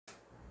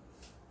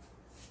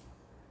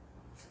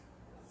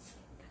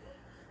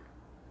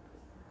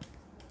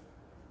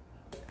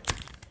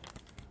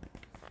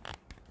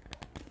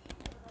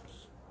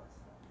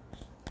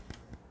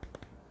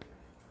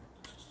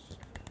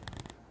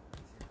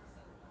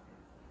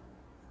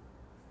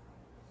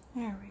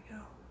There we go.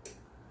 I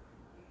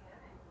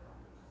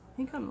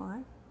think I'm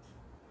live.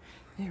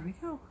 There we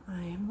go.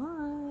 I am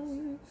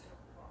live.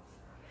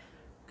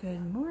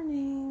 Good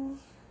morning.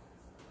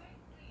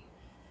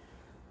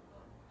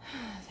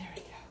 There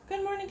we go.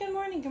 Good morning, good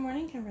morning, good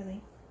morning,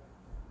 Kimberly.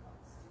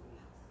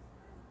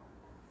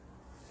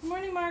 Good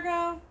morning,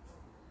 Margot.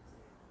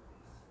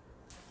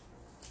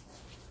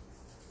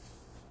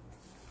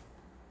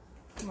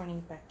 Good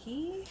morning,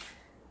 Becky.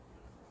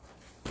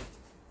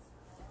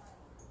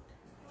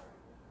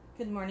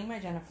 Good morning, my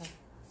Jennifer.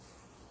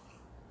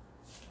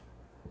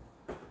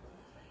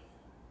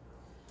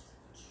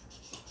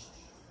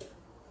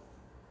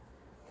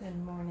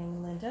 Good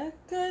morning, Linda.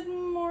 Good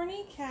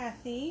morning,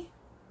 Kathy.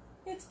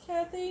 It's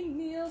Kathy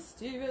Neal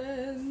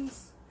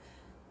Stevens.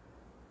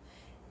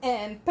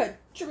 And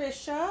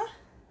Patricia.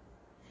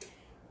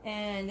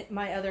 And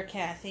my other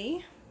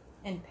Kathy.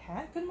 And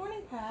Pat. Good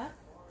morning, Pat.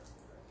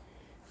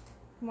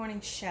 Good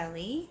morning,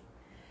 Shelly.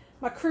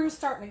 My crew's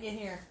starting to get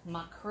here.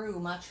 My crew,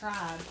 my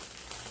tribe.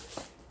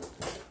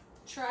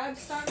 Tribe's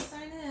starting to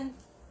sign in.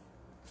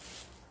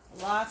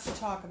 Lots to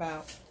talk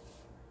about.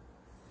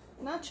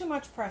 Not too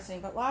much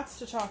pressing, but lots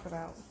to talk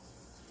about.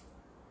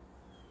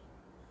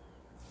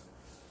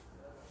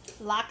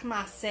 Lock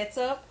my sets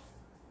up.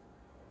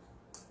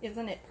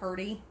 Isn't it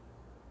pretty?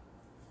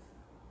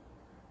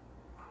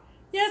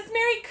 Yes,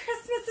 Merry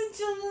Christmas in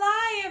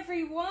July,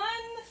 everyone!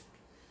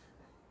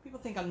 People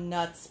think I'm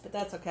nuts, but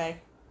that's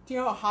okay. Do you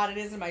know how hot it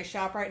is in my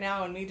shop right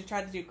now and me to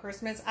try to do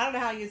Christmas? I don't know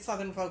how you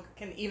Southern folk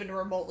can even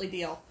remotely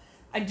deal.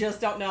 I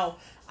just don't know.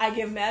 I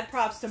give mad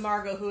props to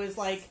Margot, who is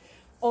like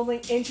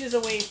only inches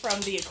away from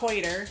the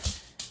equator.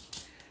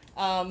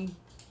 And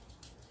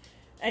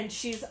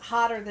she's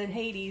hotter than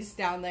Hades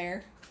down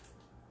there.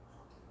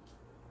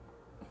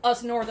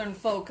 Us northern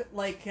folk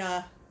like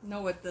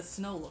know what the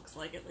snow looks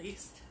like at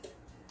least.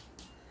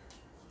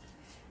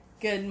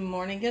 Good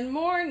morning, good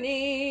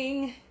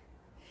morning.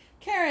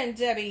 Karen,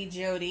 Debbie,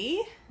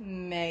 Jody,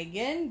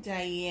 Megan,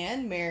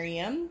 Diane,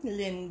 Miriam,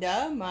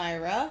 Linda,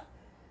 Myra,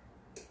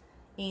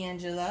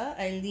 Angela,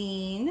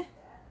 Eileen,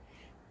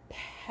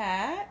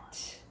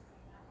 Pat,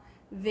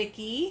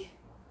 Vicky,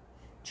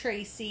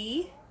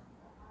 Tracy.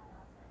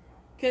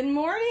 Good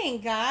morning,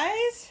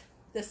 guys.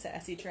 The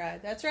Sassy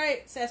Tribe. That's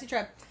right, Sassy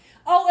Tribe.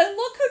 Oh, and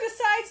look who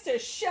decides to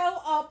show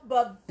up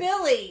but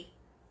Billy.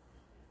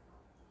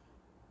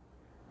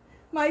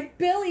 My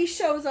Billy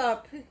shows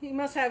up. He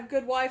must have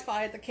good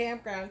Wi-Fi at the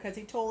campground because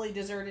he totally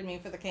deserted me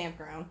for the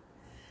campground.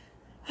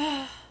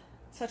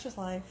 Such is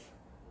life.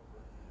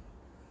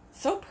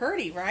 So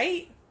pretty,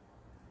 right?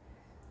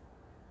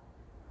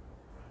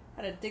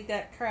 Had to dig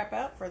that crap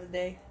out for the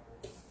day.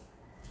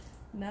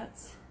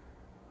 Nuts.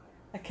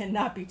 I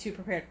cannot be too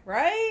prepared.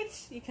 Right?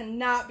 You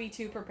cannot be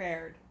too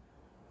prepared.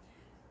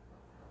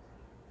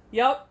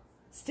 Yup.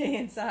 Stay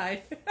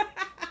inside.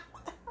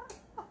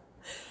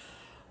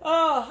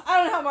 Oh, I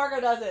don't know how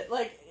Margot does it.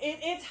 Like,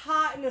 it's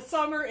hot in the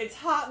summer, it's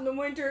hot in the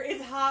winter,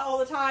 it's hot all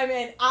the time,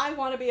 and I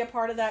want to be a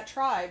part of that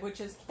tribe, which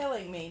is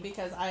killing me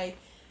because I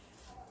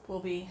will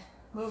be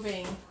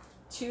moving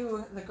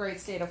to the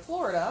great state of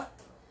Florida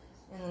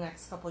in the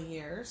next couple of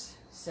years.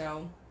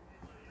 So,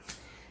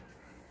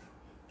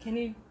 can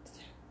you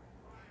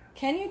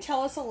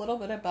tell us a little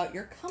bit about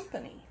your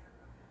company?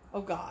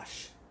 Oh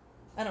gosh,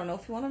 I don't know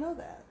if you want to know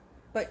that,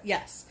 but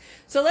yes.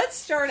 So let's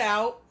start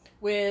out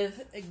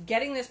with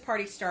getting this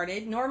party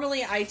started.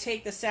 Normally I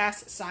take the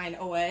sass sign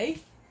away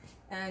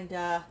and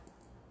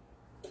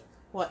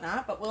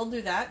whatnot, but we'll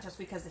do that just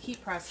because the heat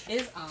press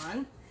is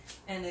on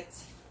and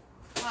it's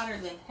hotter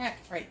than heck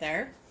right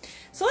there.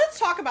 So let's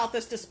talk about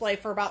this display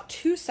for about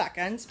 2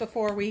 seconds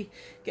before we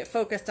get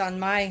focused on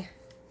my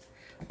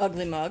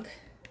ugly mug.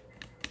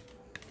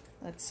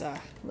 Let's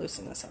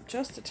loosen this up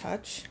just a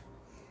touch.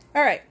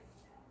 All right,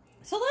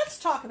 so let's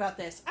talk about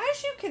this.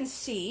 As you can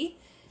see,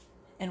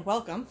 and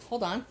welcome.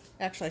 Hold on.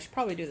 Actually, I should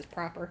probably do this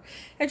proper.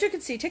 As you can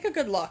see, take a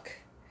good look.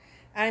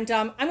 And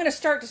I'm going to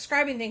start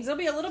describing things. It'll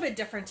be a little bit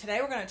different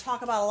today. We're going to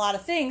talk about a lot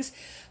of things.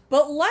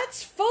 But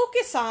let's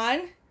focus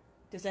on...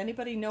 Does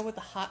anybody know what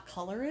the hot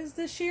color is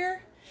this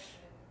year?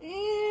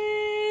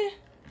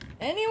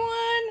 Anyone?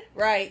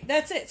 Right.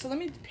 That's it. So let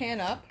me pan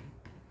up.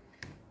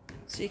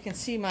 So you can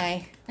see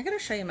my... I got to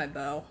show you my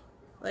bow.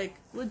 Like,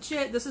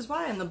 legit. This is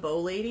why I'm the bow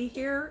lady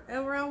here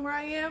around where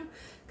I am.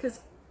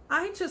 Because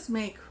I just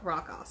make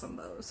rock awesome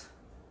bows.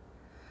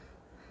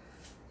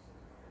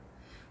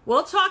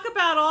 We'll talk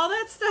about all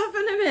that stuff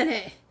in a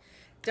minute.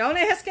 Don't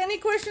ask any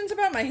questions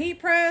about my heat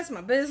press, my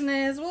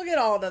business. We'll get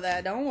all to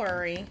that. Don't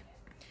worry.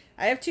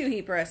 I have 2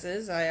 heat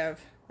presses.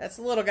 That's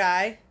the little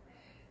guy,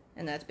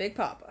 and that's Big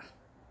Papa.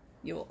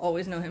 You will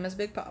always know him as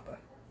Big Papa.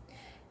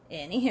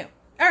 Anywho.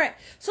 All right,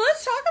 so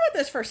let's talk about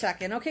this for a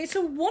second. Okay,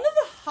 so one of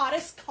the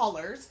hottest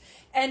colors,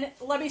 and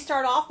let me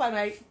start off by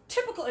my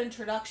typical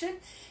introduction.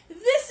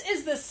 This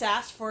is the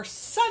sass for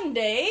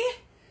Sunday,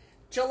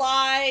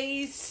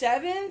 July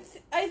 7th,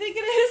 I think it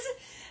is.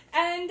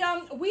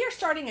 And we are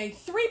starting a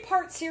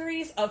 3-part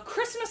series of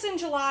Christmas in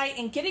July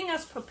and getting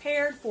us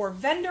prepared for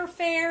vendor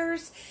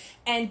fairs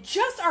and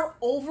just our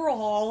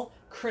overall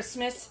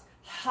Christmas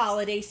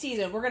holiday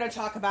season. We're going to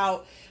talk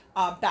about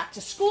back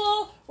to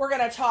school. We're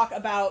going to talk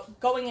about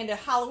going into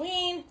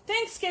Halloween,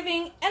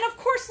 Thanksgiving, and of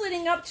course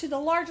leading up to the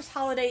largest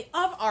holiday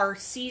of our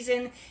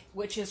season,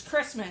 which is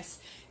Christmas.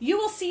 You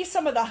will see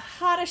some of the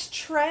hottest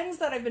trends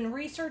that I've been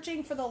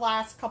researching for the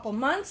last couple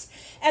months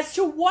as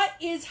to what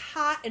is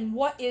hot and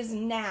what is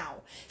now.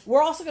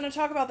 We're also going to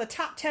talk about the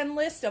top 10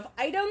 list of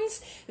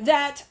items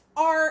that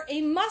are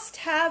a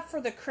must-have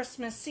for the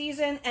Christmas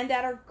season and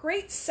that are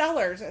great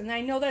sellers. And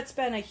I know that's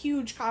been a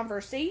huge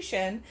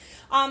conversation.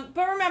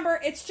 But remember,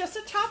 it's just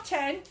a top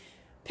 10.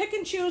 Pick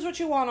and choose what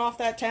you want off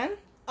that 10.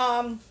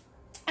 And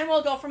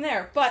we'll go from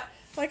there. But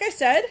like I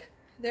said,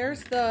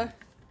 there's the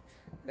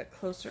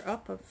closer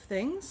up of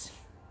things.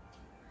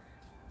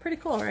 Pretty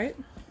cool, right?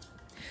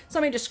 So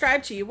let me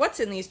describe to you what's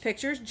in these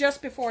pictures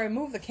just before I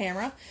move the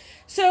camera.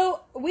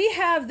 So we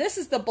have, this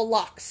is the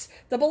Deluxe.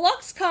 The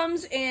Deluxe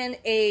comes in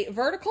a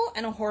vertical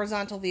and a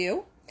horizontal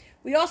view.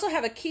 We also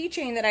have a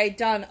keychain that I had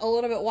done a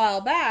little bit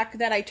while back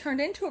that I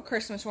turned into a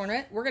Christmas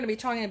ornament. We're going to be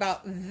talking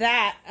about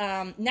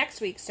that next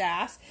week,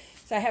 Sass.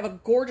 So I have a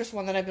gorgeous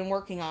one that I've been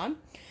working on.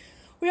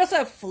 We also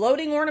have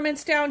floating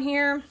ornaments down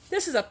here.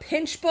 This is a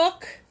pinch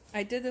book.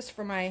 I did this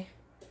for my,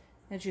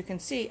 as you can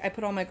see, I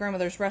put all my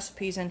grandmother's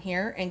recipes in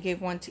here and gave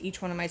one to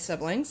each one of my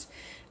siblings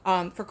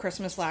for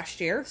Christmas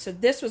last year. So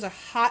this was a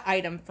hot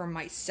item for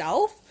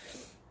myself.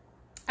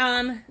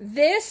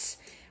 This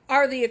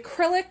are the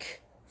acrylic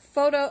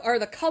photo, or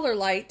the color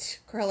light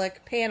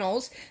acrylic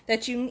panels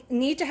that you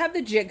need to have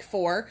the jig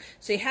for.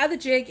 So you have the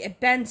jig, it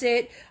bends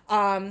it.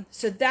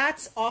 So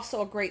that's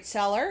also a great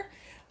seller.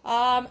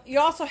 You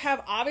also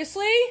have,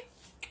 obviously,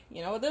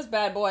 you know what this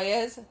bad boy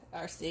is?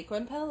 Our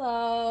sequin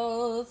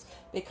pillows.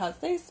 Because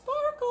they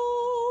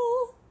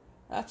sparkle.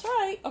 That's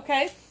right.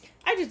 Okay.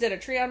 I just did a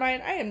tree on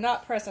mine. I am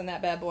not pressing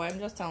that bad boy. I'm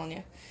just telling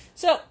you.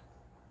 So,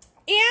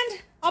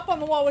 and up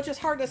on the wall, which is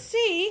hard to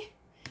see,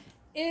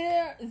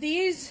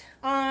 these,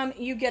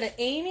 you get at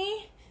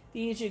Amy.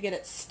 These you get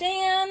at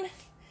Stan.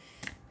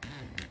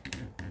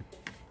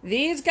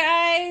 These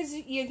guys,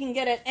 you can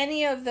get at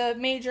any of the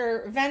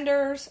major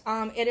vendors.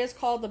 It is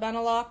called the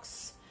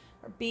Benelux.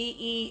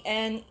 Benelux,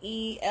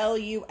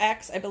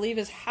 I believe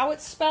is how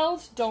it's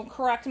spelled. Don't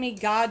correct me.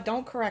 God,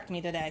 don't correct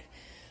me today.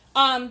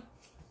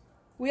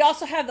 We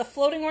also have the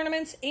floating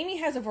ornaments. Amy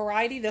has a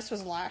variety. This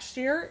was last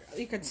year.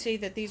 You can see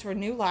that these were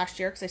new last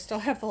year because I still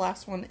have the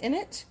last one in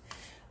it.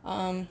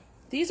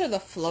 These are the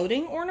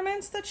floating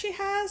ornaments that she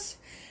has.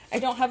 I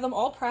don't have them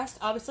all pressed,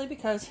 obviously,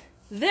 because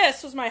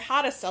this was my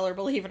hottest seller,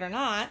 believe it or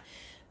not.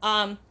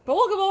 But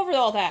we'll go over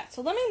all that.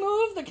 So let me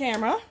move the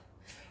camera.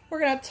 We're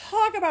going to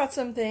talk about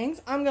some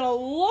things. I'm going to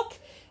look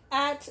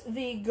at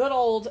the good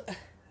old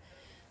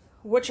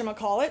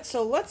whatchamacallit.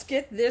 So let's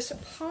get this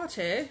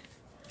party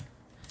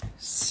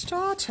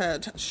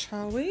started,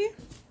 shall we?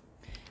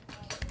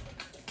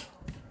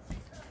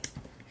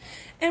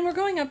 And we're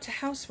going up to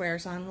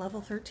housewares on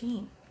level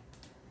 13.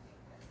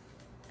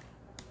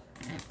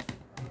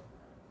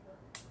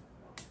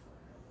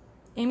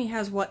 Amy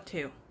has what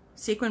too?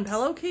 Sequin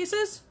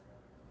pillowcases?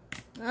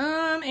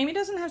 Amy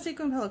doesn't have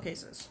sequin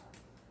pillowcases.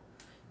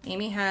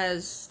 Amy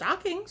has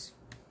stockings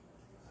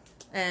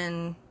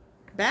and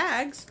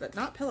bags, but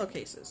not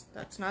pillowcases.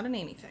 That's not an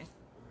Amy thing.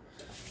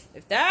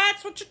 If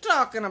that's what you're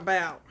talking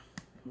about.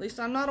 At least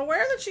I'm not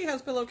aware that she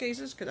has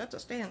pillowcases, because that's a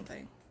Stan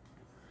thing.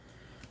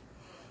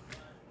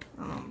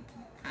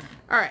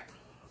 Alright.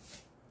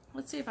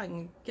 Let's see if I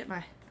can get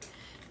my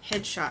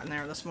headshot in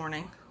there this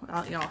morning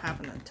without y'all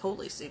having to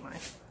totally see my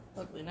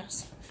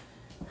ugliness.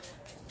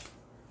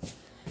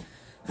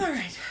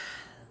 Alright.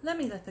 Let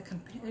me let the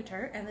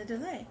computer and the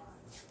delay.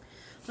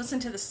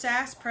 Listen to the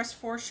Sass Press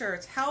 4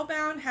 shirts.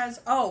 Hellbound has,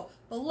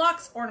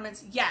 Deluxe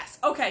ornaments. Yes.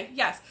 Okay,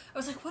 yes. I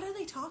was like, what are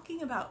they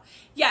talking about?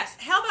 Yes,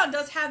 Hellbound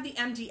does have the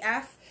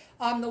MDF.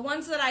 The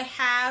ones that I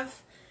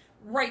have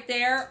right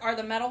there are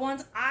the metal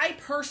ones. I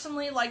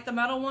personally like the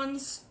metal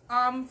ones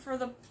for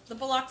the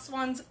Deluxe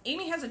ones.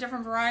 Amy has a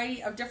different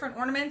variety of different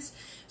ornaments.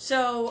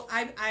 So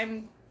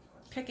I'm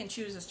pick and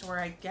choose as to where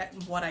I get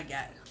and what I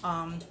get.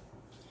 And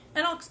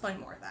I'll explain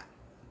more of that.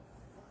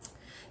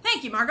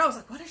 Thank you, Margo. I was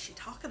like, what is she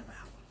talking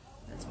about?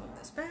 Let's move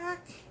this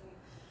back.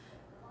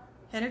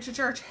 Headed to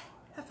church.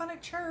 Have fun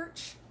at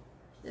church.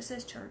 This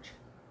is church.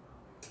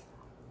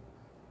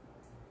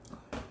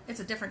 It's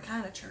a different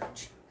kind of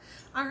church.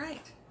 All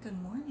right. Good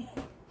morning.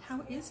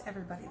 How is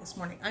everybody this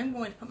morning? I'm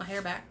going to put my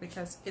hair back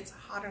because it's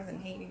hotter than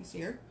Hades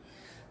here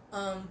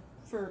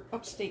for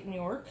upstate New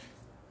York.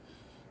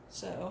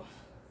 So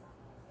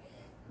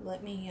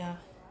let me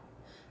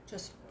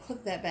just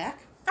put that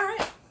back. All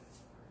right.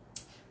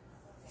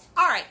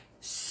 All right.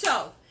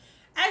 So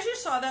as you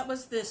saw, that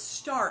was the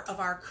start of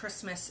our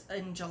Christmas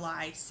in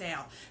July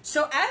sale.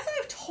 So as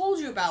I've told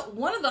you about,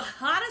 one of the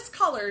hottest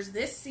colors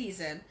this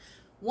season,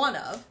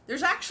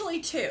 there's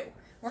actually two.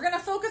 We're going to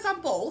focus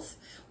on both.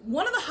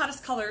 One of the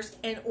hottest colors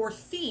or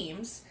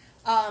themes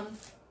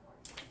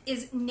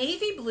is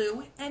navy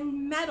blue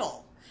and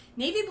metal.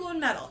 Navy blue and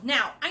metal.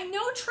 Now, I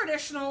know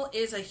traditional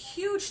is a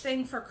huge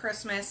thing for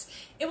Christmas.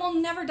 It will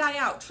never die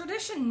out.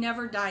 Tradition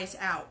never dies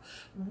out.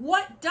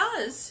 What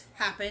does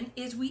happen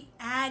is we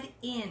add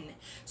in.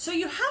 So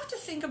you have to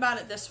think about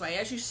it this way.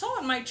 As you saw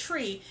on my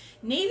tree,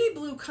 navy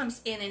blue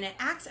comes in and it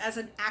acts as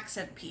an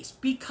accent piece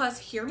because,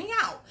 hear me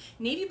out,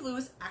 navy blue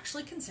is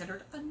actually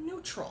considered a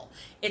neutral.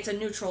 It's a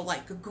neutral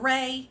like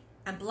gray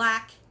and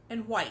black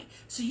and white.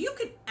 So you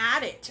could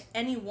add it to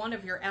any one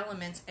of your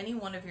elements, any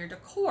one of your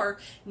decor.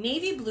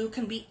 Navy blue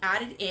can be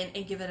added in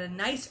and give it a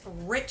nice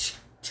rich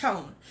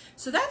tone.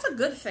 So that's a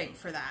good thing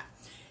for that.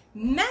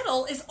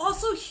 Metal is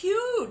also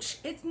huge.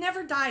 It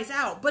never dies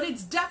out, but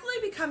it's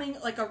definitely becoming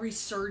like a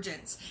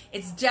resurgence.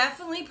 It's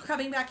definitely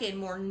coming back in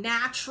more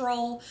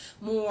natural,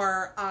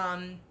 more,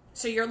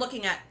 so you're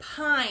looking at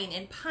pine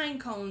and pine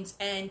cones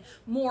and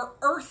more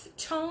earth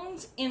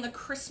tones in the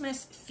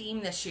Christmas theme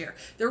this year.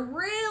 They're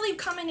really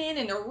coming in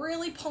and they're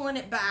really pulling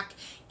it back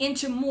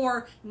into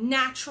more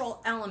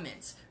natural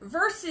elements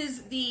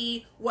versus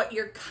what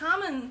you're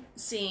common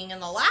seeing in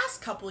the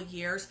last couple of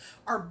years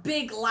are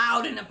big,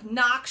 loud, and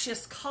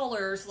obnoxious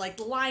colors like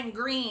lime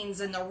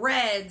greens and the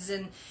reds,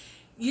 and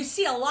you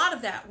see a lot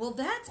of that. Well,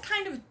 that's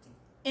kind of,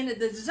 in the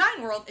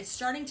design world, it's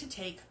starting to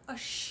take a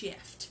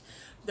shift.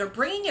 They're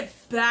bringing it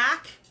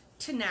back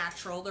to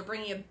natural, they're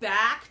bringing it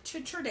back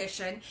to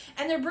tradition,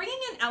 and they're bringing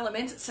in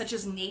elements such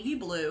as navy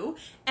blue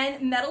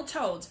and metal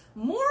tones.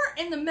 More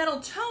in the metal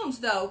tones,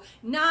 though,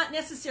 not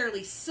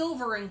necessarily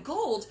silver and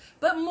gold,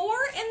 but more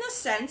in the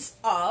sense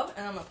of,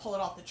 and I'm going to pull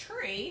it off the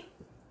tree,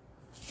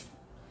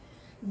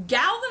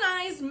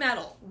 galvanized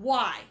metal.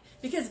 Why?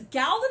 Because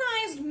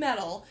galvanized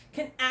metal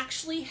can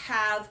actually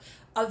have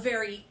a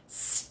very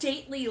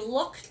stately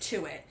look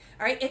to it.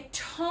 All right, it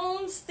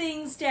tones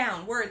things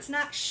down. Where it's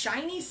not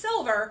shiny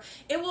silver,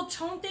 it will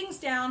tone things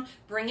down,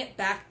 bring it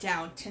back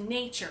down to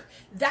nature.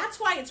 That's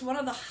why it's one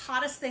of the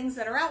hottest things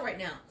that are out right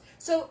now.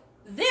 So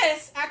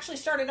this actually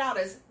started out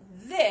as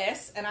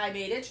this, and I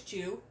made it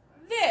to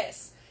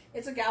this.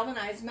 It's a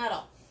galvanized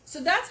metal.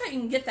 So that's how you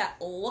can get that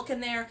look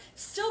in there,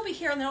 still be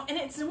here and there, and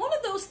it's one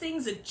of those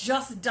things that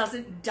just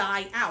doesn't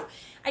die out.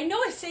 I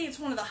know I say it's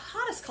one of the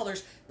hottest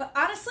colors, but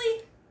honestly,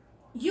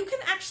 you can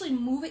actually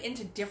move it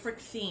into different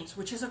themes,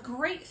 which is a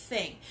great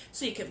thing.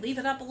 So you could leave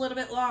it up a little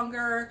bit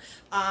longer.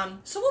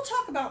 So we'll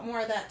talk about more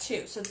of that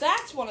too. So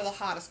that's one of the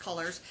hottest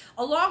colors,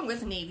 along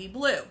with navy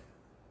blue.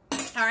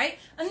 All right,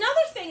 another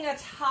thing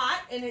that's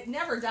hot and it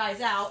never dies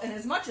out, and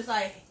as much as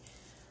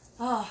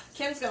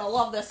Kim's gonna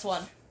love this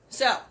one.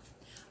 So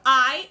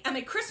I am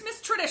a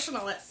Christmas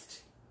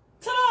traditionalist.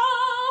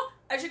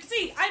 Ta-da! As you can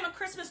see, I'm a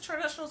Christmas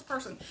traditionalist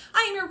person.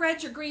 I am your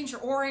reds, your greens, your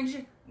orange,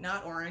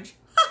 not orange.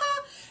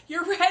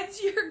 Your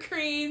reds, your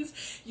greens,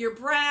 your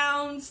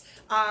browns.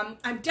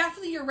 I'm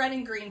definitely your red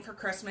and green for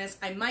Christmas.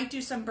 I might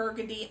do some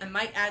burgundy. I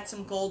might add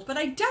some gold, but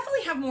I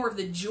definitely have more of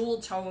the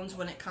jewel tones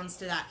when it comes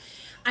to that.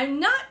 I'm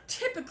not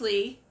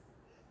typically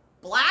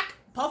black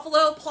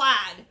buffalo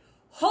plaid.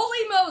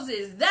 Holy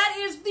Moses, that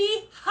is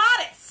the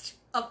hottest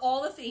of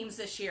all the themes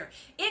this year.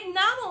 It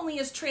not only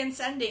is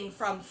transcending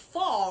from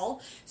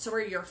fall, so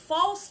we're your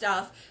fall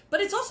stuff,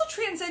 but it's also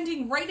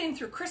transcending right in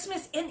through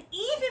Christmas and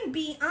even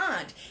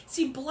beyond.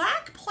 See,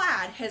 black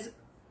plaid has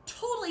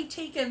totally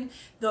taken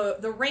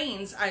the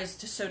reins, as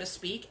to, so to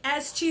speak,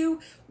 as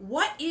to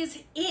what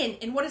is in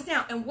and what is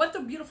now. And what the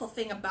beautiful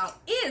thing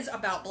about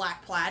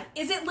black plaid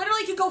is it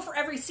literally could go for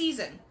every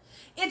season.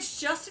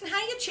 It's just in how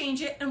you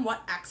change it and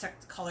what accent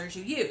colors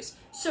you use.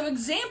 So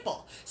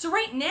example, so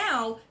right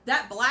now,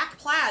 that black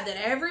plaid that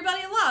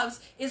everybody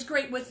loves is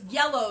great with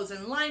yellows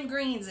and lime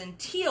greens and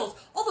teals,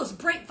 all those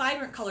bright,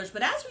 vibrant colors.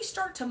 But as we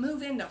start to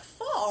move into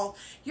fall,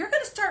 you're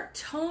going to start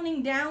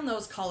toning down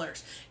those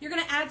colors. You're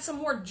going to add some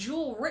more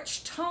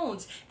jewel-rich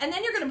tones, and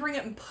then you're going to bring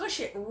it and push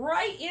it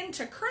right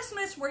into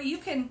Christmas, where you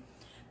can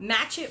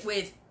match it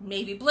with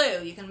navy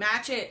blue. You can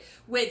match it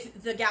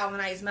with the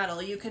galvanized metal.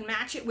 You can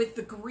match it with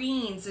the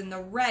greens and the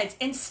reds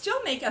and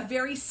still make a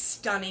very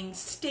stunning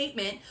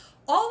statement,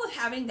 all with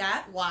having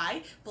that,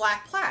 why?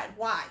 Black plaid.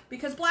 Why?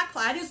 Because black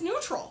plaid is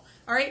neutral,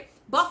 all right?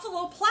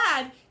 Buffalo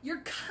plaid,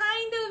 you're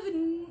kind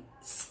of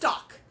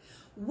stuck.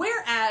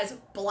 Whereas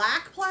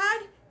black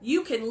plaid,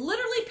 you can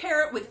literally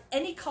pair it with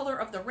any color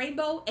of the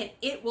rainbow and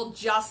it will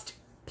just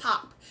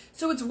pop.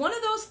 So it's one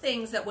of those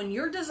things that when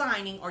you're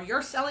designing or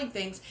you're selling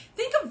things,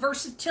 think of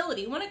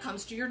versatility when it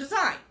comes to your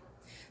design.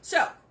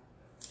 So,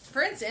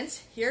 for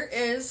instance, here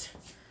is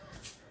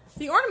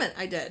the ornament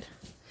I did.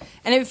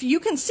 And if you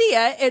can see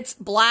it, it's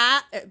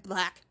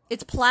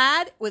it's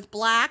plaid with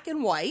black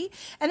and white.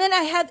 And then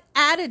I had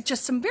added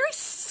just some very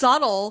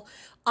subtle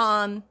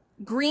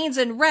greens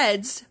and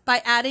reds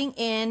by adding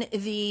in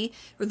the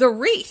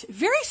wreath.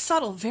 Very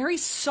subtle, very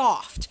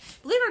soft.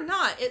 Believe it or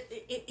not,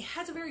 it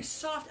has a very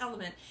soft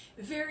element,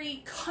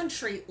 very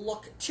country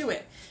look to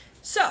it.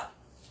 So,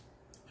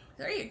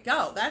 there you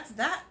go. That's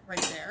that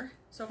right there.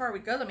 So far we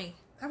go.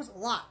 That was a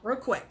lot, real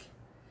quick.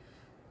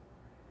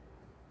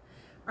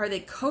 Are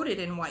they coated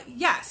in white?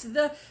 Yes,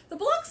 the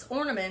blocks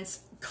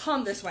ornaments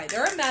come this way.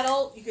 They're a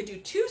metal. You could do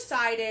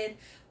two-sided.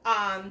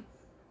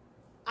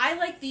 I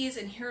like these,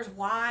 and here's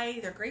why.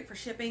 They're great for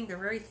shipping. They're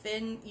very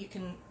thin. You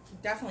can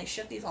definitely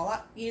ship these a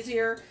lot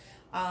easier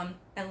and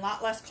a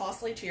lot less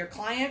costly to your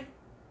client.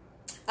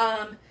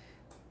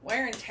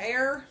 Wear and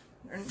tear,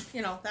 and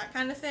you know, that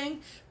kind of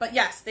thing. But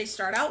yes, they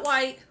start out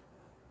white,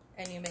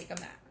 and you make them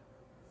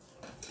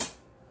matte.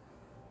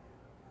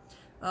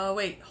 Oh,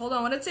 wait. Hold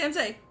on. What did Sam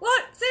say?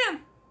 What?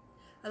 Sam!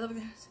 I love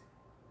this.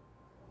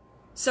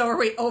 So are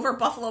we over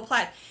buffalo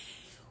plaid?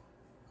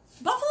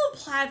 Buffalo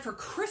plaid for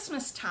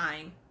Christmas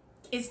time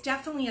is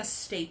definitely a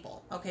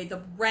staple, okay?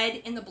 The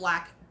red and the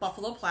black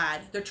buffalo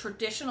plaid, the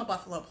traditional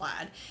buffalo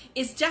plaid,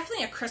 is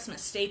definitely a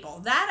Christmas staple.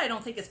 That I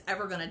don't think is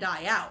ever going to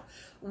die out.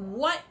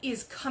 What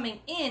is coming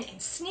in and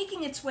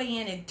sneaking its way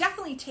in and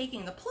definitely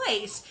taking the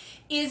place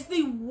is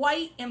the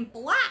white and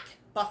black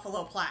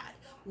buffalo plaid.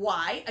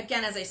 Why?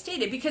 Again, as I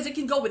stated, because it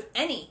can go with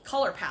any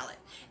color palette.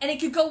 And it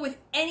could go with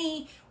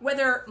any,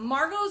 whether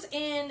Margot's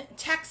in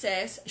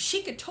Texas,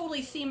 she could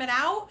totally theme it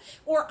out,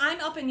 or I'm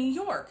up in New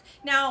York.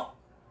 Now,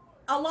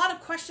 a lot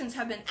of questions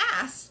have been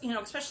asked, you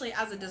know, especially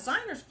as a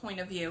designer's point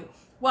of view.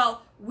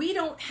 Well, we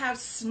don't have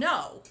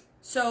snow,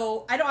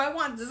 so I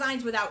want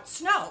designs without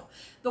snow.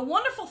 The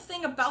wonderful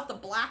thing about the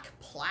black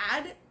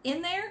plaid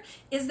in there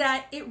is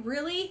that it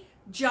really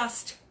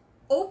just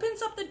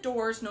opens up the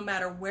doors no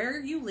matter where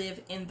you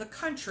live in the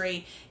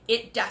country.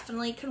 It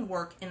definitely can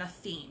work in a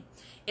theme.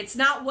 It's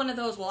not one of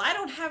those, well, I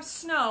don't have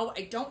snow,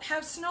 I don't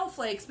have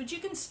snowflakes, but you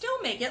can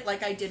still make it,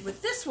 like I did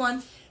with this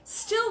one,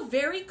 still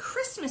very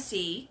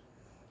Christmassy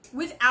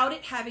without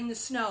it having the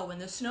snow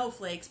and the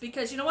snowflakes,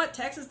 because you know what?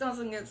 Texas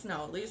doesn't get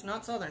snow, at least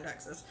not southern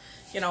Texas.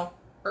 You know,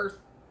 earth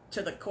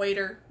to the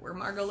equator where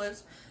Margot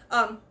lives.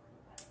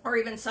 Or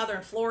even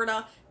southern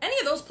Florida. Any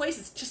of those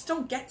places just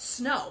don't get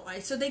snow,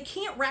 right? So they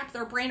can't wrap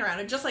their brain around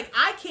it, just like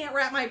I can't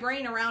wrap my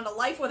brain around a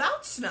life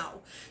without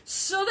snow.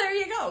 So there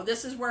you go.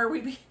 This is where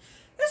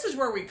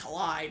we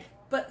collide.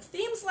 But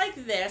themes like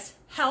this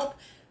help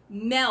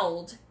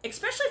meld,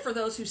 especially for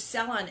those who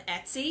sell on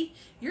Etsy.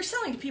 You're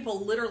selling to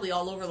people literally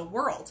all over the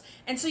world.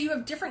 And so you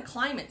have different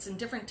climates and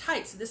different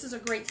types. This is a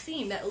great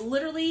theme that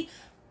literally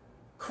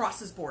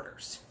crosses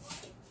borders.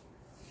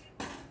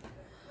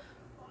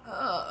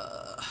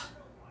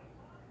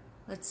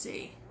 Let's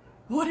see.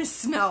 What is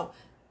snow?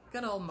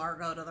 Good old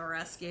Margot to the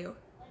rescue.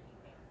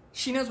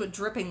 She knows what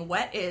dripping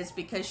wet is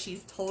because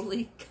she's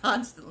totally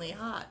constantly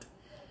hot.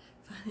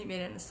 Finally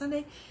made it on a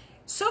Sunday.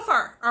 So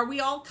far, are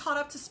we all caught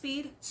up to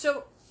speed?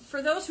 So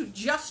for those who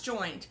just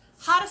joined,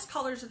 hottest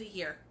colors of the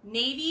year: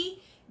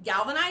 navy,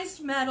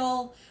 galvanized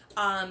metal,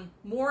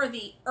 more of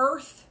the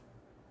earth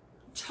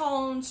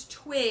tones,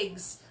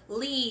 twigs,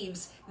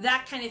 leaves,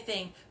 that kind of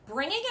thing.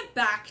 Bringing it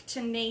back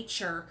to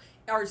nature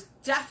is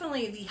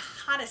definitely the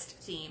hottest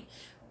theme.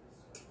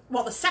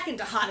 Well, the second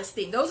to hottest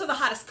theme. Those are the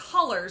hottest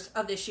colors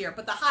of this year,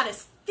 but the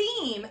hottest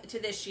theme to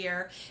this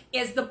year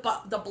is the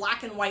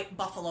black and white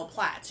buffalo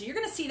plaid. So you're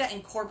going to see that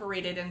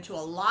incorporated into a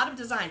lot of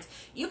designs.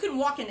 You can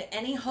walk into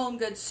any home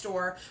goods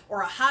store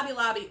or a Hobby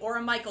Lobby or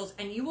a Michael's,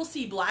 and you will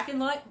see black and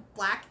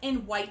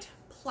white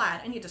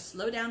plaid. I need to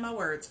slow down my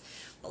words.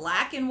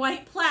 Black and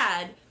white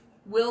plaid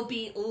will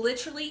be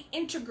literally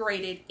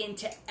integrated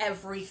into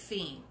every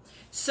theme.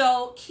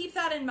 So keep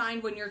that in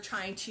mind when you're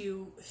trying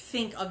to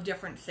think of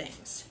different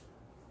things.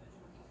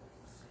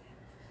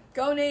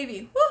 Go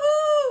Navy.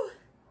 Woohoo!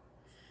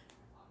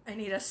 I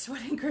need a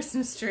sweating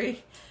Christmas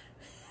tree.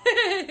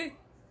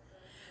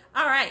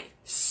 All right,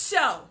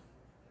 so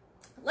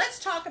let's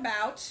talk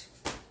about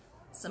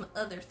some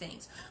other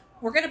things.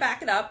 We're going to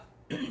back it up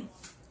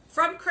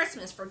from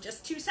Christmas for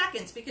just 2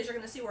 seconds because you're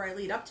going to see where I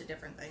lead up to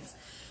different things.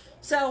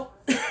 So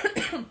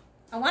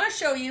I want to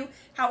show you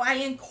how I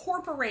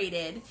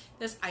incorporated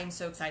this. I'm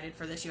so excited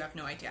for this. You have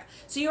no idea.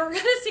 So you're going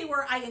to see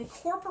where I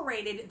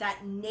incorporated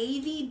that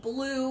navy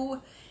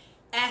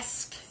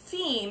blue-esque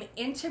theme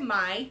into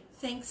my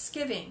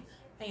Thanksgiving.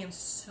 I am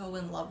so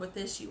in love with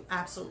this. You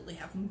absolutely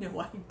have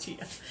no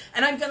idea.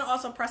 And I'm going to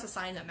also press a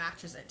sign that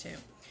matches it too.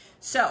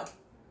 So,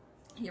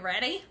 you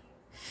ready?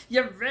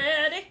 You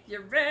ready? You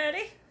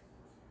ready?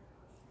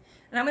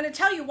 And I'm going to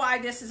tell you why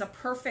this is a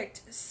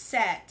perfect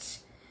set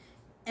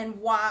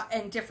and why,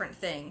 and different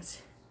things.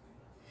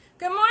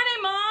 Good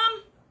morning,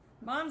 Mom.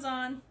 Mom's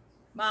on.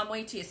 Mom,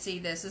 wait till you see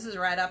this. This is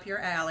right up your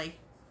alley.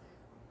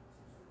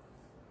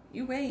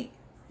 You wait.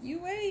 You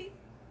wait.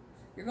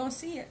 You're going to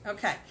see it.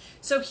 Okay.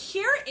 So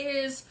here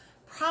is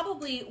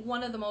probably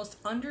one of the most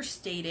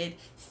understated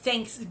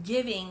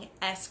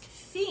Thanksgiving-esque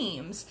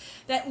themes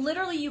that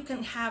literally you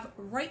can have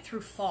right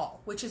through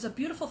fall, which is a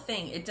beautiful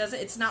thing.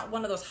 It's not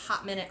one of those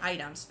hot minute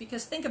items,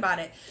 because think about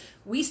it.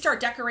 We start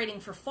decorating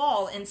for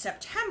fall in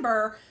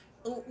September,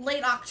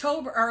 late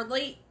October or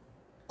late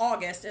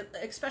August,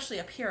 especially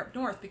up here up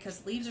north,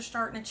 because leaves are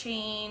starting to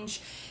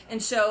change.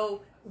 And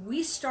so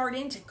we start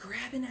into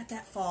grabbing at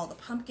that fall. The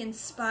pumpkin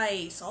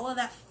spice, all of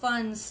that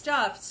fun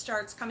stuff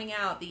starts coming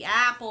out. The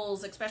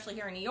apples, especially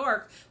here in New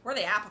York, we're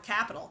the apple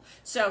capital.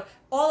 So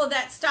all of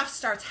that stuff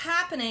starts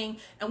happening,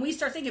 and we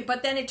start thinking,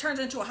 but then it turns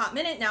into a hot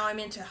minute. Now I'm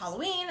into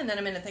Halloween, and then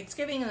I'm into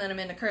Thanksgiving, and then I'm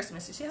into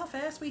Christmas. You see how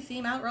fast we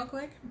theme out real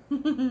quick?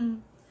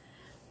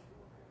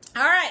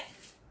 All right.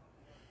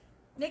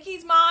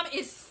 Nikki's mom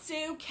is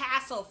Sue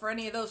Castle, for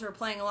any of those who are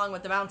playing along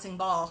with the bouncing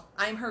ball.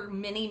 I'm her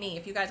mini-me.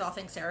 If you guys all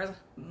think Sarah's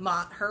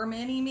her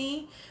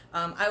mini-me,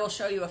 I will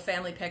show you a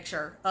family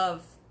picture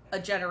of a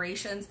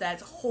generations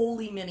that's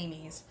wholly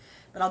mini-me's.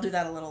 But I'll do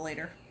that a little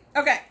later.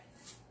 Okay,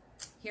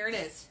 here it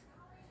is.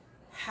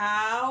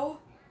 How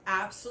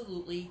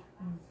absolutely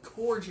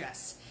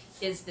gorgeous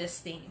is this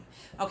theme?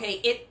 Okay,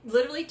 it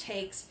literally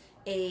takes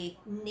a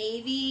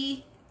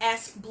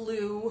navy-esque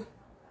blue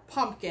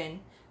pumpkin.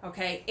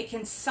 Okay, it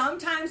can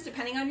sometimes,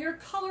 depending on your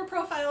color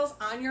profiles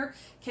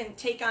can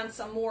take on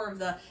some more of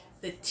the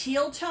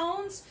teal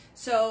tones.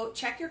 So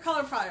check your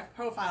color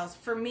profiles.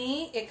 For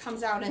me, it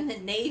comes out in the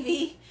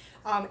navy.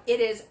 It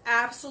is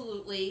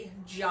absolutely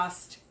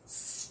just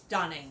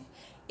stunning.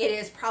 It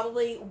is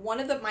probably one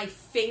of my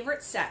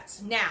favorite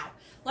sets. Now,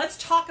 let's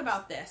talk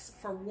about this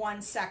for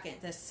 1 second,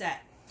 this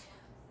set.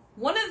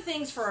 One of the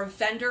things for a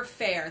vendor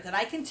fair that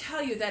I can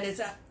tell you that is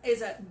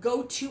a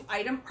go-to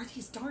item are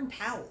these darn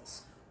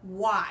towels.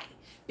 Why?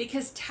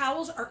 Because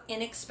towels are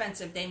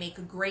inexpensive. They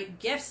make great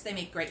gifts. They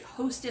make great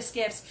hostess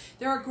gifts.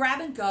 They're a grab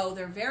and go.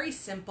 They're very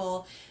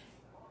simple.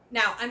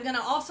 Now, I'm going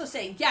to also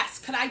say, yes,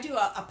 could I do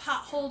a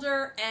pot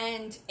holder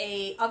and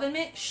a oven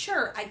mitt?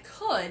 Sure, I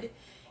could.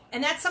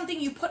 And that's something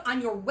you put on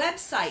your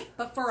website.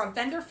 But for a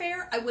vendor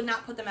fair, I would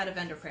not put them at a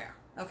vendor fair.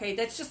 Okay,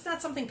 that's just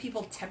not something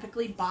people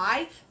typically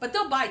buy, but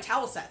they'll buy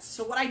towel sets.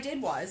 So what I did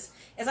was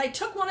I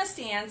took one of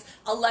Stan's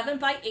 11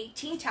 by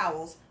 18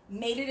 towels,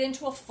 made it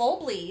into a full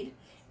bleed,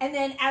 and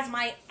then as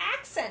my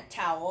accent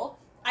towel,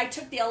 I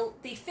took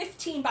the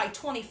 15 by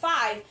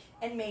 25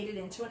 and made it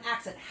into an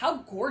accent. How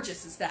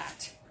gorgeous is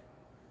that?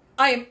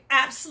 I am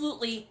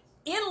absolutely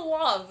in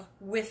love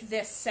with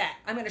this set.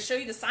 I'm going to show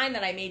you the sign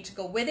that I made to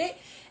go with it,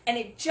 and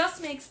it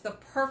just makes the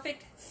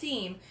perfect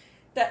theme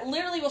that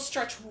literally will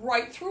stretch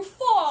right through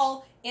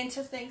fall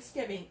into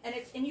Thanksgiving.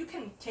 And you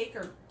can take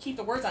or keep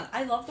the words on.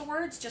 I love the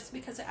words just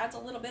because it adds a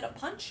little bit of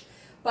punch,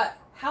 but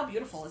how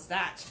beautiful is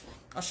that?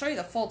 I'll show you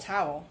the full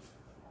towel.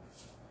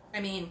 I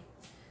mean,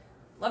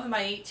 11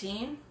 by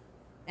 18,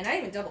 and I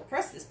even double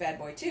pressed this bad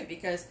boy too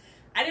because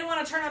I didn't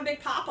want to turn on Big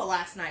Papa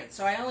last night,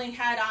 so I only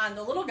had on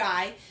the little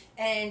guy,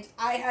 and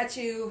I had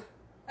to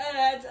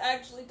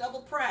actually double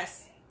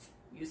press.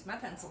 Use my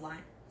pencil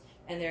line,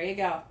 and there you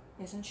go.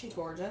 Isn't she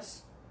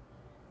gorgeous?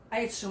 I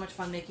had so much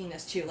fun making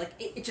this too. Like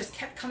it just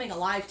kept coming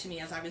alive to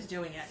me as I was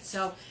doing it.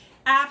 So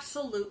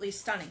absolutely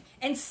stunning.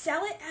 And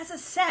sell it as a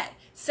set.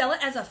 Sell it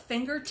as a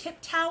fingertip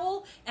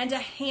towel and a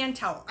hand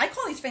towel. I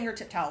call these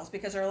fingertip towels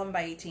because they're 11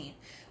 by 18.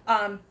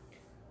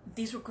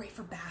 These were great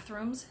for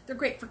bathrooms. They're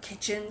great for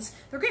kitchens.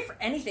 They're great for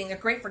anything. They're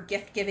great for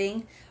gift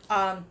giving.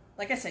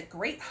 Like I said,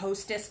 great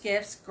hostess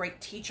gifts, great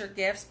teacher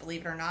gifts,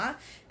 believe it or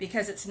not,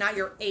 because it's not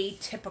your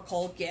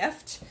atypical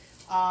gift.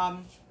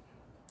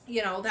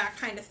 You know, that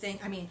kind of thing.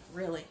 I mean,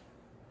 really.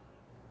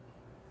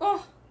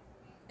 Oh,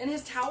 and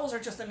his towels are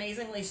just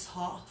amazingly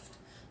soft.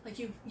 Like,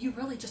 you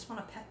really just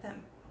want to pet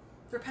them.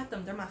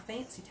 They're my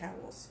fancy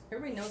towels.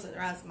 Everybody knows that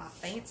they're my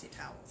fancy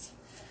towels.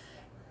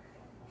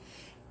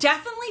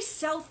 Definitely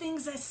sell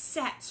things as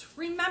sets.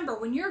 Remember,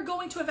 when you're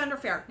going to a vendor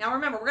fair, now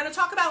remember, we're going to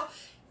talk about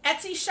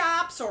Etsy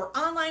shops or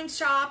online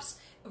shops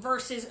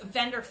versus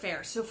vendor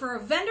fair. So for a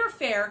vendor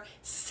fair,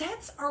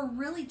 sets are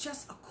really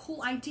just a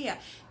cool idea.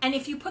 And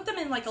if you put them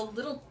in like a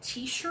little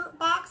t-shirt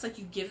box, like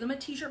you give them a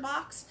t-shirt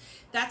box,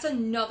 that's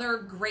another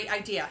great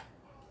idea.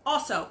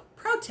 Also,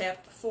 pro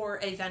tip for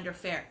a vendor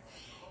fair.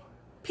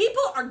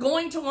 People are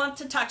going to want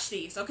to touch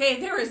these, okay?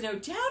 There is no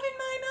doubt in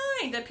my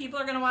mind that people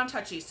are going to want to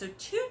touch these. So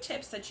 2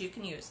 tips that you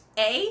can use.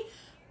 A,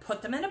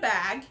 put them in a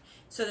bag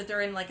so that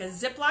they're in like a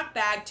Ziploc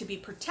bag to be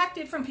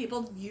protected from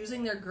people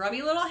using their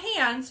grubby little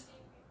hands.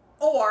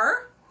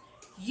 Or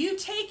you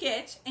take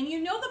it, and you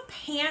know the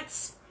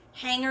pants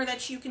hanger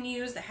that you can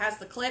use that has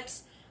the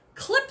clips?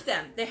 Clip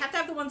them. They have to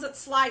have the ones that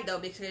slide, though,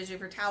 because if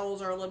your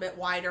towels are a little bit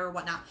wider or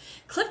whatnot.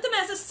 Clip them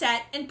as a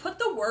set and put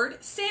the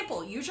word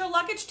sample. Use your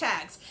luggage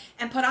tags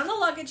and put on the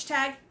luggage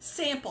tag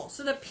sample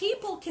so that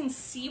people can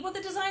see what the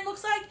design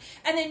looks like,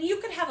 and then you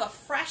could have a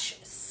fresh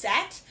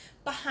set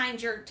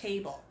behind your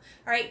table.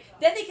 All right,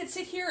 then they can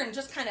sit here and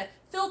just kind of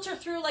filter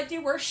through like they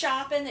were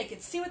shopping. They can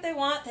see what they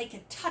want. They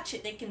can touch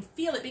it. They can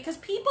feel it, because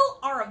people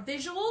are a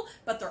visual,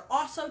 but they're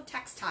also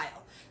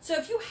textile. So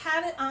if you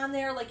have it on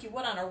there like you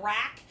would on a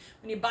rack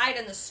when you buy it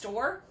in the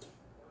store,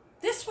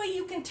 this way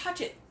you can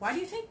touch it. Why do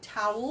you think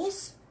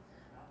towels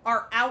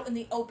are out in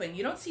the open?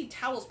 You don't see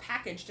towels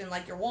packaged in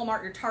like your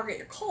Walmart, your Target,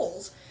 your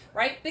Kohl's,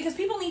 right? Because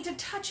people need to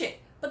touch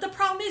it. But the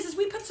problem is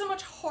we put so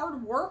much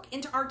hard work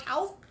into our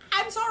towels.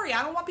 I'm sorry,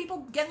 I don't want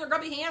people getting their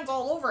grubby hands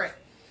all over it.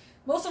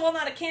 Most of all,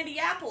 not a candy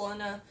apple in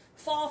a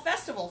fall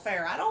festival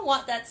fair. I don't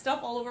want that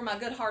stuff all over my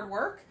good hard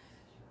work.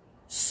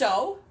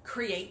 So,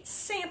 create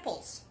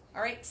samples.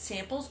 All right,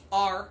 samples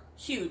are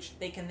huge.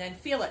 They can then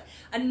feel it.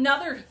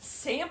 Another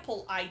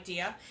sample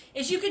idea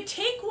is you could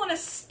take one of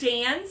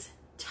Stan's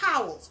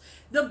towels,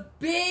 the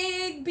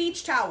big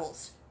beach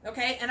towels,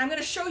 okay? And I'm going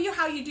to show you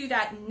how you do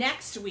that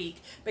next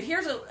week. But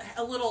here's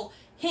a little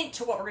hint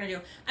to what we're going to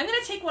do. I'm going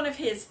to take one of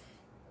his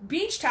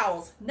beach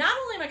towels. Not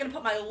only am I going to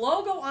put my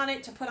logo on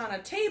it to put on a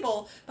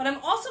table, but I'm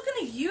also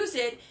going to use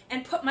it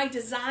and put my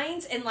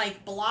designs in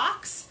like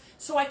blocks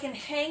so I can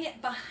hang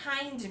it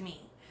behind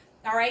me.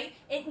 All right,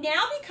 it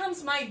now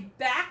becomes my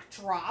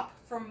backdrop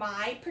for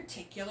my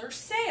particular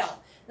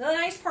sale. The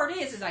nice part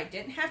is I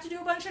didn't have to do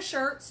a bunch of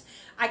shirts.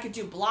 I could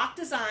do block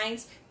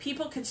designs.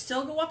 People could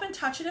still go up and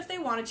touch it if they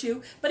wanted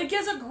to, but it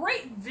gives a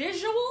great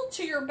visual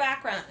to your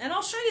background. And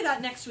I'll show you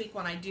that next week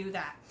when I do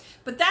that.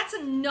 But that's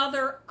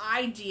another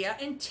idea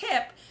and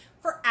tip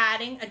for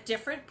adding a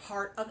different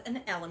part of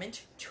an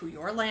element to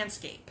your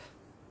landscape.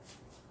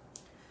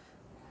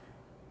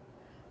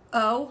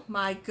 Oh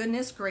my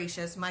goodness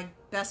gracious, my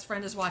best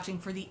friend is watching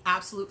for the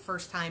absolute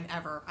first time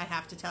ever, I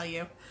have to tell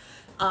you.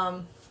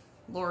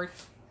 Lord,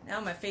 now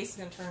my face is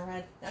going to turn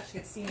red. Now she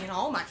can see me in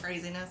all my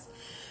craziness.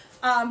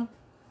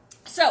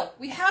 So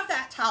we have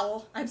that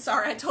towel. I'm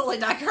sorry, I totally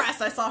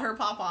digressed. I saw her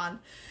pop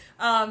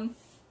on.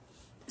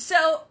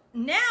 So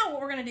now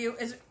what we're going to do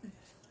is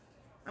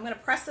I'm going to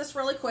press this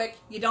really quick.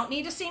 You don't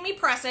need to see me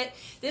press it.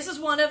 This is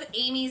one of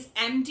Amy's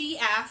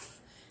MDF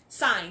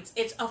signs.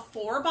 It's a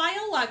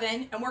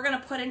 4x11, and we're going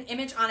to put an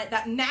image on it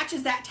that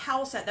matches that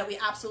towel set that we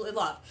absolutely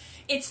love.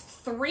 It's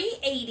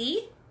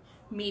 380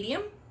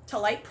 medium to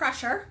light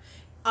pressure,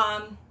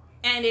 and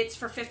it's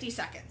for 50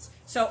 seconds.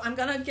 So I'm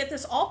going to get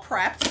this all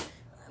prepped.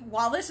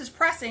 While this is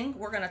pressing,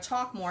 we're going to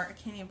talk more. I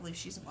can't even believe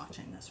she's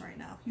watching this right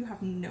now. You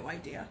have no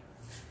idea.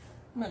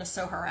 I'm going to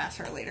so harass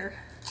her later.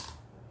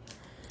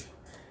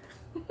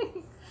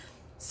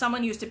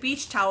 Someone used a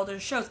beach towel to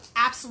show.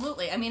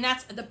 Absolutely. I mean,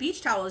 the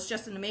beach towel is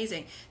just an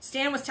amazing.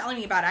 Stan was telling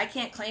me about it. I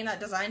can't claim that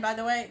design, by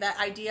the way. That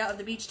idea of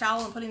the beach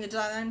towel and putting the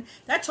design,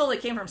 that totally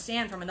came from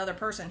Stan, from another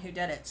person who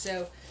did it.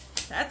 So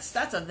that's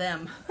a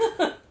them.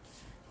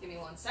 Give me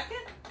 1 second.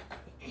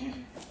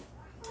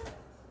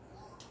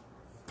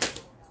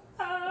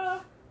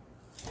 All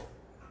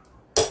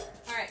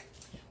right.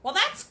 While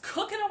that's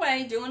cooking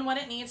away, doing what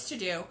it needs to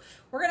do,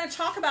 we're going to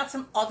talk about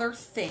some other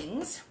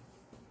things,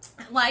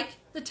 like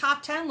the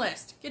top 10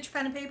 list. Get your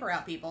pen and paper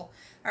out, people.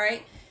 All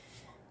right.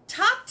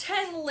 Top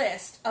 10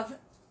 list of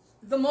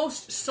the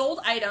most sold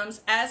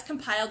items as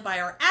compiled by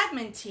our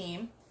admin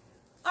team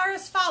are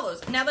as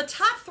follows. Now, the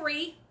top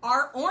 3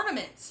 are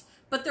ornaments,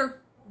 but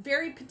they're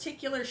very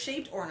particular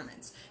shaped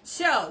ornaments.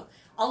 So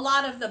a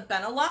lot of the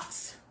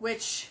Benelux,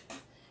 which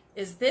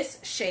is this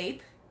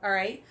shape, all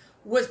right,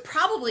 was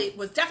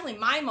definitely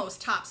my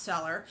most top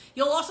seller.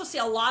 You'll also see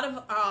a lot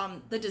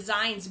of the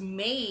designs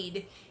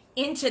made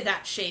into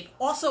that shape.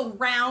 Also,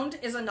 round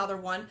is another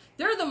one.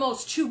 They're the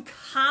most 2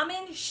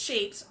 common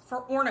shapes for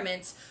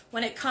ornaments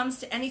when it comes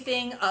to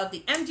anything of the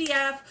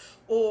MDF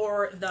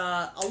or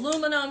the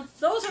aluminum.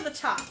 Those are the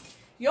top.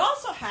 You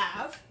also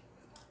have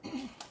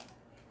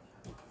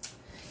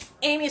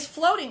Amy's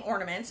floating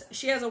ornaments.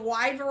 She has a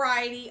wide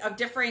variety of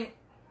different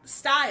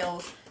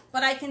styles,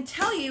 but I can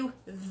tell you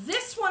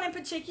this one in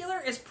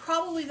particular is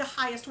probably the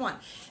highest one.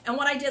 And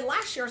what I did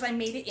last year is I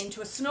made it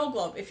into a snow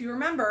globe. If you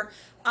remember,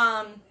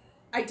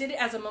 I did it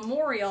as a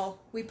memorial.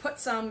 We put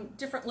some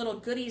different little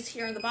goodies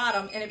here in the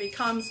bottom, and it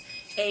becomes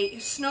a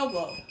snow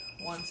globe.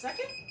 1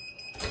 second.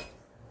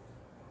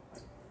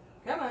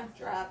 Come on,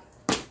 drop.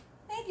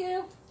 Thank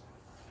you.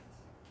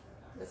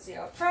 Let's see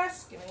how it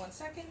presses. Give me 1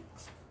 second.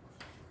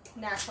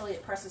 Naturally,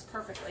 it presses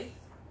perfectly,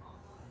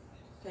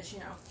 because, you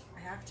know, I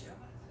have to.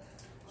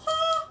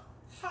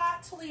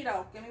 Hot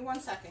Toledo. Give me 1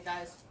 second,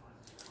 guys.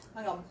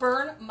 I'm going to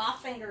burn my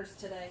fingers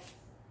today.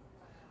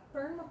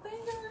 Burn my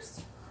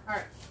fingers. All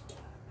right.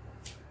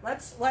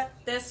 Let's let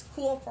this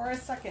cool for a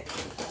second.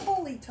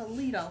 Holy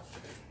Toledo.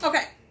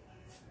 Okay.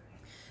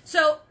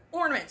 So,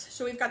 ornaments.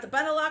 So, we've got the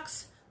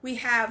Benelux. We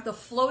have the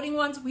floating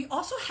ones. We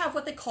also have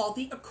what they call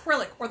the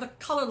acrylic or the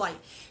color light.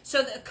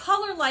 So, the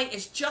color light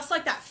is just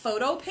like that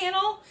photo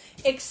panel,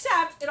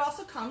 except it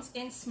also comes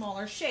in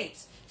smaller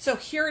shapes. So,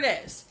 here it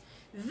is.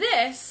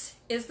 This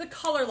is the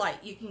color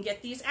light. You can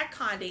get these at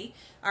Condi,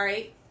 all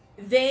right?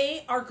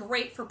 They are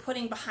great for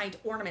putting behind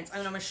ornaments.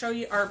 I'm going to show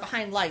you, or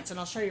behind lights, and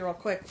I'll show you real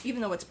quick.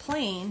 Even though it's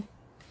plain,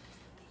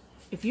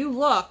 if you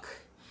look,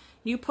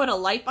 you put a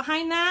light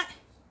behind that,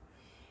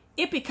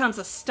 it becomes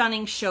a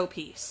stunning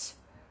showpiece.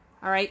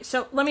 All right,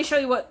 so let me show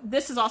you what,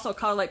 this is also a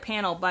color light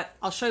panel, but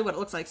I'll show you what it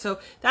looks like. So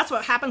that's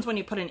what happens when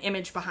you put an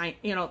image behind,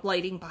 you know,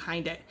 lighting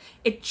behind it.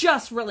 It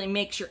just really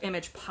makes your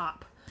image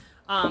pop.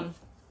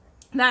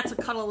 That's a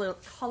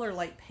color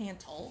light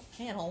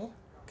panel.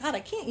 God, I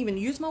can't even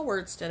use my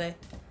words today.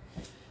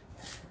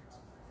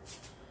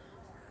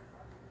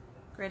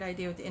 Great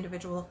idea with the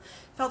individual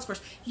felt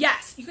squares.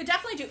 Yes, you could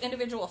definitely do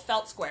individual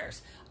felt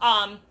squares.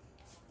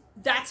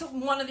 That's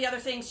one of the other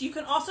things. You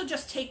can also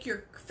just take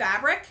your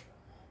fabric.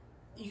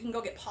 You can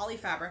go get poly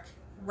fabric,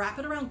 wrap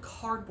it around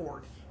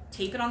cardboard,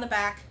 tape it on the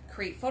back,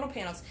 create photo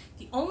panels.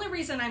 The only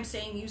reason I'm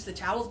saying use the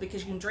towels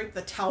because you can drape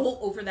the towel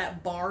over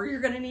that bar you're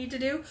going to need to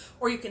do,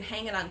 or you can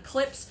hang it on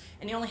clips,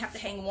 and you only have to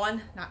hang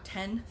 1, not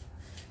 10.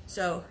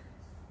 So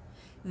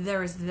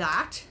there's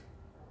that.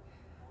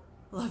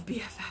 Love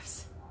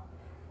BFFs.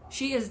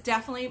 She is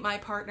definitely my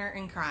partner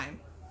in crime.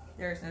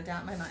 There is no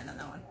doubt in my mind on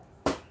that one.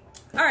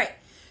 All right.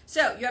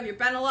 So you have your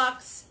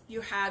Benelux,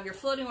 you have your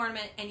floating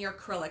ornament, and your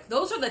acrylic.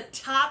 Those are the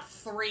top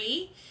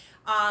three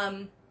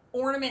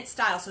ornament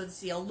styles. So it's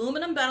the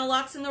aluminum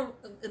Benelux and the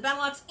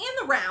Benelux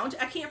and the round.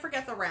 I can't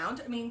forget the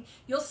round. I mean,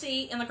 you'll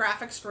see in the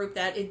graphics group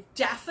that it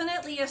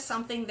definitely is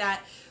something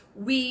that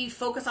we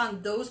focus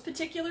on, those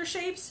particular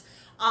shapes.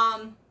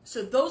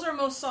 So those are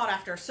most sought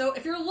after. So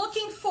if you're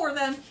looking for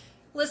them,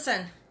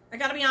 listen, I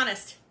gotta be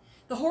honest,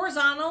 the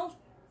horizontal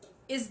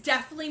is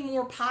definitely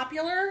more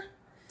popular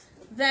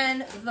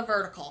than the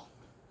vertical.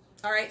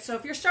 All right, so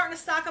if you're starting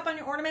to stock up on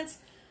your ornaments,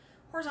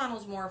 horizontal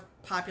is more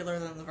popular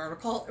than the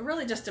vertical. It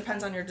really just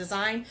depends on your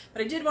design,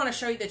 but I did want to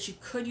show you that you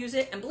could use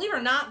it. And believe it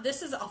or not,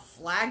 this is a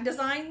flag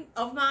design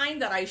of mine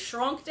that I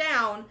shrunk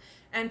down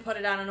and put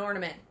it on an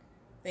ornament.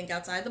 Think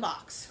outside the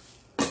box.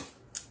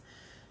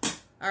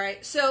 All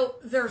right, so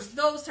there's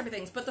those type of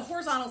things, but the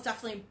horizontal is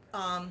definitely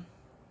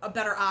a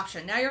better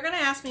option. Now you're going to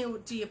ask me,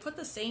 do you put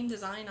the same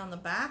design on the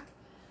back?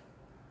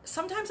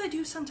 Sometimes I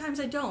do, sometimes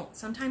I don't.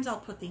 Sometimes I'll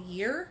put the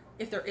year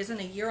if there isn't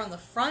a year on the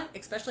front,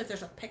 especially if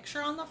there's a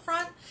picture on the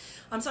front.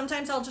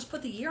 Sometimes I'll just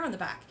put the year on the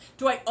back.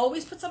 Do I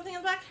always put something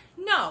on the back?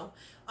 No.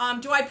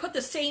 Do I put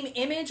the same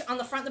image on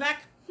the front and the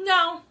back?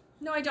 No.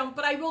 No, I don't.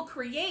 But I will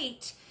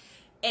create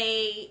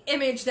a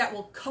image that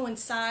will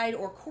coincide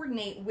or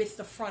coordinate with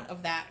the front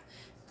of that,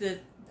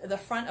 the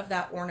front of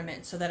that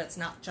ornament, so that it's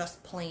not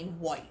just plain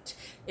white.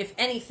 If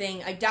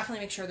anything, I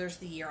definitely make sure there's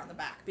the year on the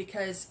back,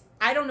 because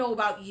I don't know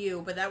about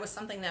you, but that was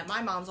something that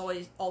my mom's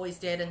always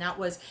did, and that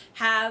was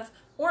have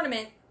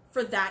ornament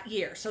for that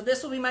year. So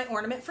this will be my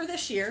ornament for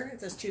this year.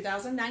 It says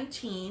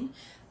 2019.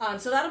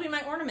 So that'll be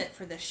my ornament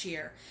for this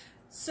year.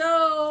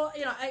 So,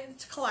 you know,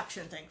 it's a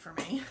collection thing for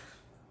me.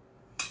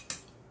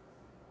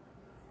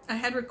 I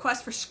had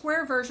requests for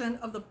square version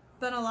of the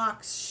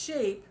Benelux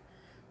shape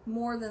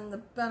more than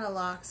the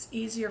Benelux,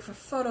 easier for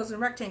photos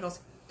and rectangles.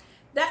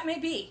 That may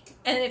be.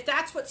 And if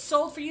that's what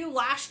sold for you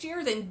last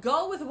year, then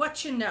go with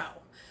what you know.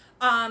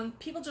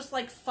 People just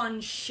like fun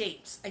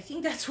shapes. I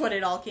think that's what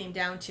it all came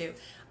down to.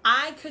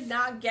 I could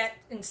not get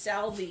and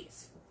sell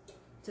these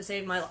to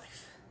save my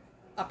life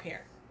up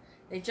here.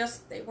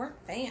 They weren't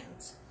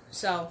fans.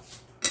 So,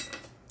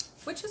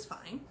 which is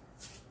fine.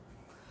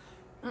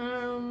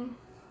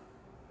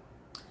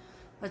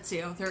 Let's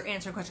see. Oh, they're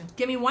answering questions.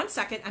 Give me 1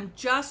 second. I'm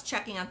just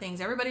checking on things.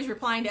 Everybody's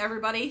replying to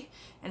everybody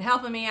and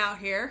helping me out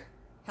here.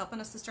 Helping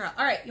us sister out.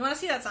 All right. You want to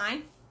see that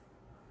sign?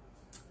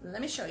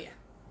 Let me show you.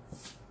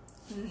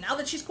 Now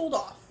that she's cooled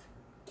off.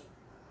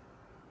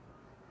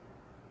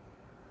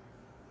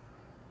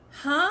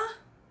 Huh?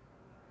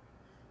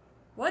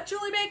 What,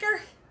 Julie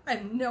Baker? I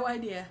have no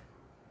idea.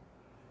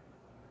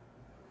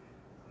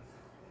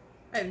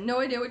 I have no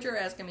idea what you're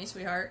asking me,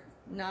 sweetheart.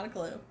 Not a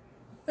clue.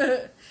 All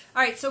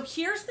right, so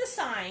here's the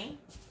sign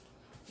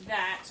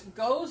that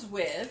goes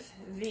with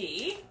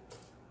the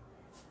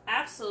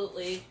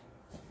absolutely.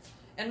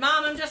 And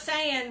Mom, I'm just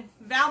saying,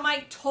 Val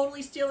might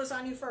totally steal this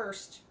on you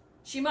first.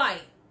 She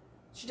might.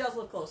 She does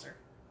look closer.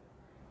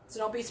 So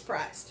don't be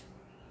surprised.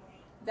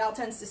 Val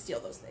tends to steal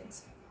those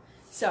things.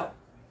 So,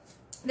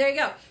 there you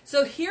go.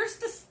 So here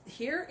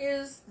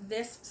is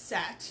this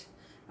set.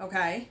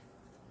 Okay.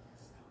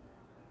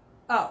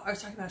 Oh, I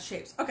was talking about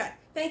shapes. Okay.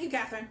 Thank you,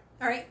 Catherine.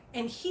 All right.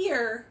 And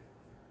here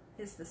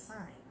is the sign.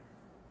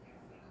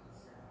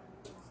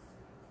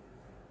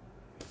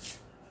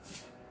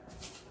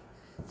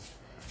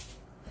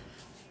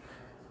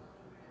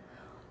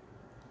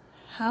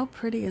 How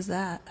pretty is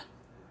that?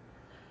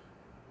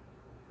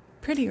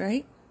 Pretty,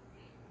 right?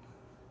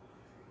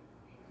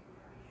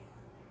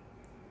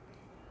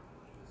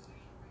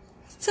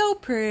 So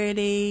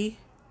pretty.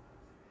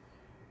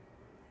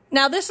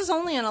 Now this is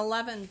only an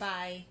 11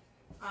 by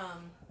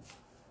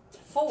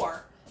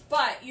 4,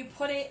 but you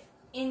put it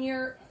in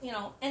your, you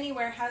know,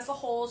 anywhere has the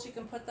holes you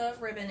can put the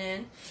ribbon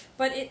in,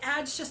 but it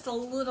adds just a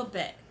little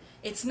bit.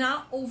 It's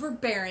not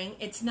overbearing,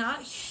 it's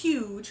not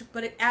huge,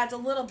 but it adds a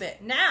little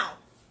bit. Now,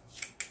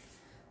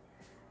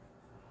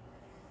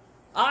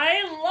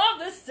 I love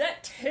this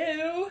set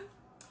too.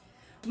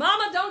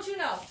 Mama, don't you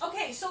know?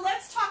 Okay, so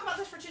let's talk about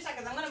this for 2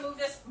 seconds. I'm going to move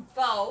this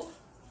bow.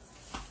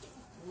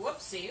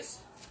 Whoopsies.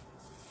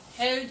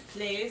 Hold,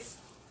 please.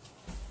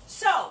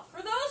 So,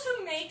 for those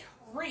who make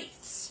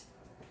wreaths,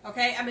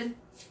 okay, I've been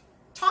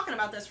talking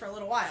about this for a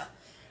little while.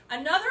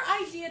 Another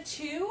idea,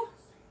 too,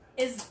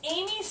 is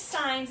Amy's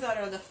signs that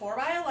are the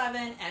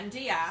 4x11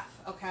 MDF,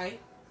 okay,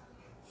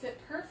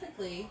 fit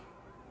perfectly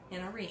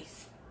in a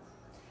wreath.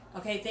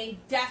 Okay, they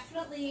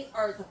definitely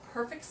are the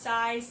perfect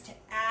size to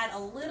add a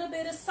little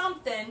bit of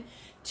something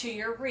to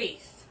your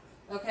wreath,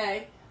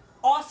 okay?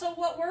 Also,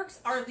 what works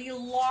are the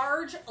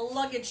large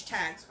luggage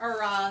tags,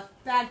 or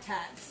bag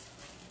tags.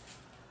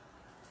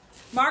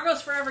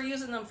 Margot's forever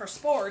using them for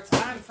sports.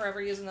 I'm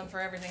forever using them for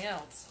everything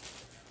else.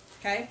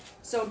 Okay?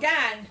 So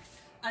again,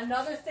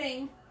 another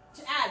thing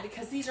to add,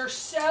 because these are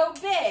so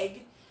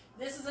big,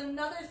 this is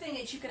another thing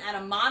that you can add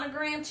a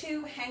monogram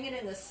to, hang it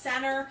in the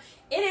center.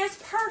 It is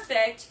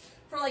perfect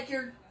for like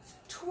your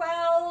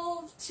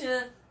 12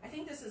 to, I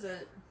think this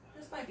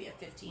might be a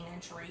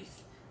 15-inch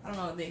wreath. I don't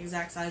know what the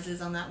exact size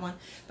is on that one.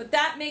 But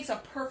that makes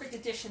a perfect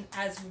addition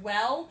as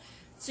well.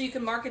 So you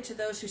can market to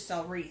those who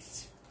sell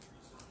wreaths.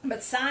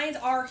 But signs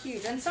are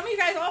huge. And some of you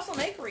guys also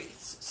make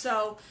wreaths.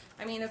 So,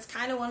 I mean, it's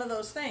kind of one of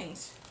those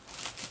things.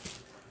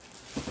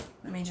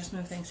 Let me just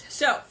move things.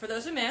 So, for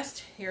those who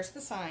missed, here's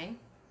the sign.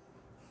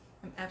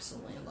 I'm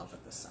absolutely in love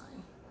with this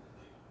sign.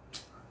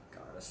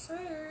 Gotta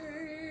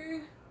say.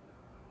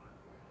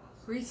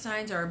 Wreath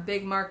signs are a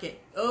big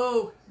market.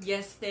 Oh,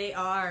 yes they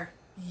are.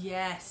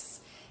 Yes.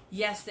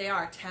 Yes, they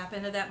are. Tap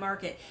into that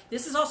market.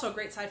 This is also a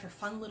great site for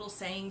fun little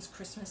sayings,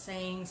 Christmas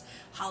sayings,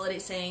 holiday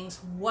sayings,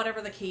 whatever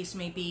the case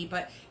may be.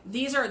 But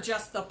these are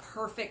just the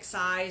perfect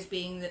size,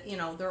 being that, you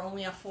know, they're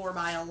only a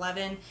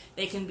 4x11.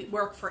 They can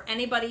work for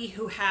anybody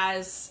who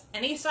has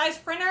any size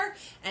printer,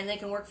 and they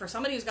can work for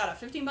somebody who's got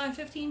a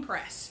 15x15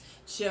 press.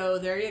 So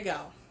there you go.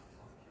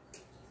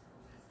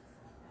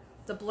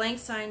 The blank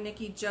sign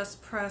Nikki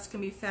just pressed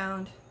can be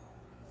found.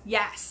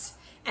 Yes.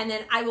 And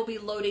then I will be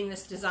loading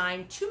this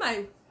design to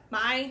my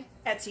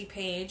Etsy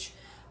page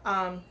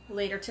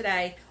later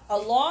today,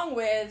 along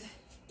with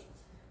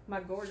my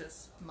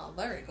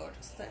very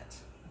gorgeous set.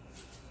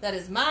 That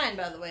is mine,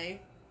 by the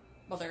way,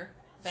 Mother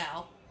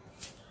Val.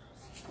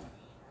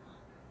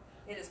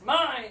 It is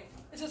mine.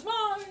 This is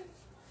mine.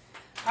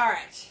 All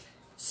right.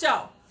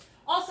 So,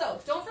 also,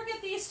 don't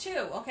forget these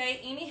too, okay?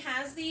 Amy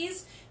has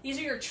these. These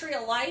are your Tree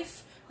of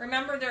Life.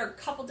 Remember, they're a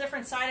couple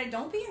different sided.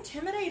 Don't be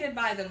intimidated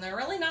by them. They're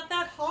really not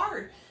that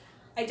hard.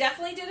 I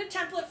definitely did a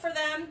template for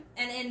them,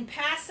 and in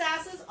past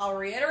sasses, I'll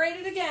reiterate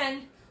it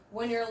again,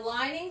 when you're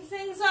lining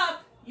things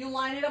up, you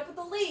line it up with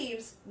the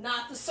leaves,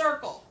 not the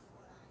circle.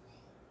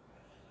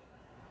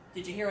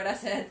 Did you hear what I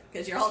said?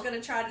 Because you're all going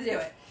to try to do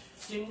it.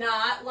 Do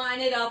not line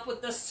it up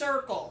with the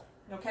circle,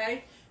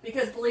 okay?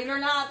 Because believe it or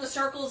not, the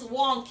circle is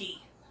wonky.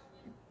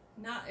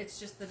 It's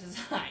just the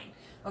design,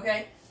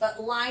 okay?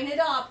 But line it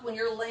up when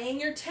you're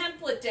laying your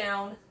template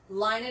down,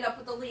 line it up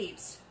with the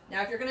leaves.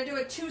 Now, if you're going to do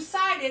it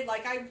two-sided,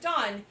 like I've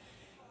done,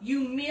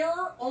 you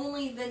mirror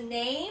only the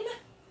name,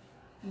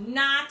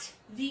 not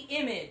the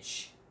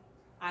image.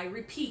 I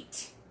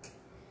repeat.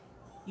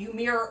 You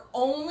mirror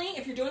only,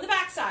 if you're doing the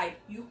back side,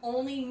 you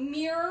only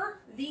mirror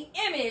the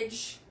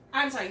image.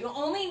 You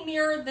only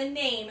mirror the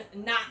name,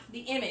 not the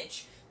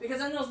image. Because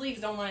then those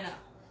leaves don't line up.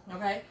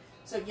 Okay?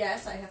 So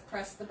yes, I have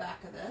pressed the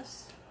back of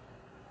this.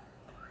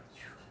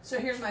 So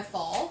here's my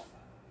fall.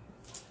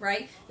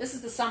 Right? This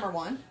is the summer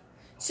one.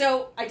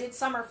 So I did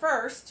summer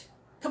first,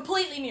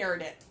 completely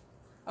mirrored it.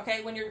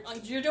 Okay, when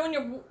you're doing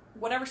your,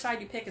 whatever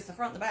side you pick is the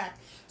front and the back.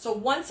 So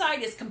one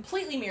side is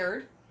completely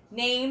mirrored,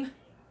 name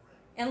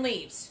and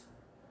leaves.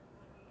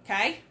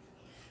 Okay?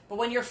 But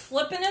when you're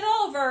flipping it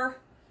over,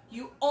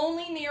 you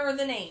only mirror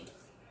the name.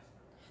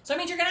 So it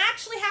means you're going to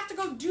actually have to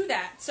go do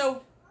that.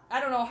 So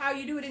I don't know how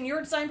you do it in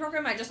your design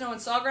program. I just know in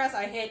Sawgrass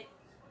I hit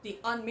the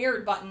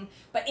unmirrored button.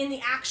 But in the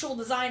actual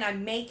design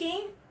I'm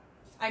making,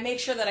 I make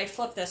sure that I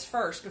flip this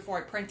first before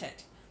I print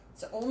it.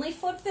 So only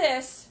flip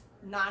this,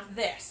 not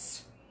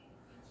this.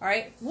 All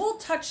right, we'll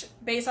touch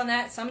base on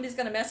that. Somebody's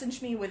going to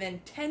message me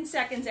within 10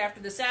 seconds after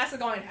the sass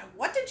going,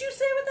 what did you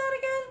say with that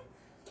again?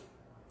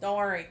 Don't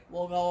worry,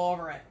 we'll go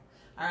over it.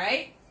 All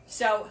right,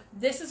 so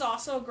this is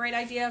also a great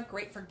idea,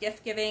 great for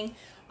gift giving,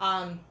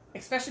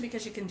 especially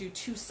because you can do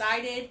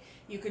two-sided.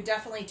 You could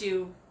definitely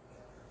do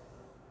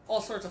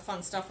all sorts of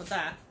fun stuff with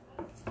that.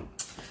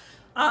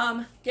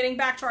 Getting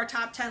back to our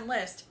top 10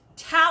 list,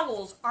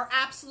 towels are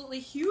absolutely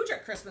huge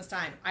at Christmas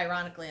time,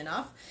 ironically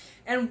enough.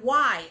 And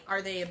why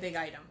are they a big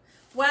item?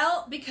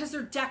 Well, because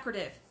they're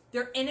decorative.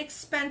 They're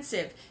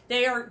inexpensive.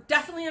 They are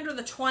definitely under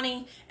the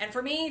 20, and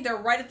for me, they're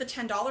right at the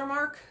 $10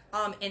 mark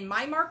in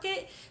my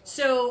market.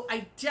 So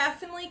I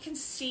definitely can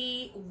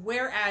see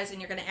whereas,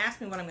 and you're going to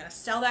ask me what I'm going to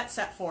sell that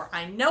set for.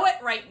 I know it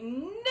right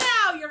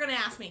now. You're going to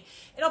ask me.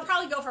 It'll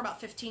probably go for about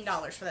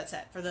 $15 for that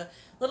set, for the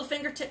little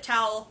fingertip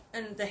towel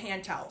and the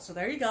hand towel. So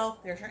there you go.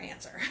 There's your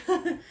answer.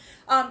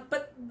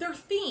 But they're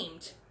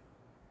themed,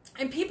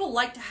 and people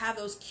like to have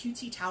those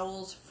cutesy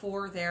towels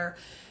for their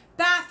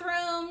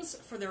bathrooms,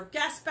 for their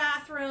guest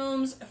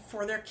bathrooms,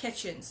 for their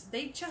kitchens.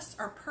 They just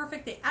are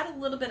perfect. They add a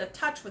little bit of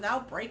touch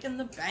without breaking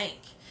the bank.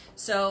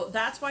 So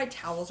that's why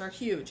towels are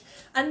huge.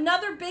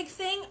 Another big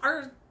thing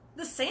are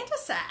the Santa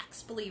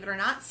sacks, believe it or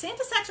not.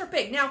 Santa sacks are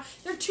big. Now,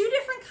 there are two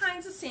different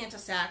kinds of Santa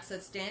sacks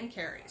that Stan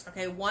carries.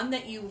 Okay, one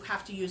that you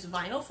have to use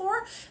vinyl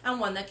for, and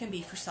one that can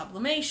be for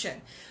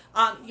sublimation.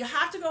 You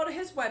have to go to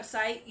his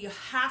website. You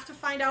have to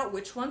find out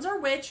which ones are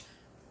which.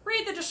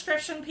 Read the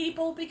description,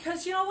 people,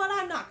 because you know what?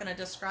 I'm not going to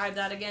describe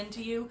that again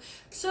to you.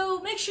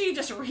 So make sure you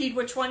just read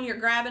which one you're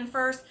grabbing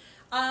first.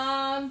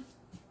 Mine's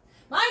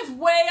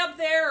way up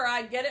there, or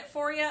I'd get it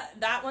for you.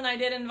 That one I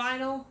did in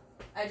vinyl.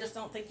 I just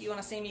don't think you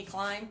want to see me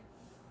climb.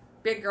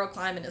 Big girl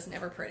climbing is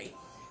never pretty.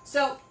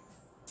 So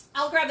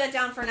I'll grab that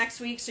down for next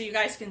week so you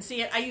guys can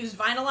see it. I used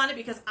vinyl on it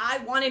because I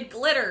wanted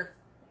glitter.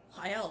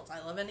 Why else? I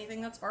love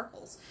anything that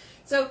sparkles.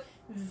 So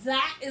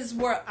that is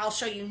what I'll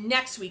show you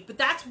next week, but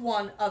that's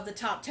one of the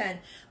top 10.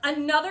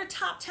 Another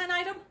top 10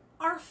 item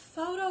are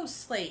photo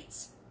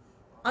slates.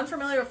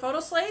 Unfamiliar with photo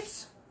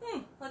slates?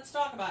 Let's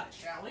talk about it,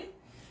 shall we?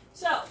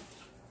 So,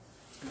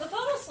 the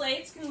photo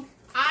slates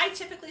I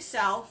typically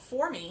sell,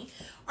 for me,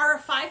 are a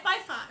 5 by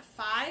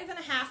 5,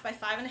 5.5 by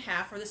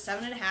 5.5, or the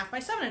 7.5 by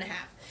 7.5.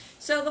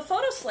 So the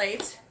photo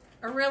slates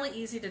are really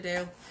easy to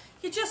do.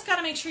 You just got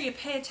to make sure you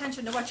pay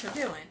attention to what you're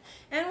doing.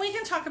 And we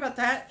can talk about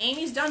that.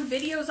 Amy's done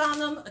videos on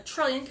them, a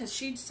trillion, because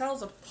she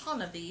sells a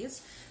ton of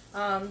these.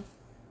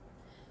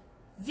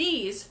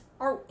 These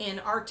are in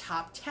our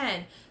top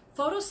 10.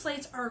 Photo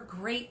slates are a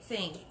great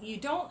thing.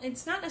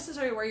 It's not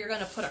necessarily where you're going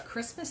to put a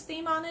Christmas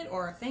theme on it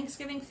or a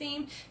Thanksgiving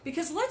theme,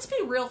 because let's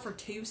be real for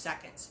 2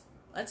 seconds.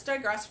 Let's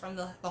digress from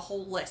the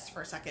whole list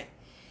for a second.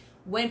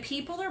 When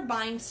people are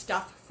buying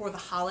stuff for the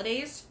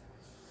holidays,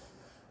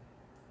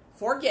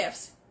 for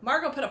gifts,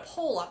 Margot put a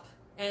poll up,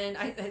 and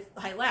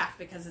I laughed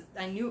because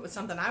I knew it was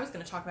something I was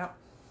going to talk about.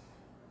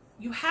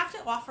 You have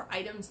to offer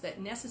items that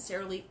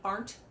necessarily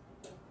aren't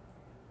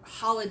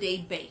holiday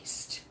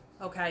based.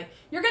 Okay,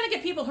 you're going to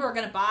get people who are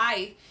going to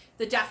buy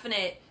the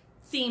definite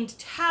themed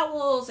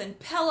towels and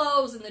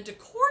pillows and the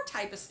decor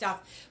type of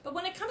stuff. But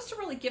when it comes to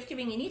really gift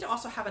giving, you need to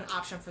also have an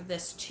option for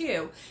this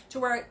too, to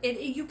where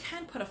you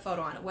can put a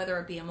photo on it, whether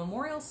it be a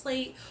memorial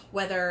slate,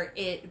 whether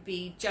it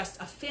be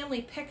just a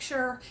family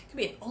picture. It could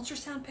be an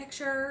ultrasound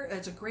picture.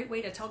 It's a great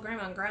way to tell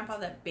grandma and grandpa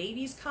that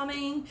baby's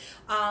coming.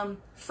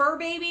 Fur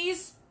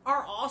babies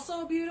are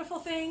also a beautiful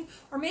thing.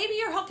 Or maybe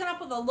you're hooking up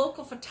with a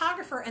local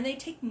photographer and they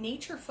take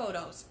nature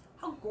photos.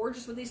 How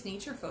gorgeous would these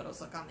nature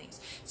photos look on these?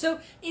 So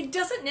it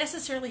doesn't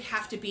necessarily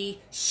have to be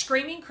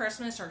screaming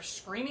Christmas or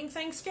screaming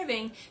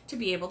Thanksgiving to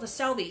be able to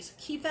sell these.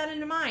 Keep that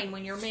in mind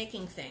when you're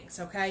making things,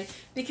 okay?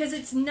 Because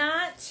it's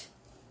not,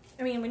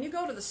 I mean, when you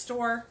go to the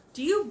store,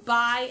 do you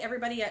buy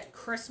everybody at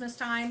Christmas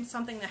time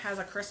something that has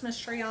a Christmas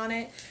tree on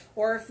it?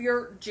 Or if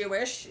you're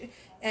Jewish,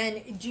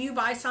 and do you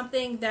buy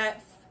something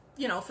that,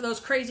 you know, for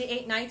those crazy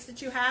 8 nights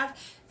that you have,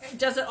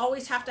 does it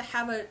always have to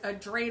have a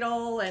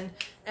dreidel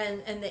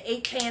and the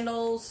 8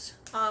 candles,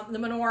 the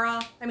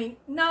menorah? I mean,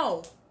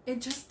 no,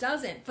 it just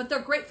doesn't. But they're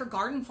great for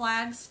garden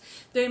flags.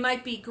 They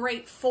might be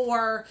great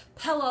for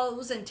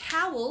pillows and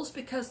towels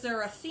because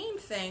they're a theme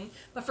thing,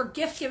 but for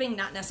gift giving,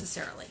 not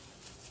necessarily.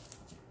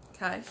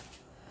 Okay.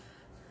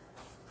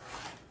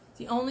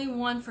 The only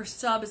one for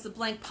sub is the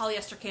blank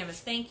polyester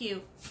canvas. Thank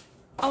you.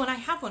 Oh, and I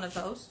have one of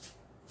those.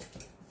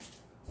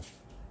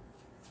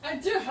 I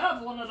do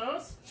have one of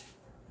those.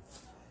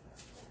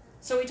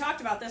 So we talked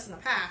about this in the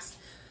past,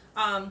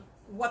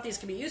 what these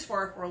can be used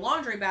for were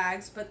laundry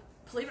bags, but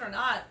believe it or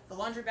not, the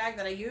laundry bag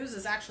that I use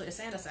is actually a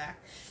Santa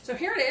sack. So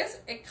here it is.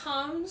 It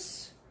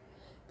comes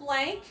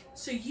blank,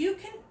 so you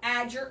can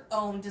add your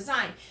own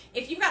design.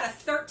 If you've got a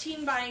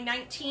 13 by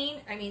 19,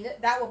 I mean,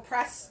 that will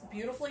press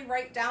beautifully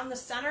right down the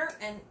center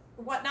and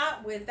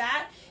whatnot with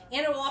that,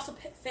 and it will also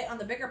fit on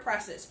the bigger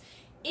presses.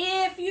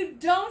 If you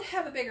don't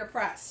have a bigger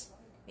press,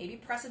 maybe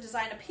press a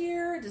design up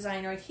here,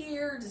 design right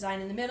here,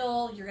 design in the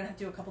middle. You're going to have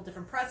to do a couple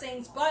different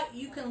pressings, but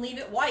you can leave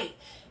it white.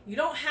 You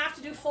don't have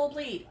to do full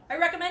bleed. I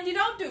recommend you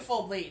don't do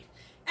full bleed,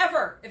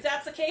 ever. If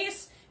that's the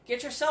case,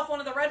 get yourself one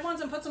of the red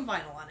ones and put some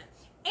vinyl on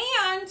it.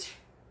 And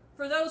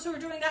for those who are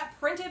doing that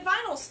printed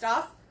vinyl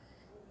stuff,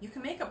 you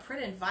can make a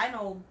printed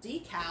vinyl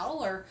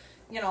decal, or,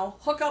 you know,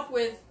 hook up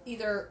with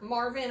either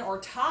Marvin or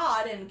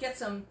Todd and get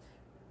some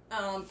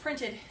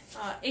printed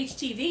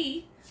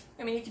HTV.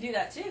 I mean, you can do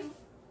that too.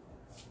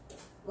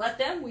 Let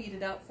them weed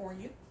it out for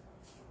you.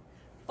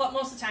 But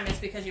most of the time it's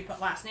because you put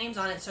last names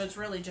on it, so it's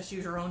really just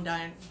use your own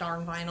darn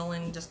vinyl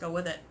and just go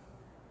with it.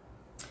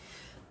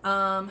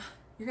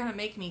 You're going to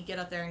make me get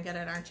up there and get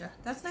it, aren't you?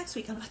 That's next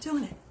week. I'm not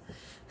doing it.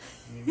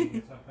 You need me to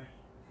get something?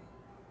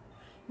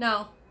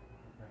 No.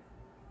 Okay.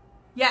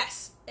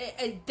 Yes.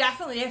 It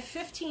definitely. They have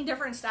 15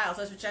 different styles.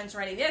 That's what Jen's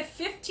writing. They have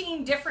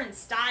 15 different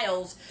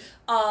styles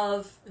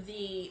of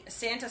the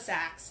Santa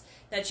sacks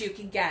that you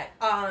can get.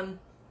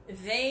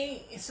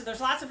 So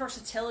there's lots of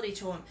versatility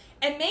to them.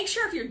 And make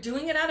sure if you're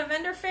doing it at a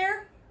vendor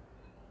fair,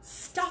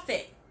 stuff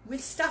it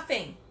with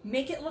stuffing.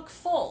 Make it look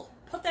full.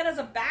 Put that as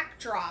a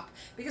backdrop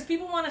because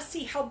people want to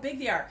see how big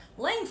they are.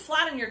 Laying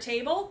flat on your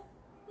table,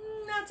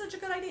 not such a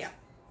good idea.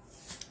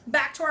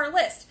 Back to our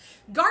list.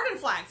 Garden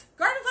flags.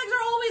 Garden flags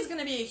are always going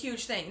to be a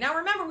huge thing. Now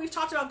remember, we've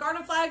talked about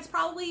garden flags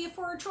probably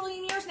for a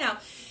trillion years now.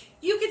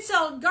 You could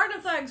sell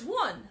garden flags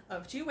one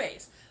of 2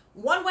 ways.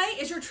 One way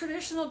is your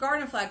traditional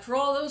garden flag. For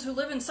all those who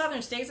live in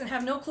southern states and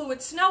have no clue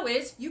what snow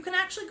is, you can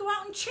actually go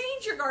out and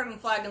change your garden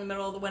flag in the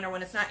middle of the winter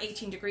when it's not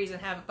 18 degrees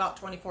and have about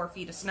 24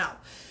 feet of snow.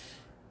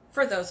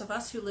 For those of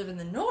us who live in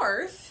the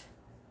north,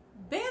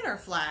 banner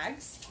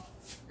flags,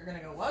 you're going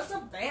to go, what's a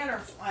banner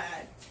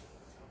flag?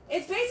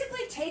 It's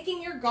basically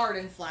taking your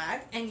garden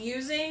flag and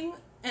using,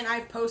 and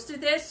I've posted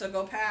this, so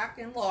go back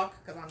and look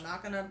because I'm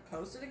not going to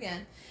post it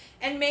again,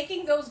 and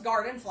making those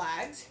garden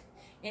flags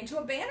into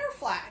a banner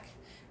flag.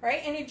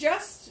 Right? And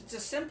it's a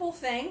simple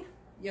thing.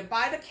 You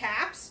buy the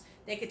caps.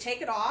 They could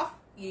take it off.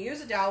 You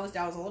use a dowel. This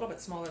dowel is a little bit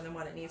smaller than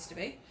what it needs to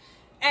be.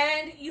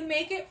 And you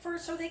make it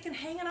so they can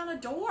hang it on a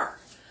door.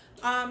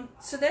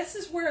 So this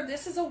is where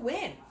this is a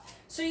win.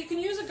 So you can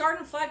use a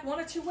garden flag one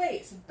of two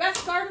ways.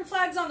 Best garden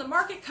flags on the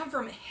market come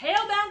from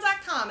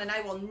hailbound.com, and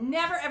I will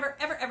never, ever,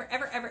 ever, ever,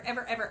 ever, ever,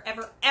 ever, ever,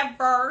 ever,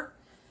 ever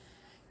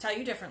tell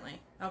you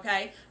differently,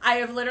 okay? I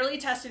have literally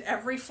tested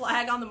every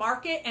flag on the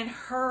market, and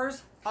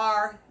hers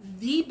are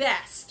the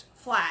best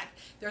flag.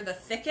 They're the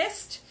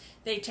thickest.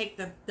 They take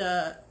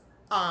the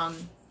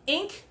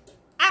ink,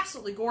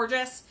 absolutely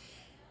gorgeous.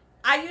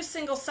 I use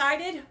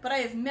single-sided, but I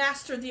have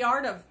mastered the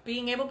art of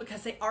being able,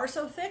 because they are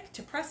so thick,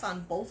 to press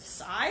on both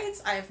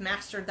sides. I have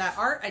mastered that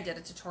art. I did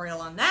a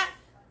tutorial on that,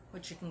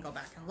 which you can go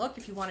back and look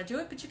if you want to do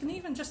it, but you can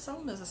even just sell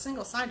them as a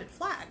single-sided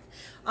flag.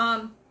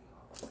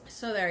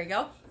 So there you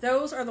go.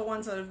 Those are the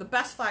ones that are the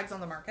best flags on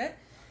the market.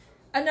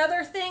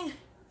 Another thing,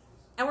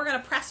 and we're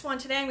going to press one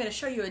today, I'm going to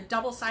show you a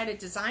double-sided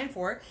design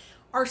for it,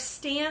 are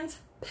Stan's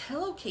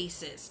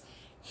pillowcases.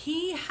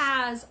 He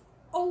has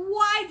a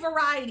wide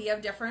variety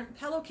of different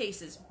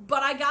pillowcases,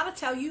 but I gotta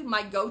tell you,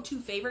 my go-to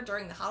favorite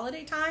during the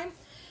holiday time,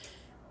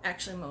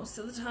 actually most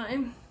of the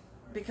time,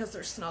 because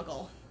they're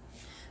snuggle.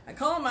 I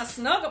call them my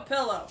snuggle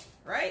pillow,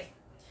 right?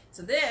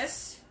 So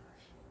this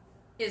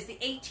is the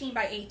 18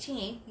 by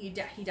 18. He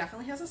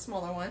definitely has a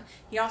smaller one.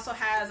 He also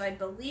has, I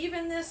believe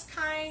in this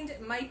kind,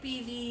 it might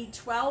be the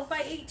 12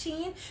 by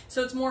 18.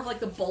 So it's more of like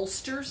the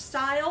bolster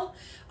style.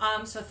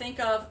 So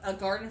think of a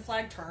garden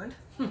flag turned.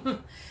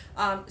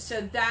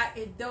 So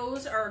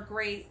those are a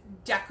great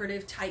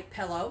decorative type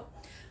pillow.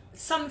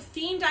 Some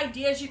themed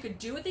ideas you could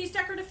do with these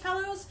decorative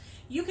pillows.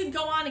 You could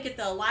go on and get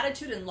the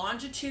latitude and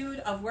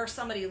longitude of where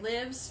somebody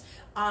lives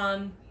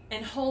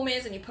and home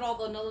is, and you put all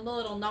the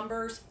little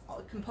numbers.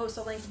 You can post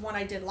a link. One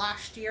I did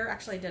last year.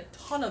 Actually, I did a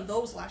ton of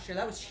those last year.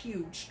 That was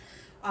huge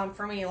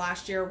for me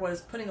last year,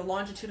 was putting the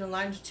longitude and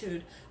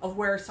longitude of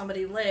where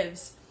somebody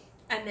lives,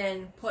 and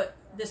then put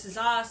this is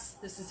us,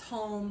 this is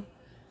home.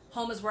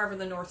 Home is wherever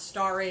the North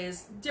Star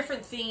is,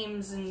 different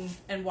themes and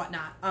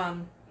whatnot.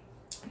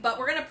 But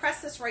we're going to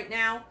press this right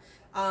now.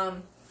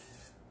 I've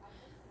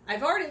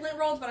already lint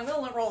rolled, but I'm going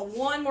to lint roll it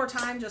one more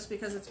time just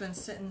because it's been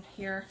sitting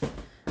here.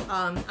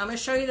 I'm going to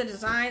show you the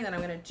design that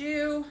I'm going to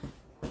do.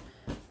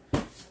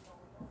 I'm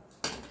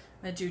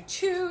going to do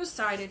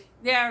two-sided.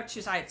 Yeah,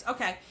 two sides.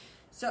 Okay.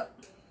 So,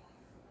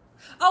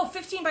 oh,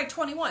 15 by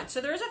 21.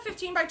 So there is a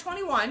 15 by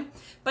 21,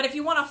 but if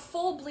you want a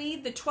full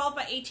bleed, the 12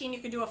 by 18, you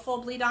could do a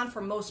full bleed on for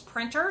most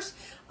printers.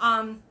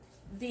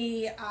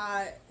 The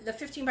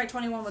 15 by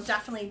 21 will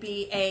definitely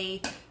be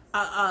a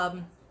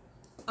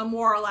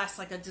more or less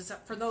like a design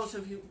for those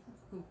of you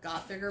who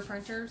got bigger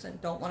printers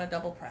and don't want to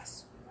double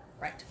press.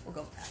 Right, we'll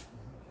go with that.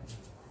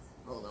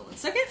 Hold on one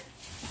second.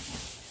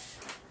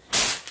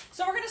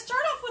 So we're going to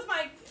start off with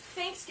my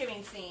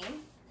Thanksgiving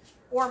theme,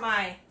 or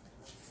my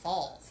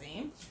fall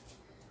theme.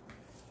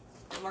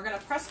 And we're going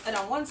to press it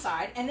on one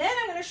side, and then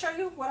I'm going to show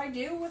you what I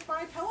do with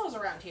my pillows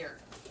around here.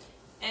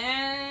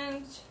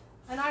 And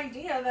an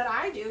idea that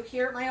I do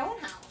here at my own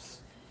house.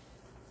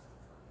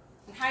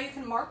 And how you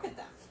can market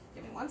them.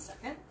 Give me one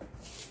second.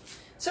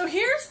 So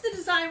here's the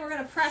design we're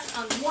going to press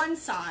on one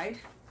side.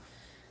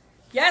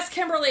 Yes,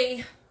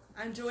 Kimberly,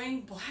 I'm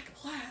doing black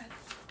plaid.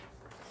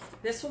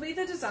 This will be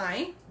the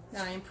design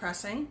that I am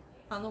pressing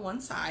on the one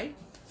side.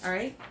 All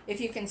right. If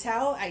you can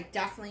tell, I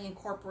definitely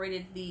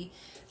incorporated the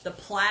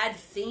plaid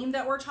theme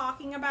that we're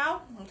talking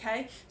about.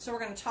 Okay. So we're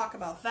going to talk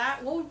about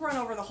that. We'll run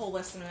over the whole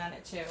list in a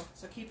minute too.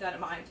 So keep that in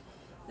mind.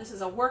 This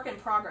is a work in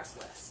progress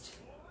list.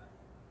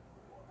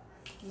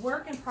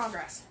 Work in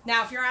progress.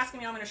 Now, if you're asking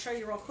me, I'm going to show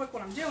you real quick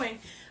what I'm doing.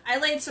 I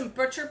laid some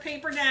butcher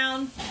paper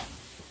down.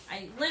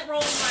 I lint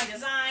rolled my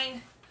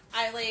design.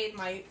 I laid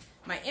my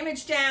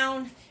image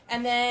down.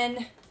 And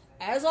then,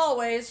 as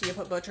always, you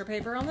put butcher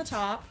paper on the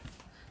top.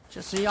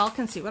 Just so y'all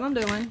can see what I'm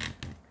doing.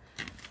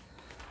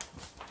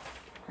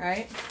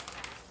 Right?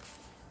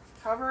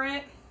 Cover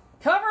it.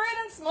 Cover it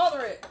and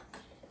smother it.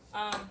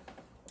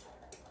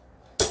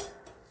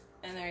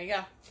 And there you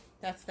go.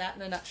 That's that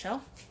in a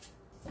nutshell.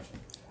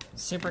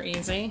 Super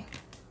easy.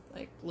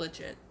 Like,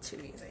 legit too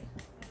easy.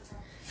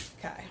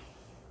 Okay.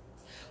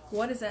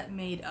 What is that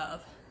made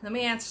of? Let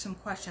me answer some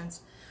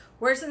questions.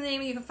 Where's the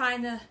name? You can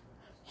find the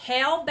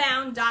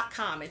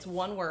hailbound.com. It's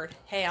one word.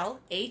 Hail.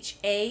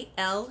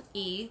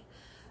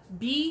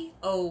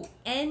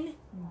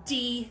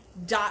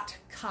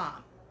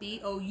 HALEBOUND.com.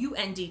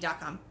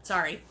 BOUND.com.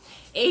 Sorry.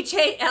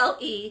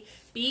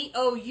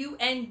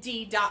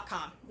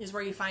 HALEBOUND.com is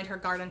where you find her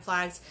garden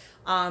flags.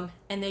 And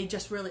they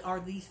just really are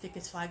the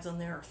thickest flags on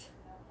the earth.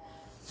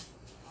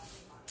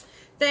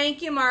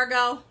 Thank you,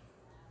 Margot.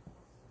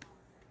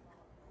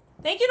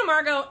 Thank you to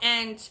Margot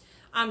and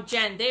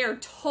Jen. They are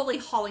totally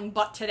hauling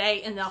butt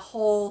today in the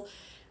whole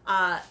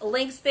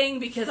links thing,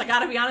 because I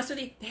gotta be honest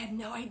with you, they had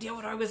no idea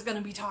what I was going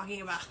to be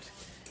talking about.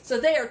 So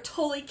they are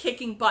totally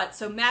kicking butt.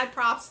 So mad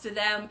props to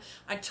them.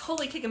 I'm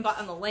totally kicking butt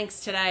on the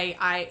links today.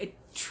 I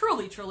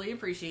truly, truly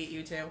appreciate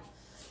you two.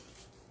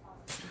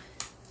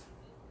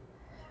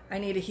 I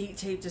need a heat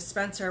tape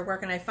dispenser. Where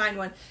can I find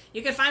one?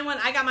 You can find one.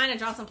 I got mine at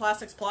Johnson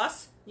Plastics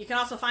Plus. You can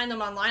also find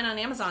them online on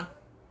Amazon.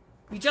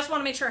 You just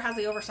want to make sure it has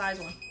the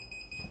oversized one.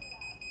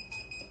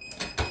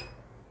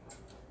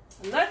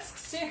 Let's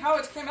see how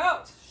it came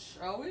out,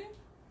 shall we?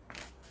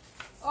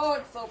 Oh,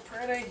 it's so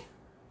pretty.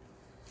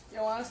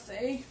 You want to see?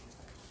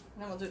 And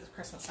then we'll do the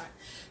Christmas time.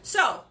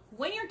 So,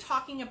 when you're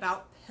talking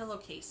about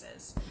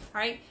pillowcases,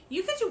 all right,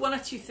 you could do one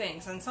of two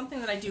things. And something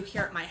that I do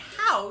here at my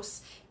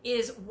house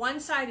is one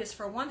side is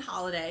for one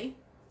holiday,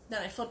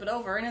 then I flip it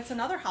over and it's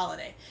another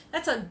holiday.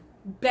 That's a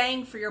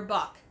bang for your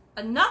buck.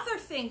 Another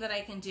thing that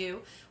I can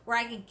do where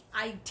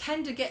I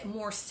tend to get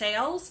more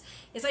sales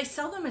is I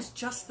sell them as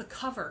just the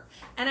cover.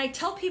 And I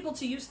tell people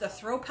to use the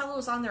throw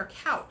pillows on their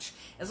couch.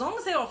 As long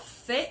as they all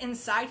fit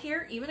inside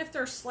here, even if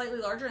they're slightly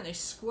larger and they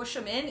squish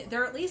them in,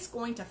 they're at least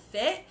going to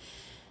fit.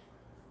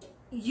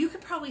 You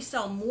could probably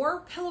sell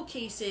more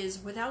pillowcases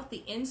without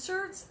the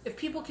inserts if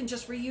people can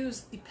just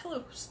reuse the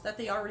pillows that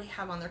they already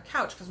have on their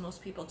couch, because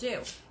most people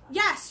do.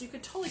 Yes, you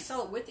could totally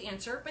sell it with the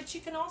insert, but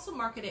you can also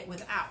market it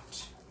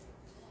without.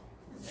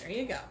 There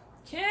you go.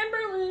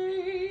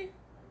 Kimberly.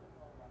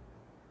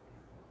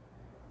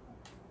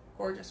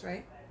 Gorgeous,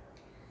 right?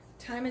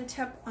 Time and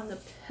temp on the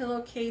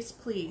pillowcase,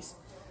 please.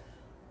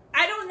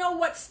 I don't know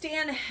what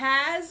Stan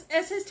has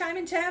as his time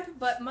and temp,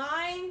 but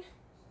mine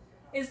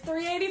is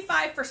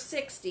 385 for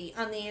 60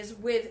 on these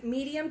with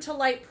medium to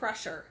light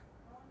pressure.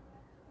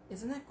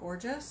 Isn't that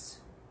gorgeous?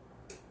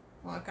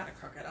 Well, I've got it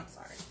crooked. I'm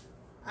sorry.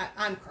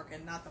 I'm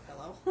crooked, not the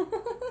pillow.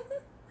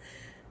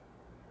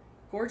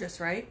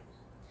 Gorgeous, right?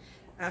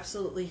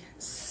 Absolutely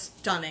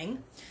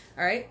stunning.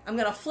 All right, I'm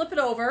gonna flip it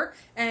over,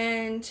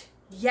 and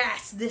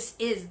yes, this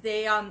is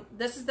the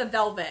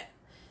velvet.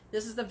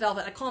 This is the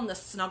velvet. I call them the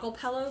snuggle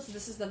pillows.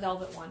 This is the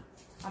velvet one.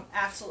 I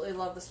absolutely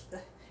love this.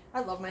 I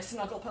love my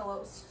snuggle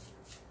pillows.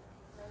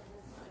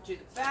 I'll do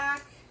the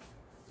back,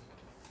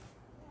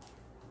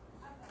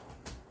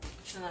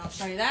 and then I'll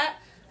show you that.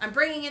 I'm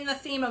bringing in the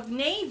theme of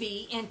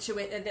navy into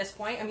it at this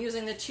point. I'm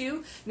using the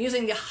two. I'm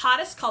using the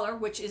hottest color,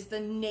 which is the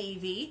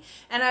navy.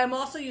 And I'm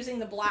also using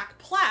the black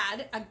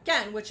plaid,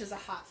 again, which is a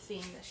hot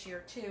theme this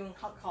year too, in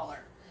hot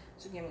color.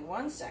 So give me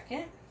 1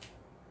 second.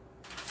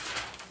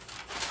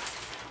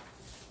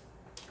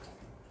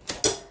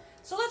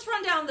 So let's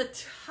run down the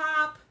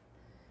top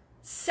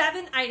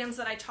 7 items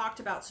that I talked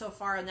about so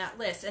far in that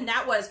list. And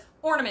that was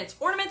ornaments.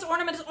 Ornaments,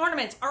 ornaments,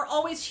 ornaments are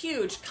always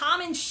huge.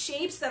 Common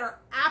shapes that are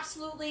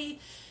absolutely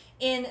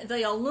in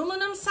the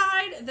aluminum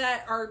side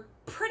that are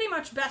pretty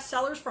much best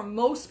sellers for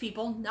most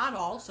people, not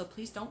all, so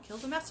please don't kill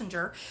the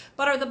messenger,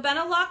 but are the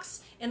Benelux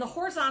in the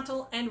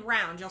horizontal and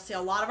round. You'll see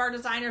a lot of our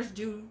designers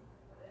do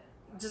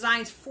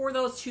designs for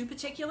those two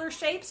particular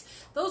shapes.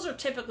 Those are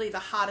typically the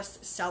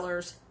hottest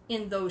sellers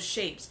in those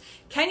shapes.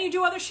 Can you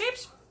do other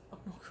shapes?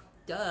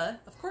 Duh,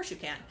 of course you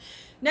can.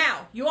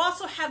 Now, you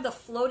also have the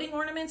floating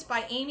ornaments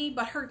by Amy,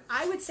 but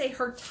I would say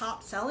her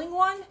top selling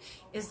one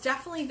is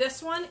definitely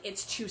this one.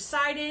 It's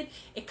two-sided.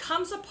 It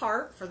comes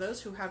apart. For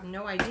those who have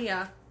no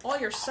idea, all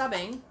your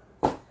subbing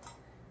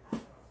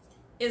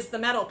is the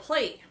metal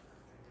plate.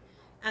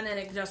 And then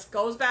it just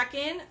goes back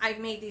in. I've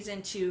made these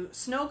into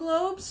snow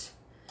globes.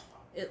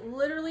 It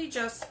literally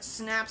just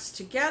snaps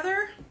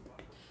together.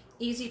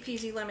 Easy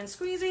peasy lemon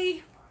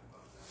squeezy.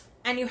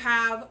 And you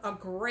have a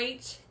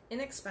great,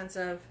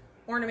 inexpensive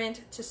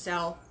ornament to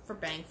sell for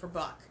bang for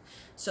buck.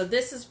 So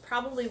this is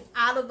probably,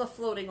 out of the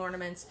floating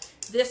ornaments,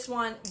 this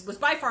one was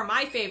by far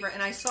my favorite,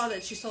 and I saw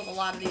that she sold a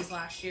lot of these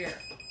last year.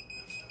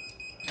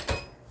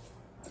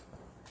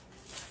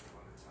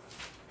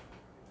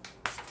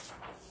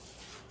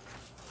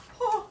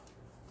 Oh,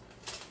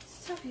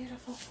 so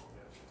beautiful.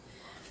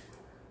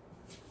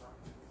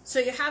 So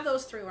you have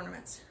those 3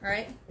 ornaments, all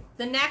right?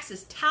 The next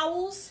is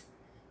towels,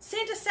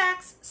 Santa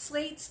sacks,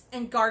 slates,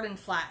 and garden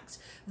flags.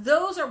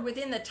 Those are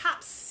within the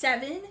top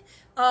 7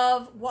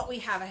 of what we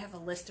have. I have a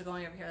list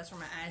going over here. That's where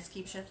my eyes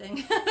keep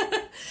shifting.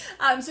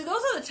 So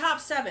those are the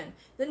top 7.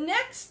 The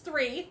next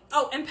 3,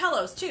 oh, and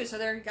pillows too. So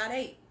there you got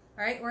 8.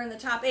 All right, we're in the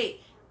top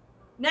 8.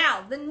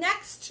 Now, the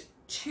next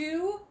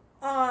 2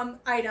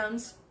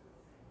 items,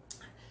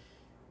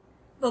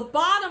 the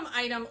bottom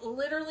item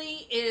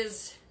literally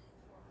is,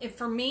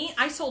 for me,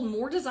 I sold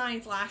more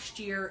designs last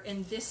year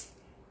in this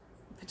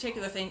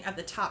particular thing at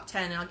the top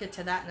 10, and I'll get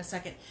to that in a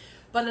second.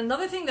 But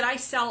another thing that I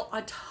sell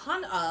a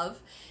ton of,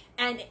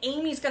 and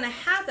Amy's gonna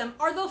have them,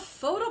 are the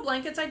photo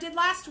blankets I did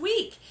last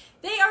week.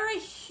 They are a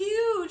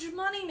huge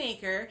money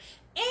maker,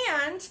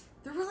 and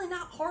they're really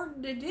not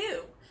hard to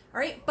do. All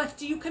right, but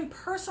you can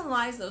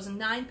personalize those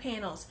 9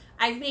 panels.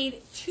 I've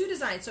made 2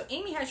 designs. So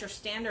Amy has your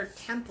standard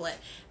template,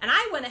 and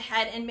I went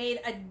ahead and made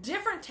a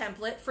different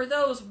template for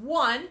those,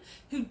 one,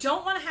 who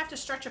don't want to have to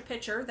stretch a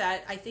picture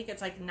that I think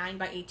it's like 9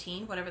 by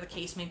 18, whatever the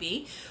case may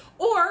be,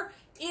 or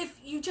if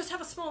you just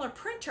have a smaller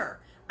printer.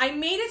 I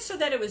made it so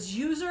that it was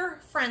user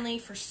friendly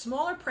for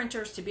smaller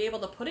printers to be able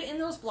to put it in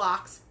those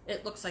blocks.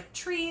 It looks like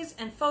trees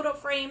and photo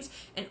frames,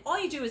 and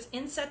all you do is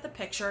inset the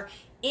picture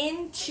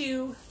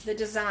into the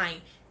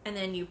design. And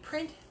then you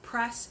print,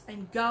 press,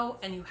 and go,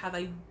 and you have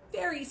a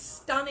very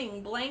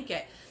stunning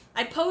blanket.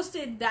 I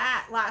posted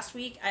that last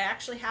week. I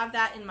actually have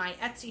that in my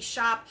Etsy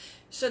shop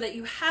so that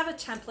you have a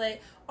template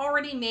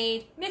already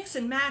made. Mix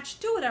and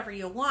match, do whatever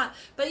you want.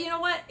 But you know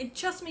what? It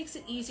just makes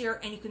it easier,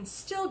 and you can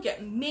still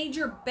get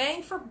major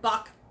bang for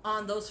buck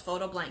on those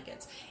photo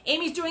blankets.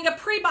 Amy's doing a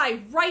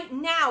pre-buy right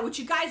now, which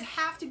you guys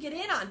have to get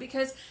in on,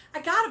 because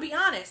I gotta be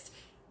honest,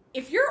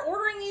 if you're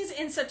ordering these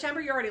in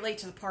September, you're already late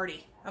to the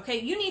party.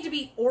 Okay, you need to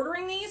be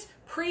ordering these,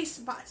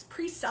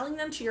 pre-selling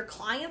them to your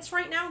clients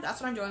right now.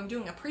 That's what I'm doing. I'm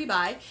doing a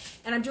pre-buy,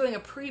 and I'm doing a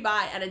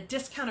pre-buy at a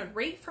discounted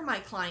rate for my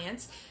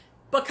clients.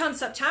 But come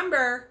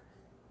September,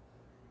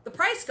 the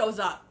price goes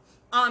up.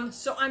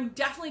 So I'm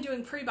definitely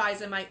doing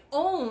pre-buys in my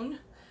own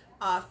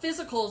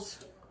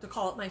physicals, to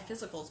call it my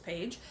physicals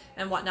page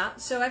and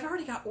whatnot. So I've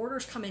already got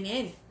orders coming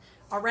in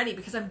already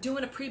because I'm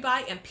doing a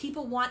pre-buy and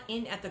people want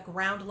in at the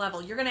ground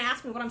level. You're going to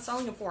ask me what I'm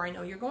selling them for. I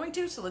know you're going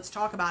to, so let's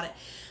talk about it.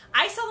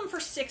 I sell them for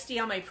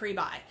 $60 on my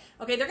pre-buy.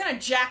 Okay, they're going to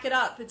jack it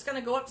up. It's going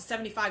to go up to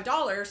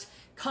 $75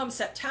 come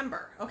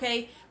September.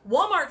 Okay,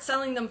 Walmart's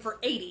selling them for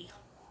 $80.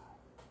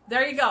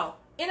 There you go.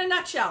 In a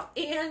nutshell.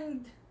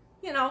 And,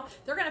 you know,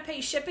 they're going to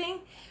pay shipping.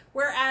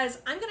 Whereas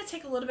I'm going to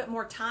take a little bit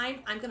more time.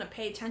 I'm going to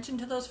pay attention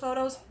to those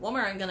photos.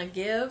 Walmart, I'm going to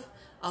give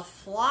a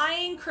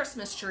flying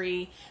Christmas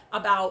tree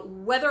about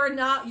whether or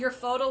not your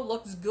photo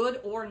looks good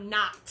or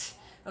not.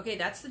 Okay,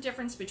 that's the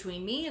difference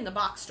between me and the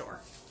box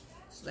store.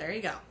 So there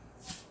you go.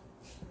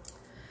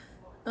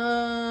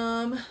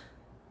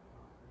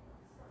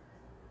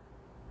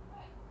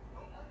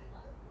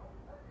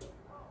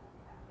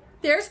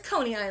 There's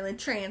Coney Island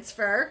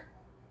transfer.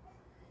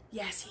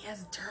 Yes, he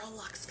has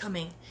Duralux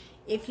coming.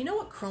 If you know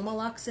what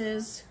Chromolux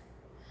is,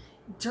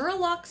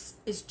 Duralux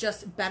is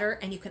just better,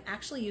 and you can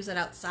actually use it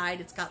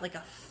outside. It's got like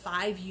a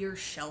 5-year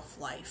shelf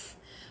life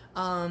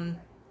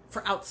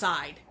for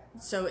outside.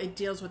 So it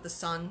deals with the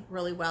sun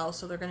really well.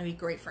 So they're going to be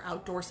great for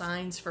outdoor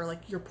signs for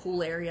like your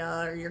pool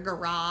area or your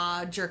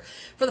garage or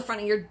for the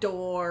front of your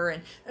door.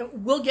 And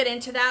we'll get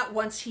into that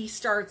once he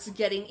starts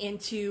getting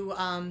into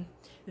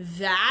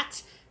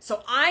that.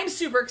 So I'm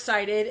super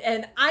excited,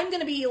 and I'm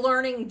going to be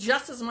learning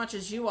just as much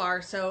as you are.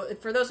 So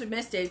for those who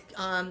missed it,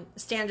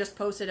 Stan just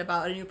posted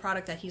about a new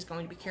product that he's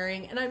going to be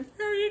carrying, and I'm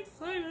very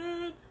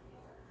excited.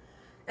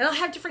 And I'll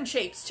have different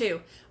shapes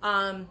too.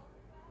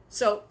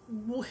 So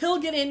he'll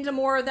get into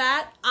more of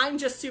that. I'm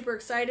just super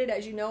excited.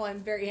 As you know,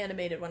 I'm very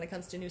animated when it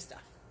comes to new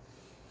stuff.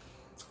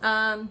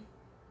 How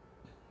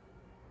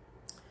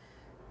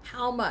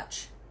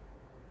much?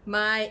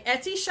 My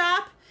Etsy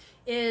shop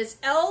is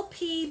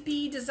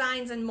LPB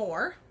Designs and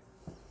More.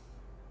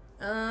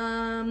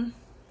 How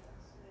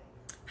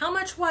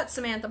much what,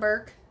 Samantha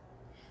Burke?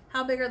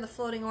 How big are the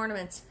floating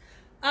ornaments?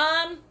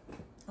 I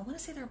want to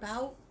say they're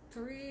about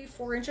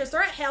 3-4 inches.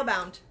 They're at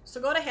Halebound. So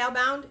go to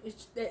Halebound.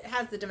 It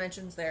has the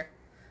dimensions there.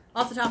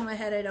 Off the top of my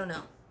head, I don't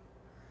know.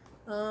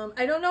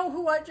 I don't know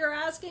what you're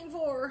asking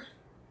for.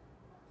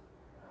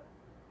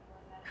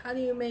 How do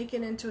you make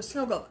it into a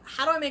snow globe?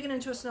 How do I make it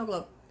into a snow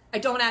globe? I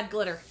don't add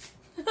glitter.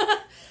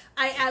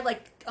 I add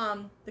like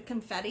the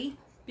confetti,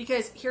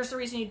 because here's the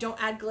reason you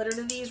don't add glitter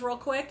to these real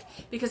quick,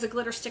 because the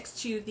glitter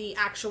sticks to the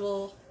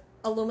actual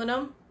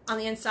aluminum on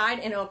the inside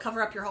and it'll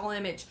cover up your whole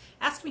image.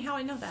 Ask me how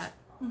I know that.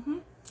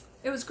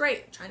 It was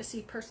great. I'm trying to see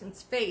a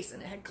person's face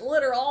and it had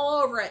glitter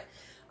all over it.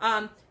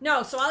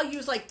 No, so I'll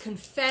use like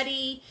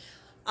confetti.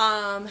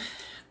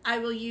 I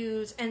will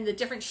use, and the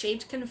different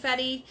shaped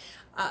confetti.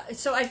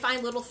 So I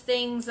find little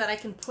things that I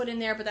can put in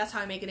there, but that's how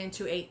I make it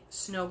into a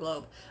snow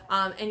globe.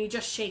 And you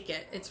just shake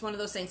it. It's one of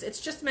those things. It's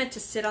just meant to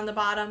sit on the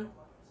bottom.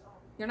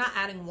 You're not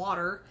adding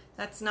water.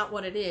 That's not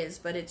what it is,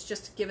 but it's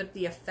just to give it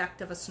the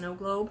effect of a snow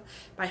globe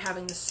by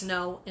having the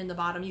snow in the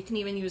bottom. You can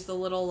even use the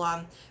little,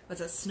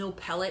 what's it, snow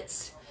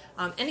pellets.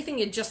 Anything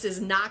that just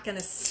is not going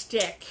to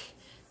stick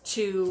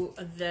to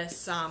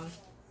this,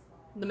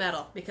 the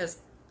metal, because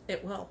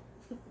it will,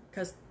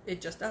 because it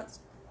just does.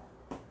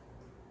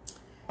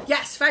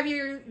 Yes,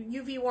 5-year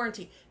UV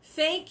warranty.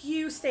 Thank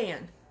you,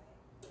 Stan.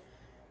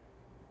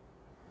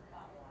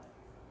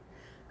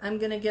 I'm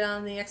going to get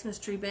on the Xmas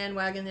tree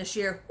bandwagon this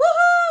year.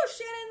 Woohoo!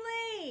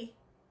 Shannon Lee!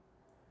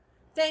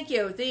 Thank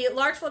you. The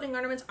large floating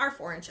ornaments are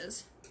 4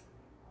 inches.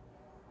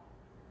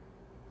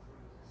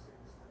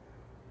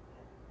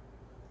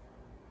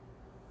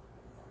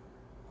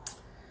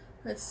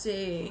 Let's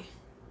see.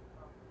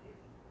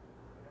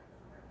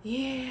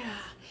 Yeah.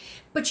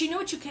 But you know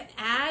what you can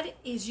add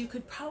is you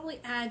could probably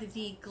add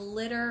the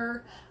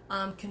glitter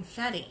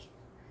confetti.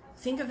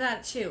 Think of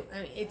that too.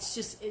 I mean, it's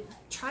just,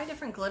 try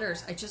different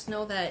glitters. I just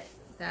know that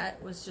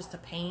was just a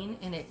pain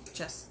and it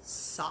just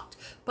sucked.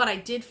 But I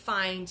did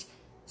find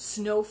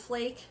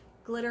snowflake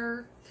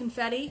glitter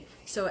confetti,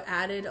 so it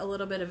added a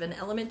little bit of an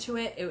element to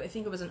it. I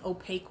think it was an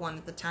opaque one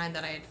at the time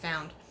that I had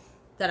found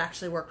that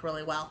actually worked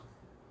really well.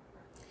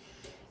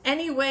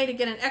 Any way to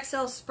get an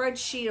Excel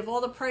spreadsheet of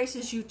all the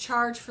prices you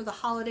charge for the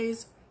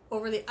holidays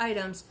over the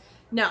items?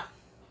 No.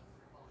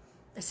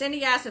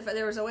 Cindy asked if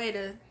there was a way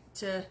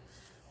to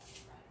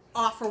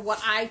offer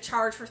what I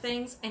charge for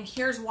things, and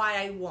here's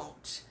why I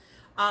won't.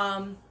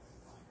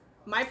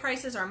 My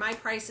prices are my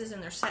prices,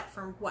 and they're set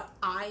from what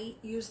I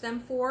use them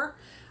for,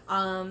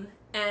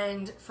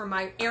 and for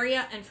my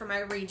area and for my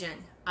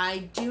region.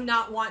 I do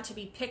not want to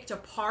be picked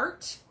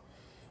apart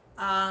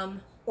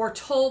or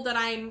told that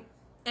I'm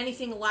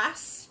anything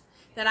less,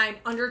 that I'm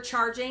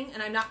undercharging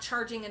and I'm not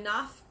charging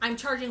enough. I'm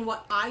charging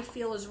what I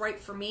feel is right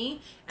for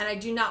me, and I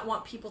do not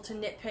want people to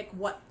nitpick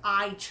what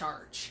I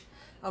charge,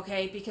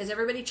 okay? Because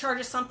everybody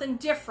charges something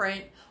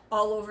different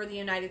all over the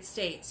United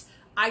States.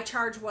 I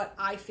charge what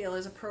I feel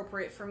is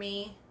appropriate for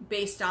me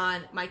based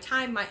on my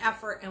time, my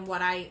effort, and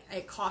what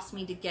it costs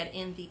me to get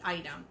in the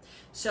item.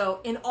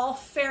 So in all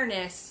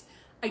fairness,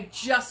 I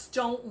just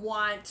don't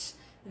want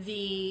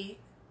the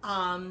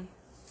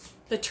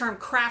term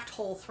craft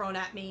hole thrown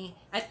at me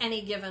at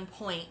any given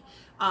point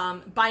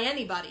by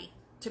anybody,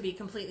 to be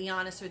completely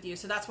honest with you.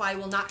 So that's why I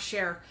will not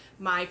share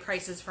my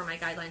prices for my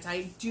guidelines.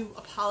 I do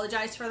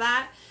apologize for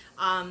that.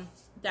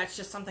 That's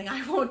just something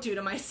I won't do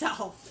to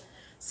myself.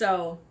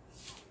 So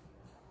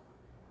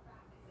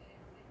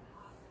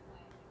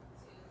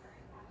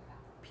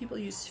people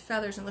use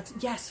feathers and looks.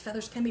 Yes,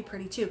 feathers can be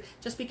pretty too.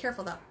 Just be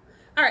careful though.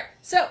 All right,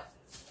 so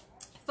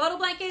photo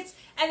blankets.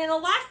 And then the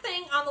last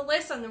thing on the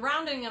list on the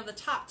rounding of the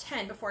top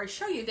 10 before I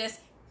show you this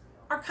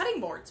are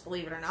cutting boards,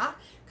 believe it or not.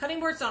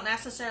 Cutting boards don't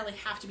necessarily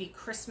have to be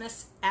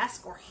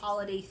Christmas-esque or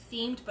holiday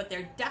themed, but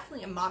they're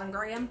definitely a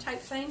monogram type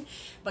thing.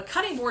 But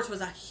cutting boards was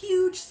a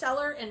huge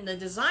seller in the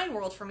design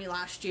world for me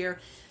last year.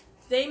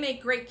 They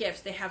make great gifts.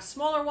 They have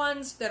smaller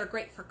ones that are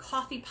great for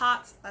coffee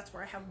pots. That's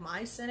where I have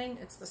mine sitting.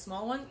 It's the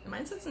small one.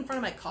 Mine sits in front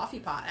of my coffee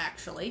pot,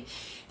 actually.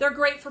 They're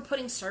great for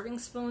putting serving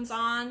spoons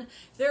on.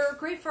 They're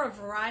great for a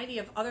variety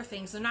of other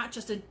things. They're not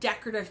just a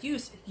decorative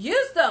use.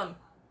 Use them!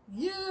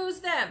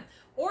 Use them!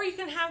 Or you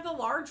can have the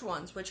large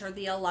ones, which are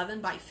the 11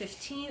 by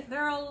 15.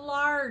 They're a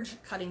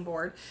large cutting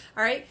board.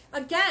 All right?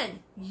 Again,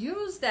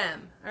 use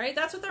them. All right?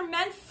 That's what they're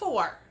meant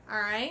for.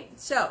 All right?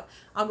 So,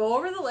 I'll go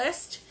over the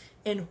list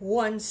in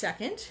 1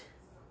 second.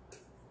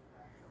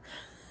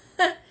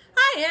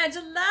 Hi,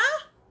 Angela.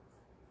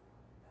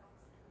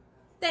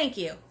 Thank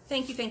you.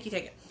 Thank you, thank you,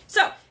 thank you.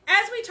 So,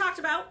 as we talked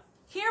about,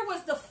 here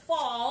was the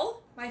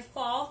fall, my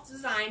fall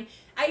design.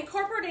 I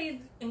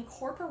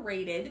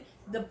incorporated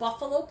the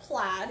buffalo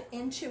plaid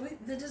into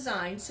the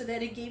design so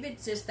that it gave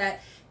it just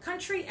that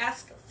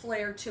country-esque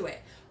flair to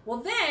it. Well,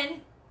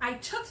 then I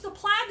took the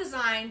plaid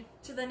design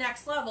to the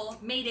next level,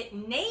 made it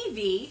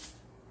navy.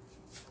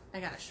 I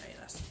gotta show you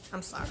this.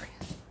 I'm sorry.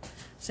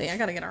 See, I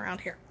gotta get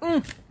around here.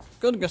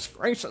 Goodness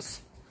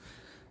gracious.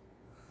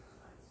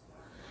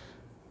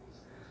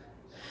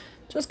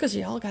 Just because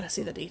y'all got to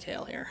see the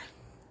detail here.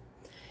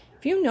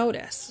 If you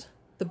notice,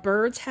 the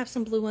birds have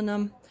some blue in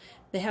them.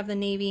 They have the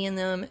navy in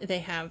them. They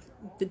have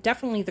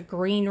definitely the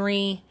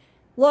greenery.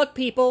 Look,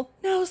 people,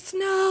 no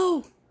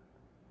snow.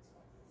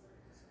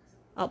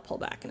 I'll pull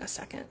back in a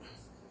second.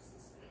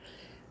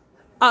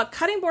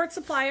 Cutting board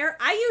supplier.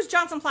 I use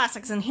Johnson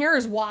Plastics, and here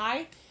is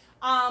why.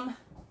 I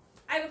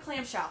have a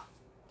clamshell,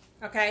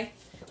 okay?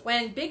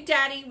 When Big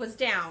Daddy was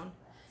down,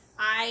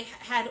 I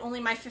had only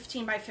my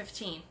 15 by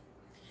 15.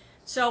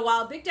 So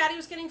while Big Daddy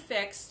was getting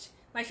fixed,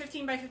 my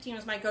 15 by 15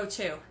 was my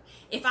go-to.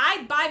 If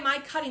I buy my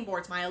cutting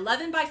boards, my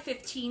 11 by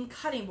 15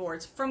 cutting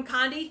boards from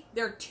Condi,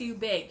 they're too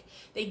big.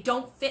 They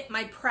don't fit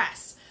my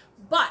press.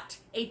 But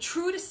a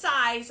true to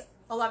size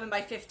 11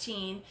 by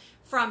 15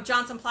 from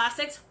Johnson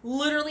Plastics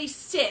literally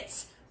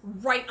sits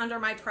right under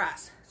my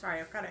press.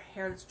 Sorry, I've got a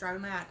hair that's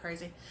driving my eye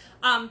crazy.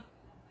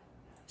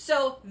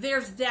 So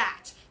there's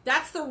that.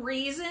 That's the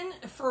reason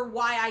for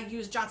why I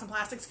use Johnson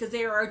Plastics, because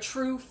they are a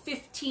true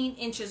 15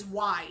 inches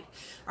wide.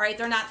 All right,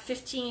 they're not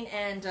 15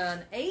 and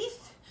an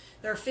eighth.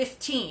 They're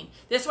 15.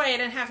 This way I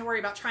didn't have to worry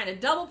about trying to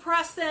double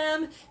press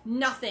them.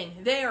 Nothing.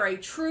 They are a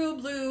true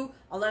blue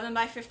 11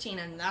 by 15,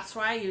 and that's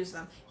why I use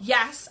them.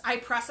 Yes, I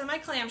press in my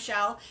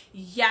clamshell.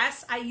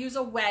 Yes, I use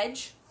a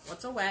wedge.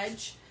 What's a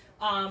wedge?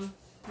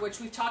 Which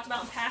we've talked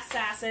about in past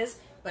sasses,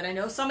 but I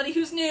know somebody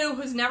who's new,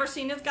 who's never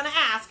seen it, is going to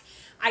ask.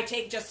 I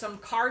take just some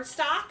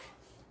cardstock.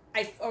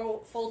 I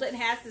fold it in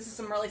half. This is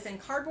some really thin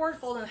cardboard.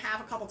 Fold it in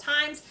half a couple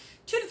times,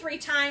 2 to 3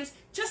 times.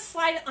 Just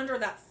slide it under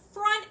that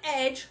front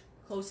edge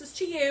closest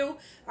to you.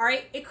 All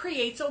right, it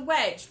creates a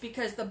wedge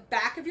because the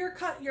back of your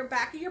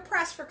back of your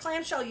press for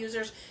clamshell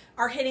users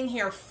are hitting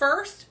here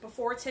first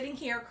before it's hitting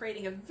here,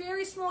 creating a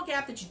very small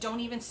gap that you don't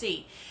even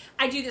see.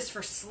 I do this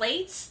for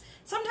slates.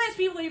 Sometimes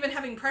people are even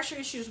having pressure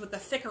issues with the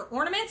thicker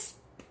ornaments.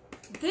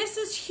 This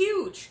is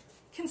huge.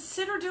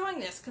 Consider doing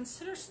this.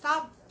 Consider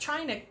stop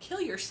trying to kill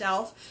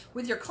yourself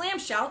with your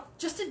clamshell.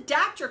 Just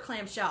adapt your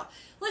clamshell.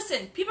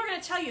 Listen, people are going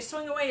to tell you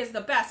swing away is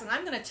the best, and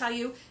I'm going to tell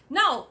you,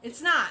 no,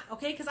 it's not,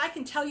 okay? Because I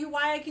can tell you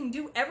why I can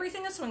do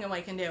everything a swing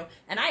away can do,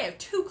 and I have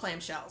 2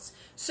 clamshells.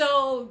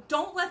 So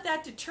don't let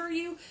that deter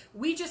you.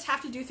 We just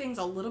have to do things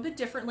a little bit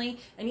differently,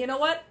 and you know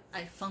what?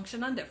 I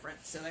function on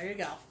different, so there you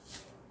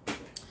go.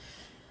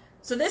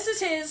 So this is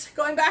his,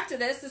 going back to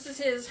this is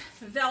his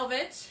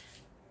velvet.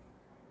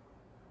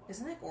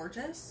 Isn't it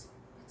gorgeous?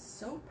 It's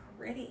so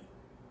pretty.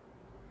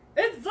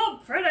 It's so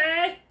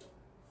pretty!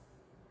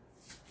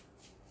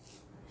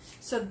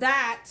 So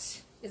that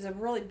is a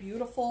really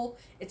beautiful,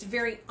 it's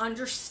very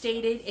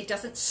understated. It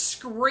doesn't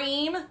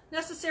scream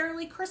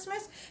necessarily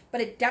Christmas,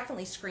 but it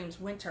definitely screams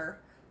winter.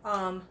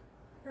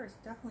 There's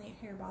definitely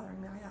a hair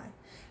bothering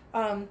my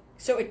eye.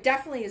 So it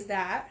definitely is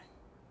that.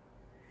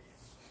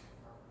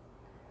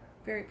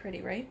 Very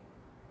pretty, right?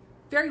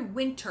 Very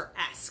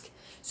winter-esque.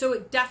 So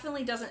it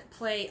definitely doesn't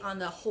play on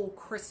the whole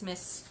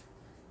Christmas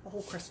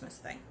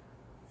thing.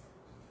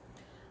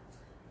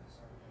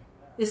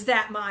 Is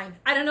that mine?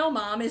 I don't know,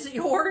 Mom. Is it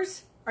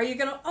yours? Are you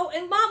gonna... Oh,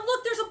 and Mom,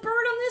 look, there's a bird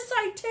on this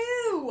side,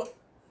 too.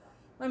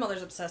 My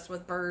mother's obsessed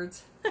with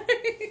birds.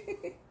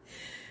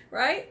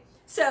 Right?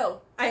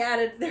 So I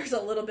added, there's a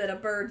little bit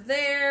of bird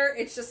there.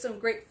 It's just some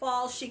great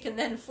fall. She can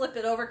then flip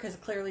it over because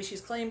clearly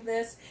she's claimed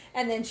this.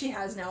 And then she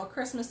has now a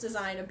Christmas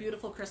design, a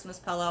beautiful Christmas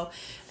pillow.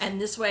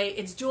 And this way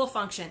it's dual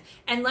function.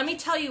 And let me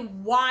tell you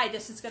why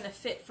this is going to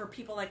fit for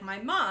people like my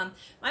mom.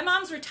 My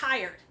mom's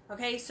retired.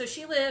 Okay, so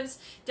she lives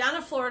down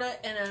in Florida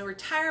in a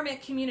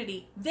retirement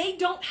community. They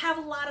don't have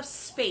a lot of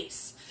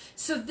space.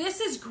 So this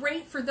is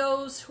great for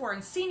those who are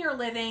in senior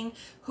living,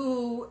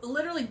 who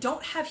literally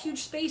don't have huge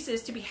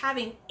spaces to be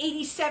having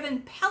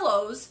 87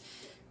 pillows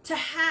to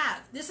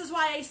have. This is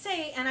why I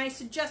say, and I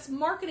suggest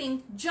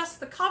marketing just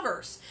the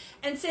covers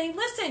and saying,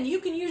 listen, you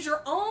can use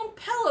your own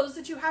pillows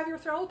that you have, your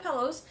throw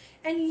pillows,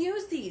 and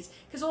use these.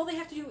 Because all they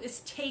have to do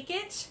is take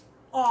it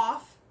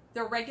off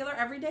their regular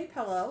everyday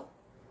pillow,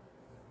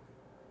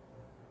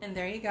 and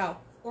there you go.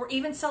 Or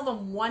even sell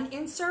them one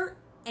insert,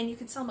 and you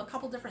can sell them a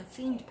couple different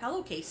themed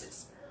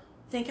pillowcases.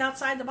 Think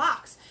outside the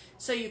box.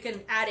 So you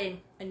can add in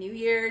a New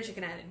Year's, you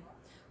can add in,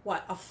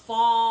 what, a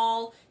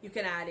fall, you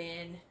can add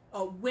in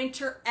a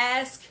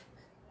winter-esque,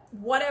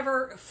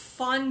 whatever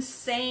fun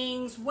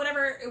sayings,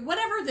 whatever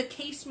the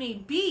case may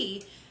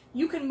be,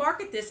 you can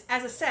market this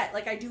as a set,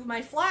 like I do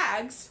my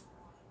flags,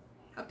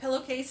 a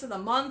pillowcase of the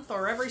month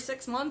or every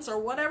 6 months or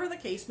whatever the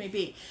case may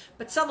be.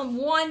 But sell them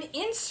one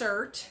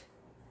insert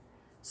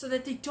so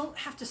that they don't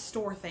have to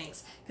store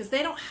things, because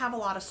they don't have a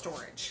lot of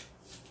storage.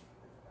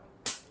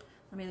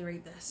 Let me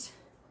read this.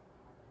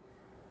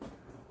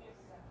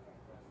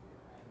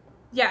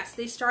 Yes,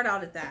 they start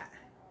out at that.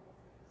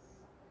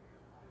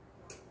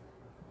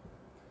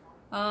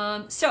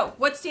 So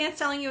what's Dan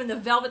selling you in the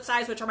velvet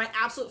size, which are my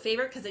absolute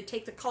favorite because they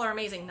take the color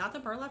amazing. Not the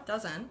burlap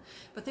doesn't,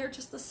 but they're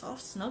just the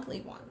soft,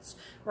 snuggly ones,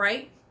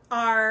 right?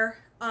 Are,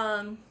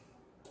 my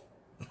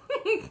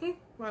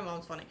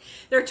mom's funny.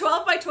 They're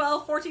 12 by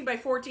 12, 14 by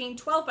 14,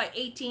 12 by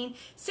 18,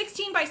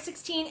 16 by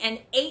 16, and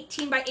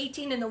 18 by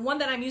 18. And the one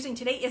that I'm using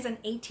today is an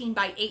 18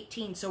 by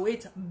 18. So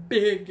it's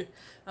big.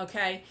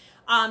 Okay.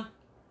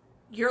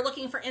 You're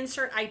looking for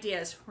insert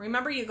ideas.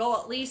 Remember, you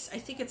go at least, I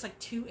think it's like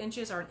 2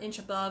 inches or an inch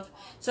above.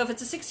 So if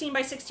it's a 16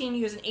 by 16,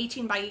 you use an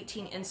 18 by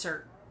 18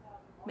 insert.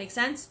 Make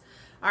sense?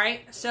 All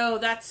right, so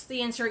that's the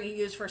insert you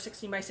use for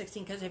 16 by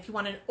 16, because if you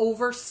want an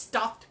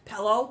overstuffed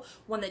pillow,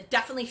 one that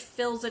definitely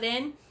fills it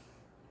in,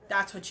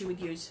 that's what you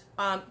would use.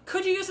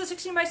 Could you use a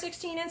 16 by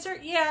 16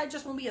 insert? Yeah, it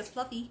just won't be as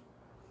fluffy.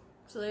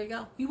 So there you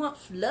go. If you want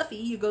fluffy,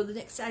 you go the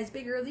next size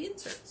bigger of the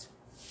inserts.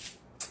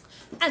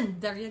 And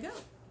there you go.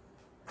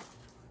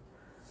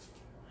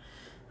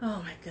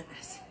 Oh my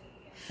goodness.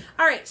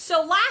 All right,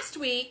 so last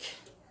week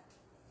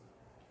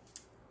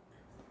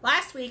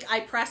I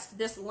pressed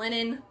this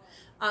linen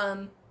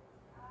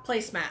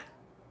placemat.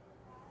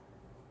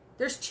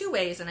 There's 2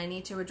 ways, and I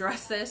need to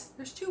address this.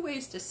 There's 2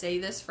 ways to say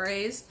this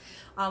phrase.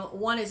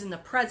 One is in the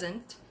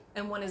present,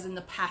 and one is in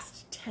the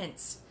past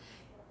tense.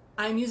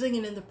 I'm using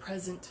it in the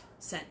present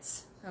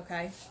sense,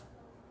 okay?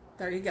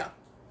 There you go.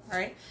 All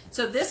right,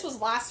 so this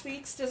was last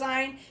week's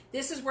design.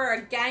 This is where,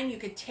 again, you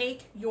could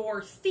take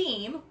your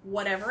theme,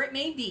 whatever it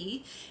may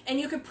be, and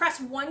you could press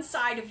one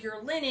side of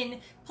your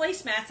linen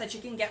placemats that you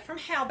can get from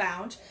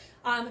Hellbound.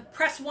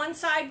 Press one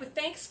side with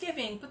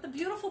Thanksgiving, but the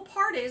beautiful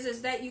part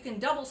is that you can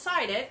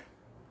double-side it,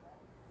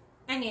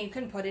 and you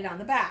can put it on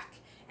the back.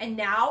 And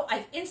now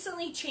I've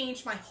instantly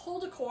changed my whole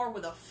decor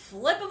with a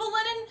flip of a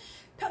linen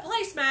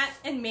placemat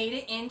and made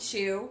it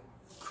into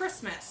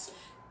Christmas.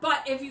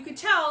 But if you could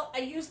tell, I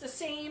used the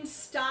same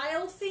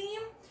style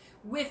theme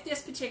with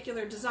this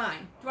particular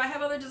design. Do I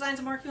have other designs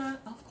I'm working on?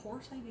 Of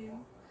course I do.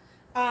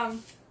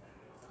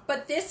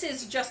 But this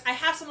is just, I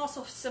have some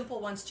also simple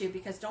ones too,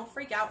 because don't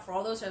freak out for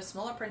all those who have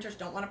smaller printers,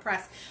 don't want to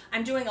press.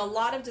 I'm doing a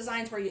lot of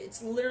designs where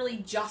it's literally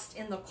just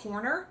in the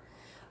corner,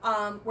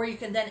 where you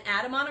can then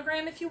add a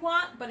monogram if you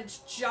want, but it's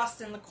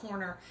just in the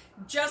corner.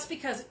 Just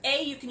because,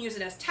 A, you can use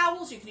it as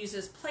towels, you can use it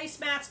as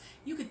placemats,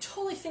 you could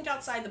totally think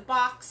outside the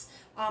box.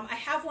 I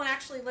have one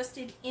actually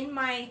listed in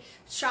my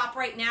shop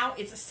right now.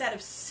 It's a set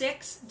of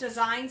 6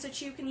 designs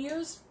that you can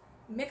use.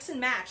 Mix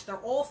and match. They're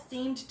all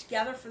themed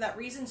together for that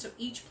reason, so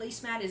each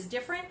placemat is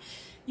different.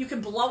 You can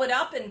blow it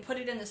up and put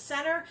it in the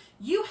center.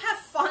 You have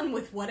fun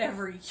with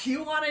whatever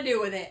you want to do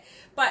with it.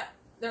 But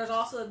there's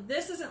also,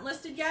 this isn't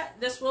listed yet.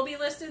 This will be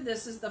listed.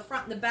 This is the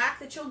front and the back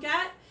that you'll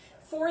get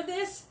for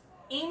this.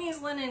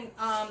 Amy's linen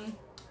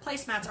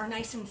placemats are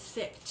nice and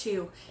thick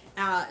too.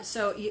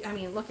 So, I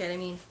mean, look at it. I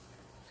mean,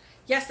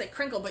 yes, they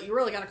crinkle, but you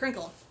really got to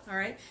crinkle, all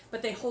right?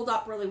 But they hold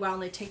up really well,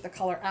 and they take the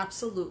color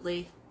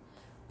absolutely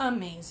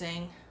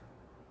amazing.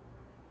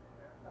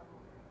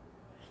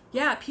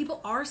 Yeah,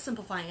 people are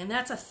simplifying, and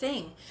that's a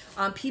thing.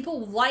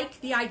 People like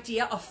the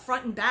idea of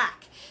front and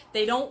back.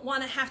 They don't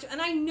want to have to,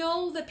 and I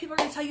know that people are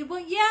going to tell you, well,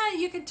 yeah,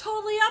 you could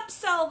totally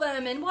upsell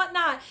them and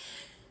whatnot.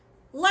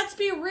 Let's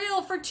be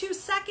real for 2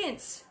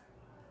 seconds.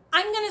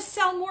 I'm going to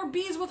sell more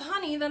bees with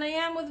honey than I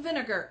am with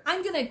vinegar.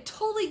 I'm going to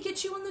totally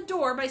get you in the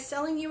door by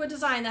selling you a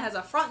design that has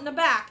a front and a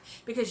back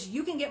because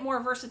you can get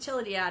more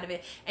versatility out of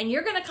it. And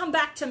you're going to come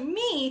back to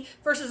me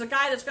versus a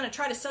guy that's going to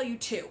try to sell you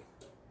 2.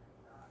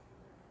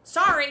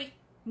 Sorry,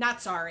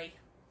 not sorry.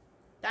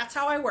 That's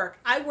how I work.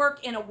 I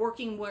work in a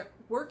working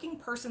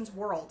person's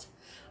world.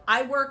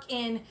 I work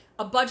in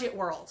a budget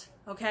world,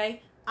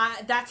 okay?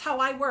 That's how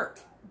I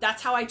work.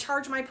 That's how I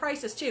charge my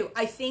prices too.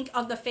 I think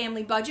of the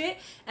family budget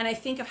and I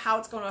think of how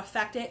it's going to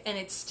affect it, and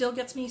it still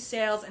gets me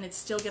sales and it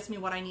still gets me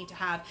what I need to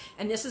have.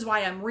 And this is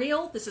why I'm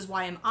real, this is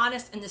why I'm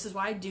honest, and this is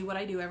why I do what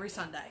I do every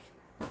Sunday.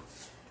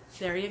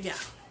 There you go.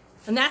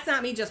 And that's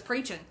not me just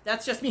preaching.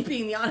 That's just me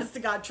being the honest to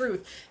God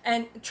truth.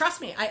 And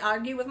trust me, I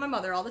argue with my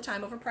mother all the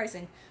time over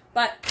pricing.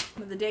 But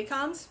when the day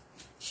comes,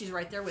 she's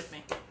right there with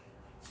me.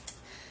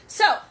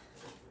 So,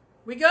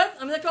 we good?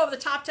 I'm going to go over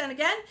the top 10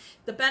 again.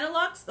 The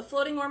Benelux, the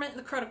floating ornament,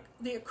 and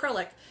the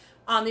acrylic.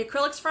 The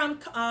acrylic's from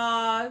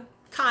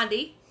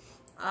Condi.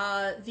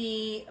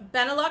 The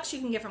Benelux you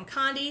can get from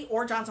Condi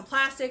or Johnson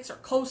Plastics or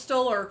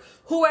Coastal or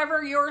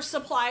whoever your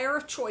supplier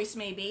of choice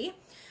may be.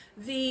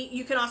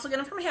 You can also get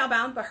them from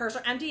Halebound, but hers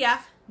are MDF,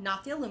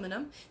 not the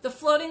aluminum. The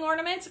floating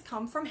ornaments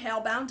come from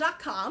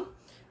halebound.com.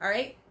 All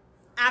right.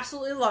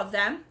 Absolutely love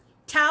them.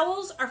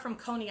 Towels are from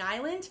Coney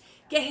Island.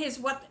 Get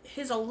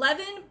his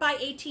 11 by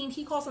 18.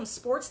 He calls them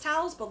sports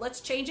towels, but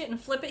let's change it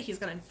and flip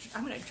it.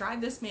 I'm gonna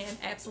drive this man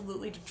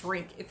absolutely to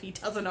drink if he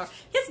doesn't know.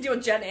 He has to do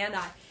with Jen and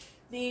I.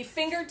 The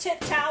fingertip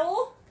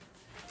towel,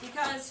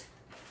 because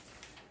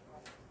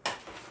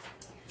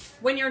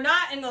when you're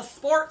not in the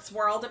sports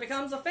world, it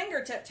becomes a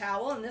fingertip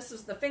towel, and this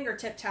is the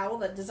fingertip towel,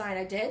 the design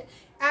I did.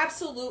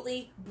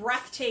 Absolutely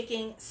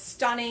breathtaking,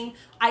 stunning.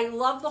 I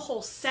love the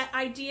whole set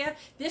idea.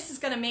 This is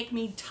going to make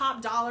me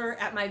top dollar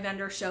at my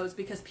vendor shows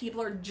because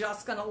people are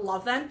just going to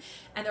love them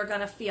and they're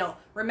going to feel.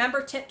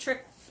 Remember,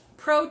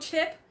 pro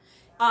tip,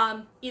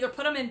 either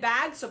put them in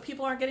bags so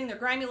people aren't getting their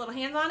grimy little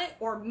hands on it,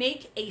 or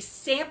make a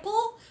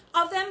sample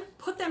of them,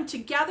 put them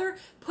together,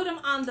 put them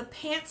on the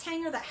pants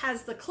hanger that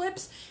has the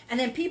clips, and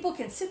then people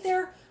can sit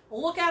there,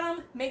 look at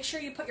them, make sure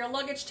you put your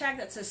luggage tag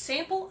that says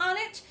sample on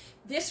it.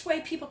 This way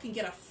people can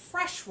get a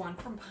fresh one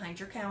from behind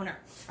your counter.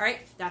 All right,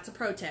 that's a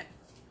pro tip.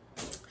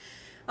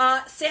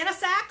 Santa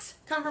sacks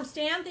come from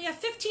Stan. They have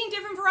 15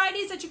 different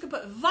varieties that you can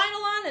put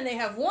vinyl on, and they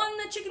have one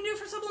that you can do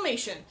for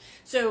sublimation.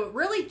 So it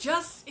really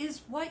just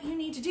is what you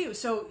need to do.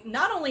 So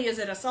not only is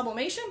it a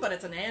sublimation, but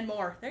it's an and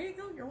more. There you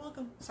go. You're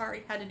welcome.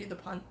 Sorry, had to do the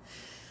pun.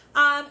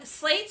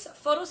 Slates,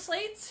 photo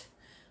slates.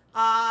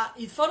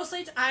 Photo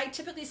slates I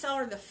typically sell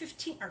are the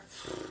 15 or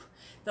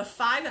the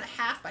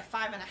 5.5 by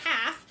 5.5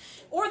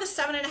 or the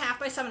 7.5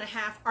 by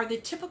 7.5 are the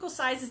typical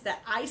sizes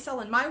that I sell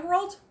in my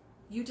world.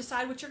 You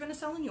decide what you're going to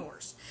sell in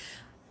yours.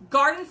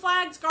 Garden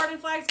flags, garden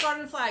flags,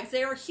 garden flags.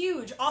 They are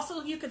huge.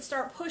 Also, you could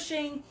start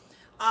pushing,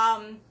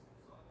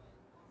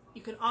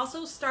 you can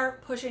also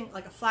start pushing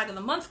like a flag of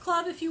the month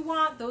club if you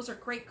want. Those are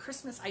great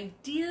Christmas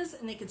ideas,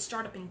 and they could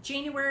start up in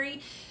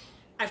January.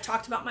 I've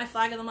talked about my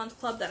flag of the month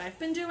club that I've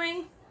been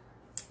doing.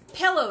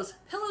 Pillows.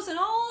 Pillows in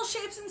all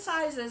shapes and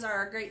sizes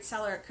are a great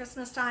seller at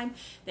Christmas time.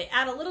 They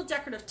add a little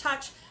decorative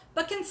touch,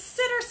 but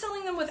consider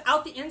selling them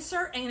without the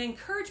insert and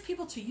encourage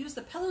people to use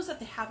the pillows that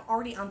they have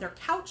already on their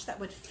couch that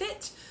would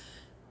fit.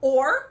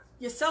 Or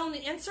you sell them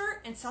the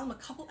insert and sell them a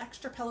couple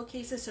extra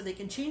pillowcases so they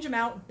can change them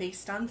out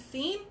based on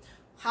theme,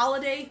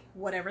 holiday,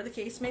 whatever the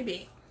case may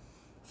be.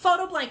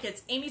 Photo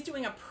blankets. Amy's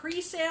doing a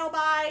pre-sale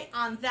buy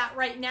on that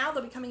right now.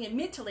 They'll be coming in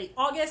mid to late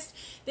August.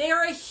 They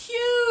are a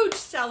huge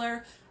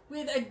seller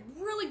with a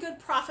really good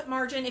profit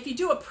margin. If you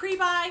do a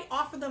pre-buy,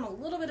 offer them a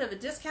little bit of a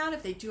discount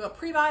if they do a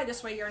pre-buy.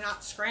 This way you're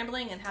not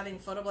scrambling and having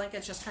photo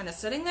blankets just kind of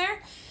sitting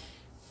there.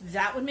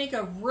 That would make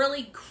a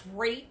really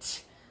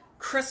great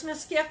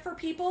Christmas gift for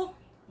people.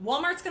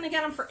 Walmart's going to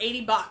get them for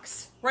 80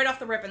 bucks right off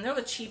the rip, and they're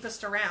the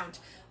cheapest around.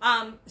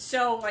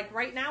 So like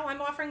right now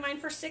I'm offering mine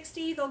for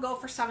 60. They'll go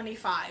for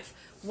 75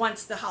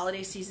 once the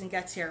holiday season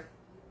gets here.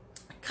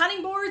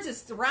 Cutting boards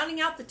is rounding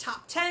out the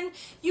top 10.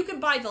 You could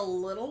buy the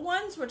little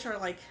ones, which are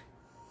like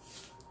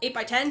 8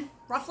 by 10,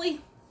 roughly.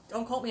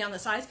 Don't quote me on the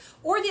size.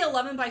 Or the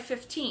 11 by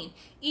 15.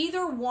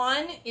 Either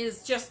one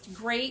is just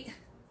great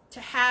to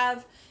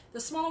have. The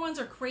smaller ones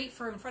are great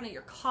for in front of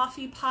your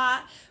coffee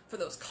pot, for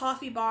those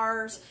coffee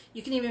bars.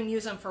 You can even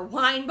use them for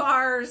wine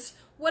bars.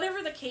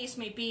 Whatever the case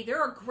may be,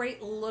 they're a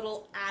great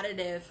little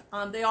additive.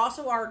 They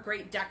also are a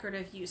great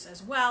decorative use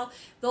as well.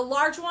 The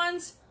large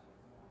ones,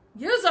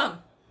 use them.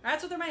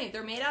 That's what they're made.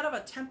 They're made out of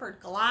a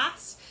tempered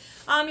glass.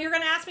 You're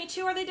going to ask me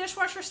too, are they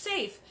dishwasher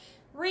safe?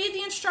 Read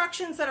the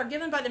instructions that are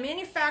given by the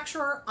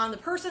manufacturer on the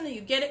person that you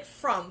get it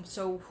from.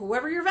 So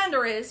whoever your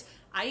vendor is,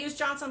 I use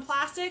Johnson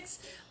Plastics.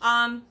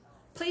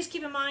 Please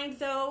keep in mind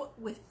though,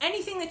 with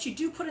anything that you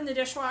do put in the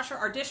dishwasher,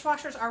 our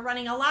dishwashers are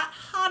running a lot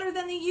hotter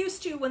than they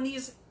used to when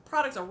these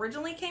products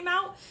originally came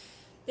out.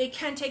 They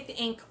can take the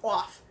ink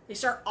off. They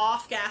start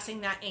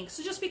off-gassing that ink.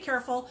 So just be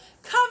careful.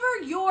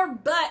 Cover your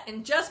butt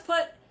and just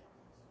put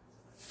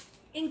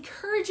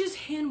encourages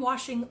hand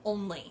washing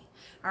only.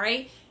 All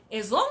right.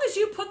 As long as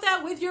you put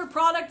that with your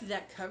product,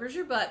 that covers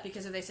your butt.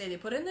 Because if they say they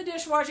put it in the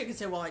dishwasher, you can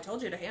say, well, I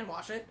told you to hand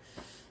wash it.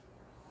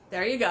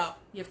 There you go.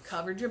 You've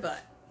covered your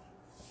butt.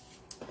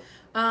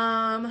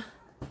 I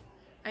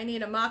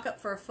need a mock-up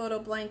for a photo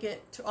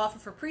blanket to offer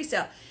for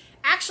pre-sale.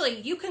 Actually,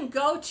 you can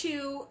go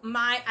to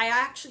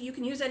you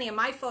can use any of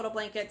my photo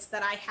blankets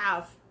that I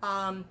have,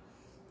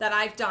 that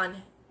I've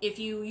done. If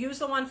you use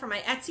the one for my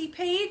Etsy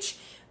page,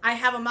 I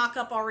have a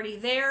mock-up already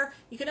there.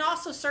 You can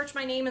also search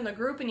my name in the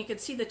group and you can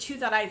see the 2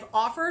 that I've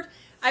offered.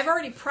 I've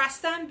already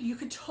pressed them. You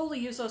could totally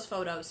use those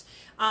photos.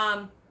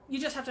 You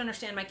just have to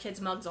understand my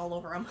kids' mugs all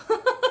over them.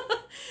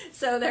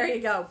 So there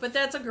you go. But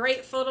that's a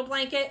great photo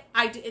blanket.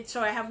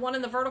 So I have one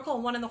in the vertical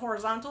and one in the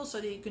horizontal so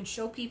that you can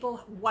show people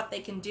what they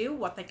can do,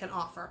 what they can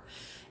offer.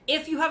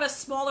 If you have a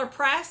smaller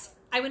press,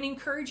 I would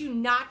encourage you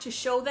not to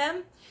show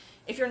them.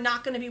 If you're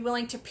not going to be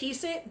willing to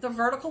piece it, the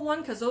vertical one,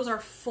 because those are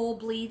full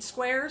bleed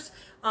squares.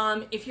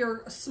 If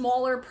you're a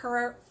smaller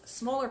press,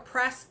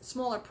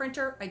 smaller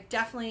printer, I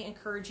definitely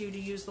encourage you to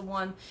use the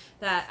one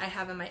that I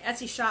have in my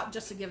Etsy shop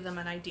just to give them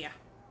an idea.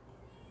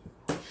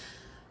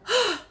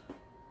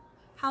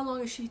 How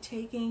long is she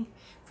taking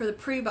for the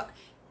pre-buy?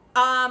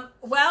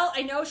 Well,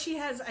 I know she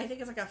has, I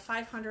think it's like a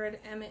 500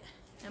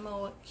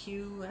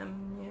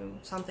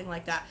 MOQ, something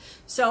like that.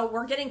 So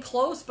we're getting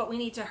close, but we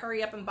need to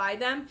hurry up and buy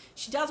them.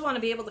 She does want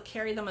to be able to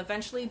carry them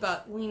eventually,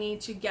 but we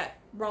need to get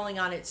rolling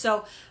on it.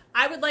 So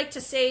I would like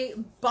to say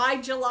by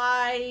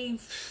July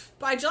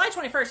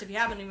 21st, if you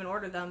haven't even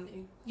ordered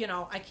them, you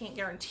know, I can't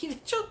guarantee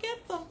that you'll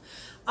get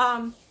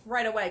them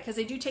right away because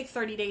they do take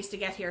 30 days to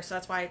get here. So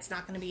that's why it's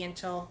not going to be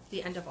until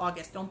the end of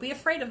August. Don't be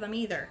afraid of them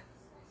either.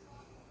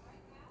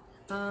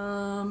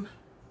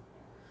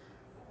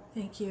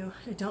 Thank you.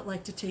 I don't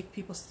like to take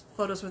people's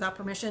photos without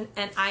permission,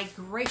 and I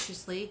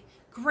graciously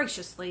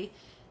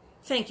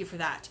thank you for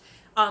that.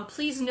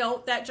 Please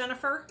note that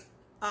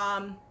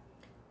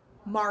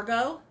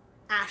Margot,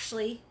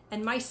 Ashley,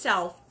 and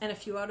myself, and a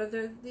few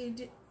other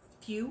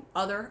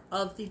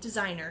of the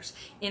designers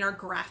in our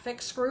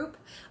graphics group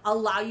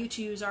allow you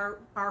to use our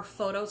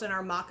photos and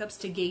our mock-ups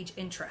to gauge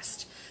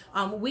interest.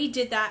 We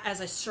did that as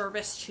a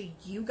service to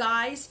you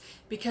guys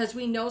because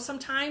we know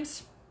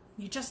sometimes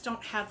you just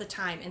don't have the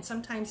time, and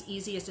sometimes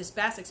easiest is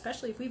best,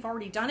 especially if we've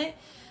already done it.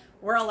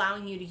 We're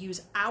allowing you to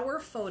use our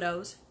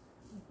photos.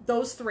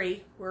 Those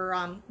 3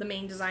 were the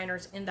main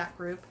designers in that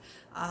group,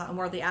 and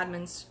we're the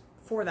admins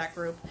for that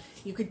group.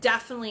 You could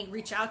definitely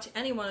reach out to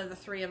any one of the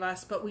 3 of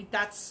us, but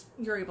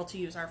you're able to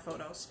use our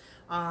photos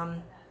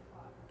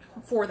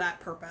for that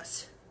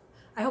purpose.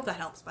 I hope that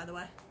helps, by the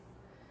way.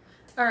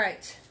 All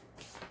right.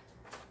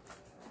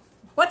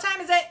 What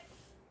time is it?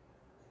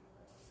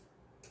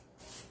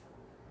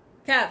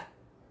 Kev.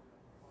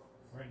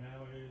 Right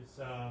now it is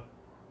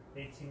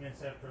 18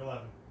 minutes after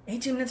 11.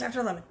 18 minutes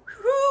after 11.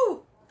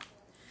 Woo!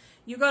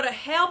 You go to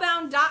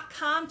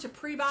hailbound.com to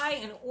pre-buy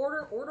and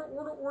order.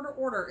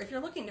 If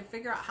you're looking to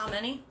figure out how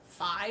many,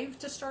 5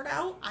 to start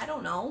out, I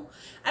don't know.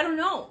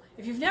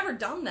 If you've never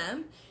done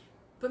them,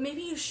 but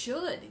maybe you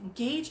should.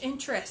 Gauge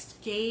interest.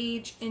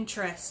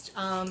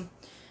 I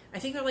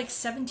think they're like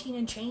 17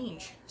 and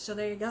change. So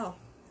there you go.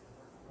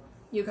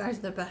 You guys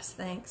are the best.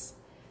 Thanks.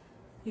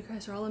 You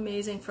guys are all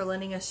amazing for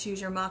letting us use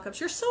your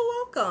mock-ups. You're so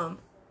welcome.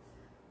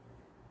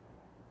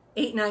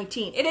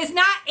 8:19. It is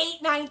not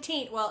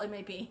 8:19. Well, it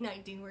may be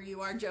 8:19 where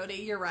you are, Jody.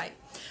 You're right.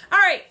 All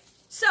right.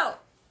 So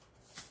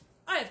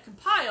I have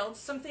compiled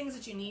some things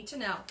that you need to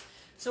know.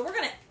 So we're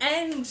going to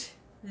end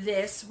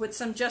this with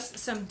some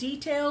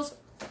details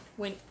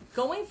when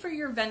going for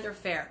your vendor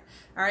fair.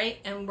 All right.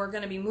 And we're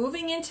going to be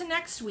moving into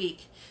next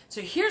week.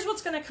 So here's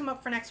what's going to come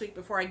up for next week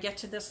before I get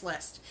to this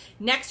list.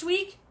 Next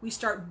week, we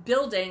start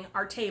building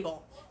our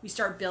table. We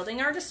start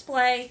building our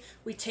display.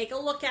 We take a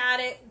look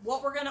at it,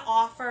 what we're going to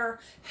offer,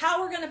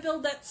 how we're going to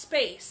build that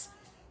space.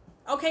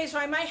 Okay, so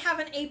I might have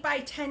an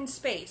 8x10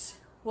 space.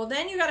 Well,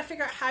 then you got to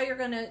figure out how you're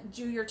going to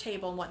do your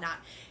table and whatnot.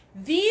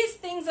 These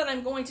things that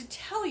I'm going to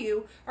tell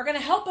you are going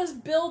to help us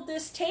build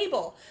this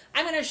table.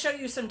 I'm going to show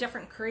you some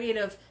different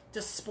creative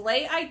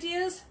display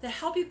ideas that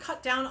help you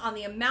cut down on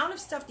the amount of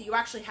stuff that you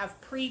actually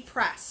have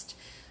pre-pressed.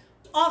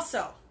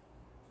 Also,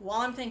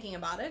 while I'm thinking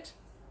about it,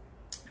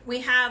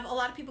 we have a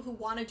lot of people who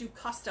want to do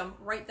custom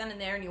right then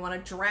and there, and you want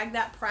to drag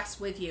that press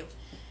with you.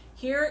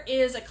 Here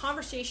is a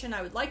conversation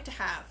I would like to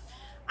have.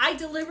 I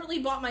deliberately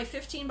bought my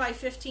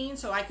 15x15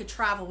 so I could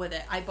travel with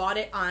it. I bought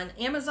it on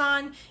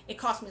Amazon. It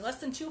cost me less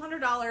than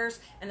 $200,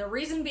 and the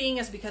reason being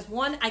is because,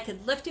 one, I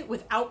could lift it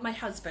without my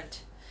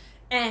husband.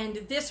 And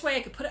this way I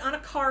could put it on a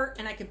cart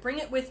and I could bring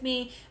it with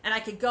me and I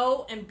could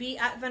go and be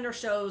at vendor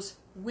shows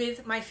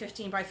with my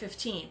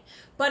 15x15.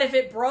 But if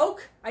it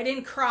broke, I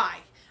didn't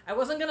cry. I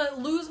wasn't going to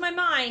lose my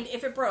mind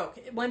if it broke.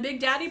 When Big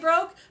Daddy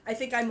broke, I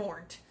think I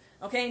mourned.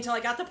 Okay, until I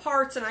got the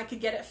parts and I could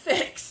get it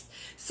fixed.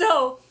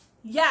 So,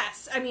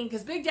 yes, I mean,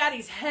 because Big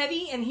Daddy's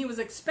heavy and he was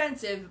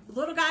expensive.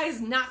 Little guy is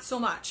not so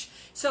much.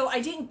 So I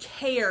didn't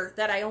care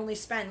that I only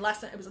spent less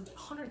than, it was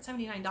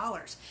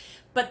 $179.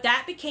 But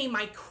that became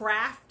my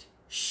craft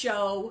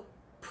show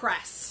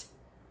press.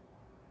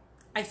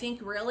 I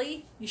think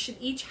really you should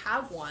each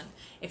have one.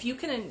 If you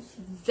can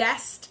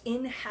invest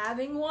in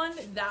having one,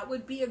 that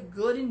would be a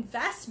good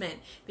investment,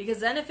 because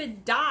then if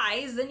it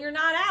dies, then you're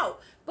not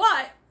out.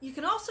 But you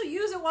can also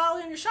use it while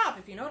in your shop.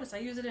 If you notice, I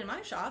use it in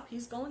my shop.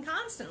 He's going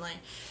constantly.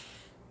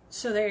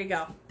 So there you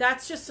go.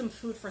 That's just some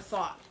food for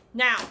thought.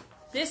 Now,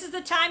 this is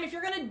the time, if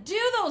you're going to do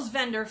those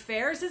vendor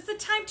fairs, it's the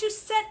time to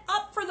set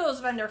up for those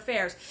vendor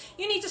fairs.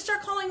 You need to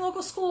start calling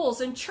local schools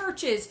and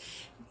churches.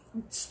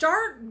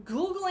 Start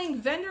Googling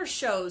vendor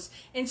shows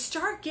and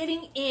start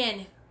getting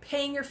in,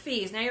 paying your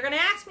fees. Now, you're going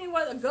to ask me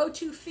what a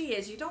go-to fee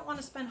is. You don't want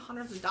to spend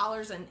hundreds of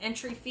dollars in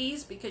entry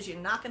fees because you're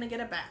not going to get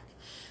it back.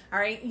 All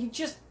right?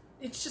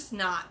 It's just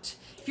not.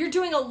 If you're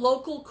doing a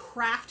local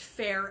craft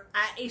fair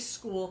at a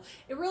school,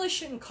 it really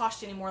shouldn't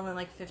cost you any more than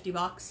like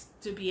 $50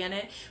 to be in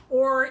it.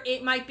 Or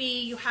it might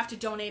be you have to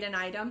donate an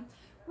item.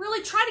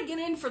 Really try to get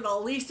in for the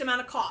least amount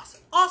of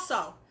cost.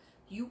 Also,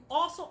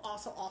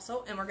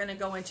 and we're going to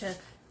go into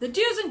the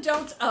do's and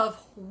don'ts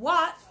of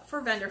what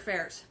for vendor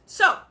fairs.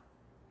 So,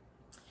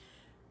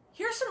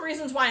 here's some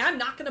reasons why I'm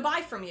not going to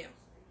buy from you,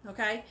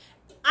 okay?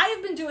 I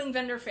have been doing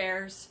vendor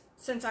fairs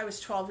since I was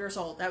 12 years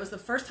old. That was the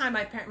first time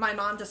my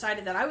mom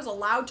decided that I was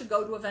allowed to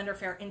go to a vendor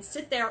fair and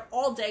sit there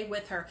all day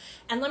with her.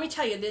 And let me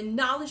tell you, the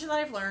knowledge that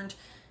I've learned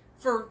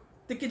for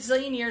the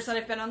gazillion years that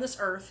I've been on this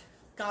earth,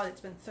 God,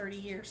 it's been 30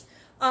 years.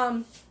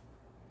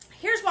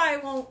 Here's why I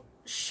won't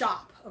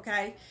shop,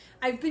 okay?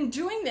 I've been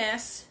doing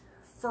this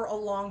for a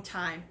long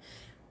time.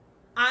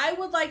 I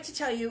would like to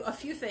tell you a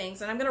few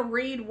things, and I'm going to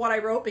read what I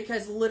wrote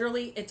because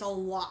literally it's a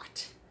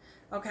lot,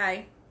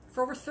 okay?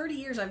 For over 30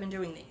 years, I've been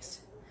doing these.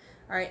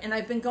 All right, and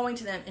I've been going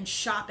to them and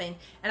shopping,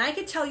 and I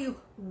can tell you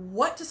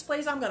what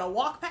displays I'm going to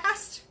walk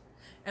past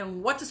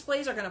and what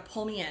displays are going to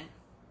pull me in.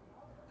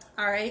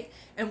 All right,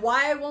 and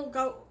why I won't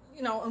go,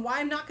 and why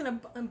I'm not going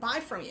to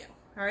buy from you.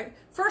 All right,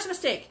 first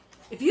mistake,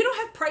 if you don't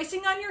have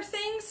pricing on your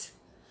things,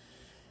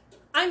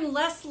 I'm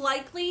less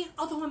likely,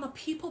 although I'm a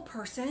people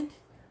person,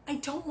 I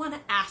don't want to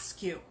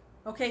ask you.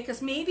 Okay,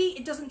 because maybe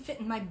it doesn't fit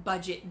in my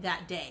budget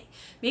that day.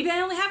 Maybe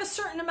I only have a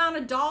certain amount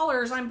of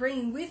dollars I'm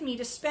bringing with me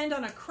to spend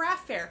on a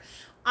craft fair.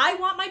 I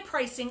want my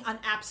pricing on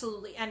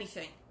absolutely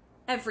anything,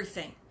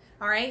 everything,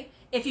 all right?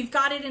 If you've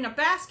got it in a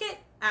basket,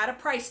 add a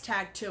price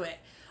tag to it.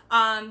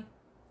 And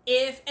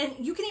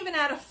you can even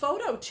add a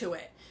photo to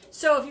it.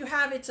 So if you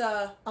have, it's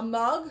a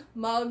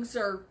mugs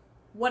or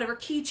whatever,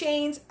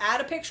 keychains,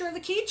 add a picture of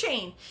the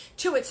keychain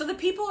to it so the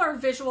people are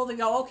visual. They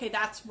go, okay,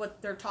 that's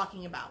what they're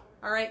talking about,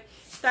 all right?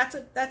 That's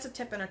a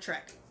tip and a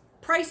trick.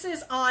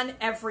 Prices on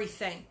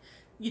everything.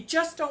 You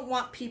just don't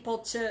want people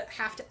to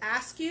have to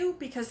ask you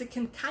because it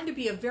can kind of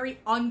be a very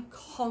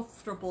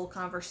uncomfortable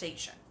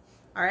conversation.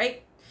 All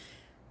right?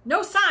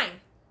 No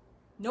sign.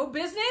 No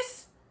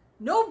business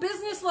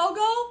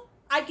logo.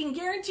 I can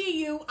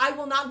guarantee you I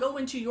will not go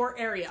into your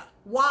area.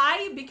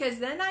 Why? Because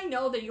then I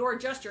know that you're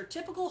just your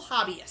typical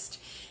hobbyist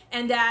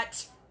and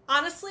that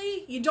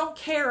honestly, you don't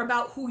care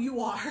about who you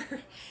are.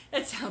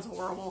 It sounds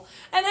horrible.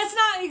 And that's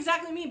not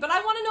exactly me, but I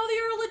want to know that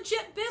you're a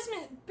legit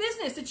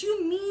business, that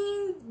you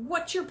mean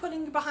what you're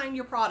putting behind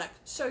your product.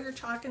 So you're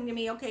talking to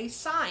me, okay,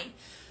 sign.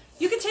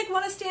 You can take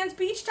one of Stan's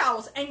beach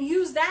towels and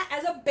use that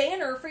as a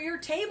banner for your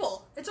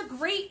table. It's a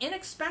great,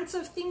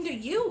 inexpensive thing to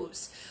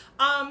use.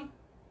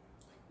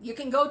 You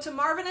can go to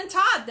Marvin and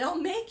Todd. They'll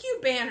make you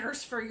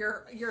banners for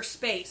your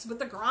space with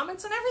the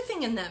grommets and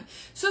everything in them.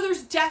 So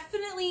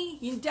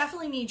you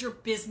definitely need your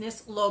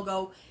business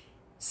logo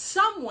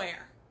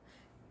somewhere.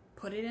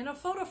 Put it in a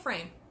photo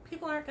frame.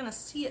 People aren't going to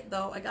see it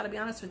though. I got to be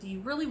honest with you. You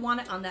really want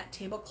it on that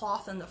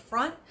tablecloth in the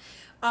front.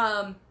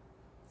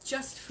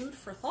 Just food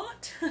for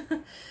thought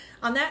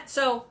on that.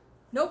 So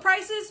no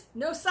prices,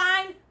 no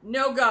sign,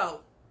 no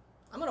go.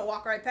 I'm going to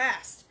walk right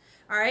past.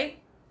 All right.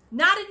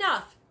 Not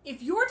enough.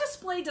 If your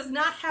display does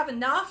not have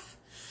enough,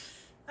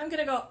 I'm going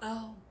to go,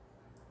 oh.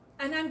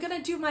 And I'm going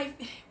to do I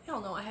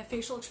don't know, I have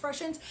facial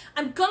expressions.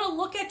 I'm going to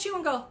look at you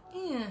and go,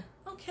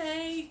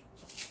 okay.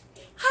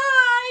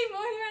 Hi,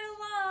 moving right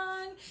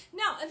along.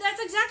 No, that's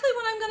exactly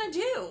what I'm going to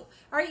do.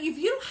 All right, if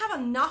you don't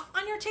have enough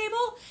on your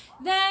table,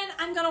 then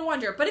I'm going to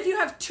wonder. But if you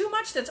have too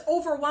much that's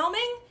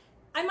overwhelming,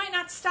 I might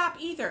not stop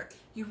either.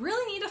 You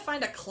really need to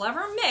find a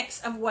clever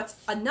mix of what's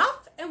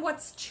enough and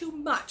what's too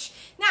much.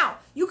 Now,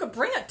 you could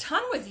bring a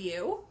ton with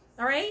you,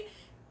 all right?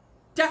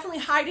 Definitely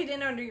hide it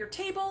in under your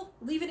table.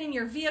 Leave it in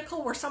your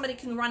vehicle where somebody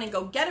can run and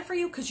go get it for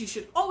you, because you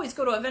should always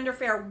go to a vendor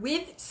fair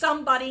with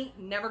somebody.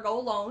 Never go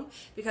alone,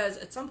 because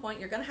at some point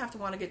you're going to have to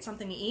want to get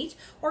something to eat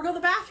or go to the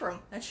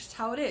bathroom. That's just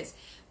how it is.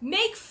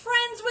 Make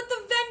friends with the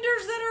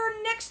vendors that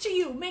are next to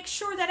you. Make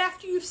sure that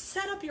after you've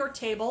set up your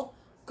table,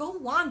 go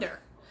wander,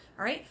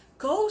 all right?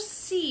 Go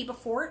see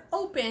before it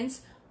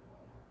opens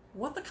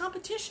what the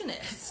competition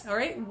is, all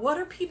right? What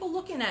are people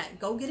looking at?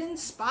 Go get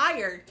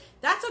inspired.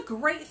 That's a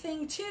great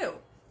thing too,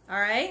 all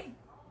right?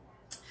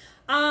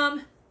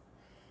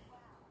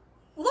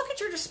 Look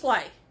at your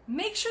display.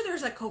 Make sure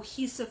there's a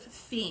cohesive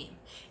theme.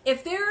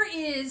 If there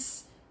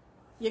is,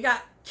 you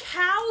got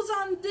cows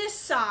on this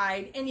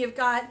side and you've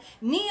got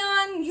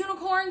neon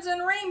unicorns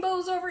and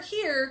rainbows over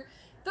here,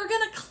 they're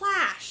gonna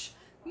clash.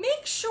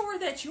 make sure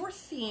that your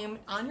theme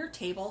on your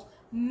table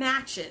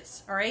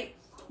matches, all right?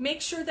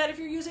 Make sure that if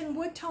you're using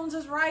wood tones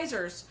as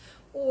risers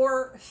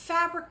or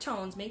fabric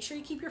tones, make sure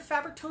you keep your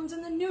fabric tones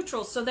in the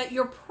neutrals so that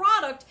your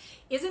product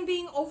isn't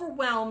being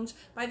overwhelmed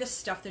by the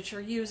stuff that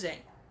you're using,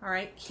 all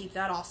right? Keep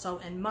that also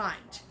in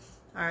mind,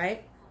 all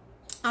right?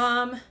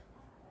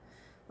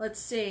 Let's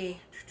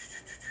see.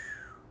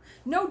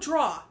 No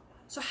draw.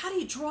 So how do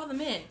you draw them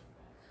in?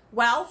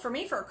 Well, for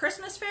me, for a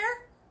Christmas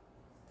fair,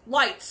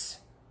 lights.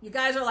 You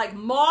guys are like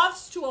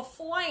moths to a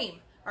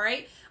flame, all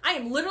right? I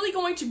am literally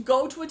going to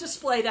go to a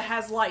display that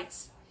has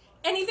lights.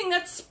 Anything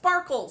that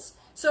sparkles.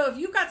 So if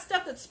you've got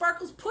stuff that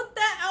sparkles, put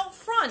that out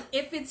front.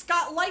 If it's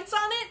got lights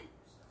on it,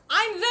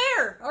 I'm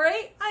there, all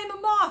right? I'm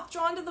a moth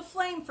drawn to the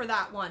flame for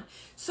that one.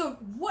 So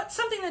what's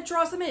something that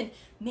draws them in?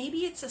 Maybe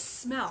it's a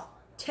smell.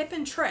 Tip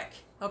and trick,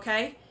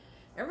 okay?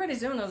 Everybody's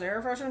doing those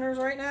air fresheners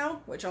right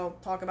now, which I'll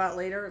talk about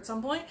later at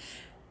some point.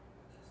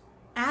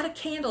 Add a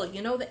candle,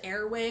 you know, the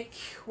air wick,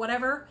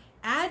 whatever.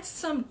 Add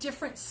some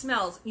different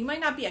smells. You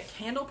might not be a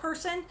candle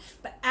person,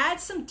 but add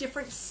some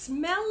different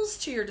smells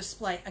to your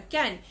display.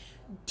 Again,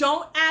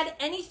 don't add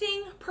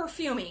anything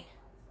perfumey,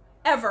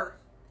 ever.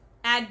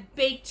 Add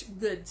baked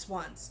goods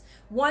ones.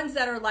 Ones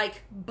that are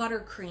like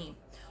buttercream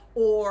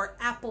or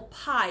apple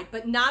pie,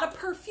 but not a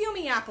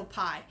perfumey apple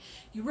pie.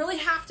 You really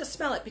have to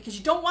smell it because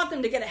you don't want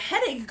them to get a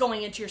headache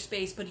going into your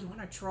space, but you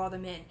want to draw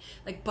them in.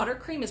 Like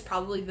buttercream is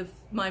probably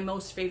my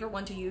most favorite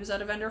one to use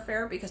at a vendor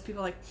fair because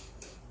people are like,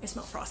 I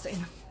smell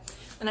frosting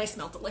and I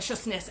smell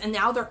deliciousness, and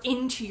now they're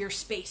into your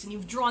space and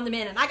you've drawn them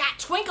in, and I got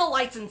twinkle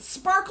lights and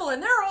sparkle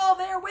and they're all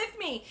there with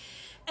me.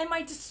 And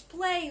my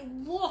display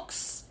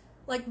looks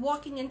like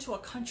walking into a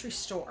country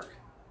store,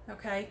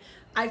 okay?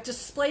 I've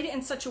displayed it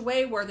in such a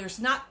way where there's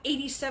not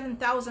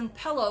 87,000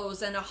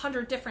 pillows and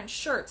 100 different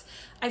shirts.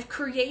 I've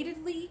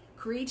creatively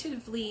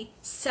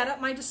set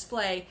up my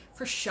display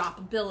for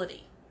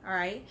shoppability, all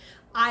right?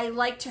 I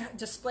like to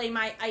display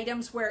my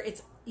items where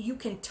you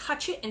can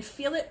touch it and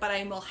feel it, but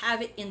I will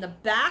have it in the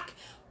back,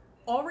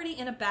 already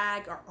in a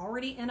bag or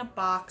already in a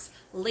box,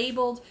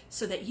 labeled,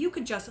 so that you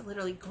could just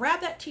literally grab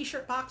that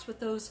t-shirt box with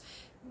those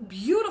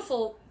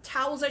beautiful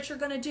towels that you're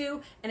going to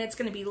do, and it's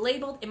going to be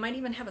labeled. It might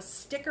even have a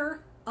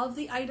sticker of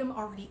the item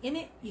already in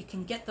it. You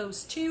can get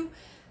those too.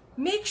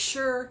 Make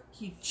sure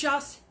you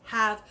just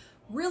have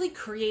really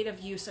creative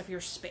use of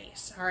your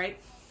space, all right?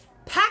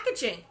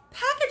 Packaging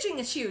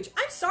is huge.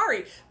 I'm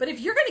sorry, but if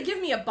you're going to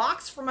give me a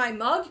box for my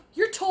mug,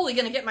 you're totally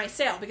going to get my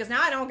sale, because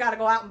now I don't got to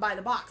go out and buy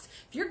the box.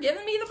 If you're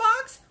giving me the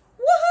box,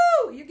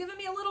 woohoo! You're giving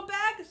me a little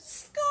bag,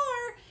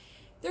 score!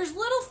 There's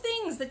little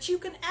things that you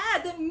can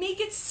add that make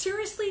it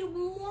seriously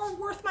more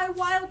worth my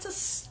while to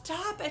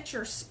stop at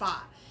your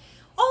spot.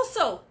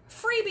 Also,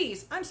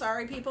 freebies. I'm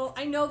sorry, people.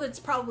 I know that's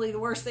probably the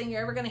worst thing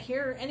you're ever going to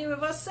hear any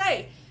of us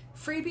say.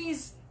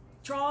 Freebies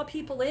draw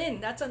people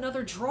in. That's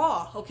another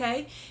draw,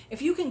 okay?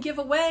 If you can give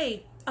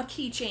away a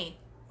keychain,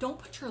 don't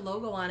put your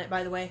logo on it,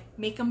 by the way.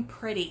 Make them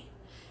pretty.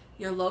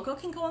 Your logo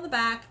can go on the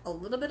back, a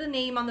little bit of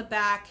name on the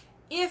back,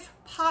 if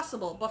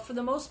possible. But for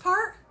the most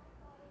part,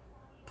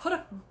 put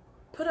a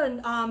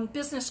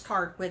business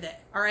card with it,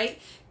 all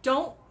right? They're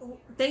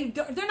not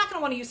going to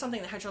want to use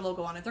something that has your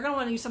logo on it. They're going to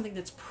want to use something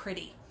that's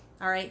pretty,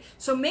 all right?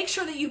 So make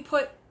sure that you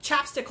put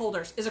chapstick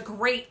holders is a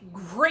great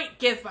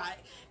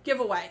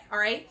giveaway, all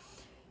right?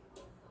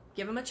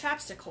 Give them a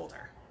chapstick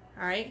holder,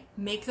 all right?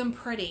 Make them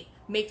pretty.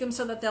 Make them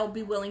so that they'll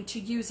be willing to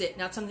use it,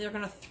 not something they're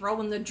going to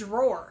throw in the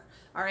drawer,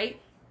 all right?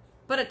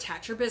 But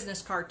attach your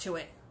business card to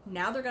it.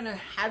 Now they're going to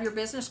have your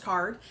business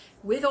card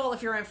with all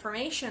of your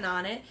information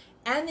on it,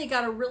 and they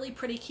got a really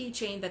pretty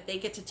keychain that they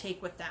get to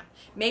take with them.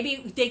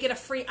 Maybe they get a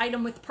free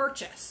item with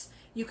purchase.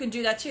 You can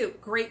do that too.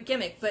 Great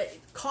gimmick, but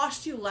it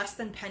costs you less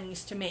than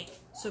pennies to make.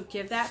 So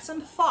give that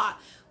some thought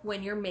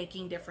when you're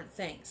making different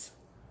things.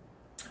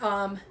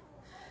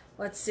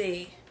 Let's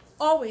see.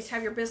 Always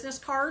have your business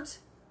cards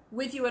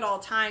with you at all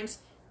times,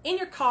 in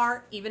your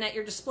car, even at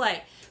your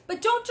display.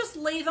 But don't just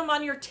lay them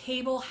on your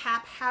table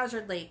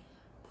haphazardly.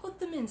 Put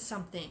them in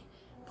something.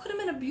 Put them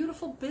in a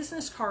beautiful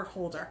business card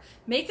holder.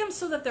 Make them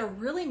so that they're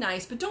really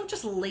nice, but don't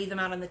just lay them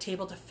out on the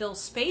table to fill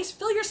space.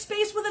 Fill your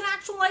space with an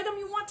actual item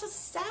you want to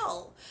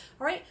sell.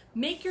 All right?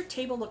 Make your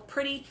table look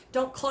pretty.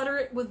 Don't clutter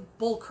it with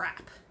bull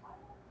crap.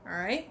 All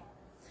right?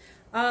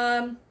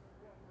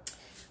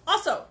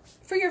 Also,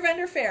 for your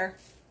vendor fair,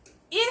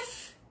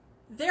 if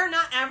they're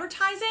not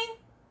advertising,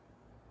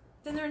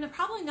 then they're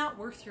probably not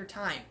worth your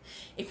time.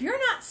 If you're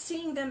not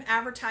seeing them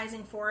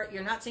advertising for it,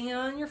 you're not seeing it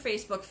on your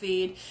Facebook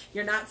feed,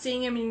 you're not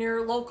seeing them in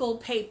your local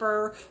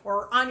paper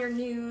or on your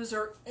news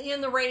or in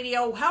the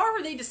radio,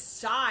 however they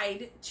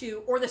decide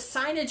to, or the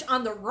signage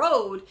on the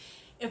road,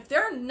 if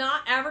they're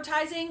not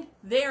advertising,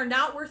 they are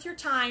not worth your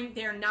time,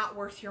 they are not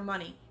worth your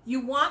money. You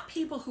want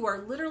people who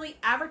are literally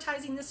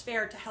advertising this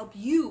fair to help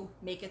you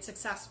make it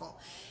successful.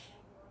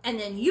 And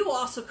then you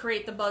also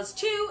create the buzz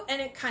too,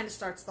 and it kind of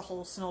starts the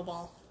whole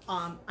snowball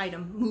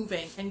item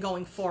moving and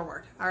going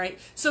forward, all right?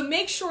 So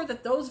make sure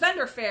that those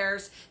vendor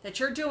fairs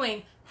that you're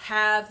doing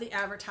have the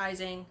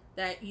advertising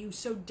that you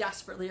so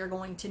desperately are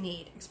going to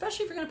need,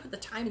 especially if you're going to put the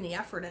time and the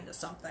effort into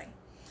something.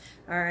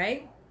 All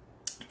right.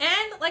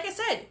 And like I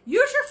said,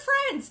 use your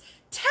friends.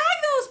 Tag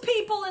those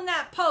people in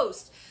that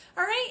post.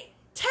 All right.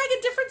 Tag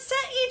a different set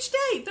each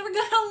day. They're going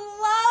to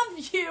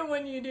love you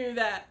when you do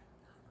that.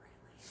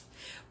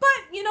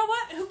 But you know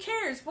what? Who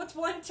cares? What's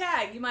one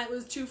tag? You might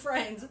lose 2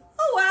 friends.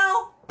 Oh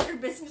well, your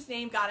business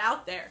name got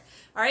out there.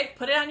 All right,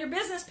 put it on your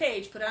business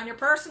page. Put it on your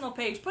personal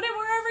page. Put it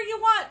wherever you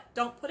want.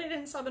 Don't put it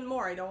in Sub and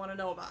More. I don't want to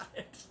know about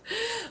it.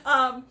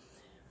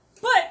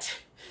 But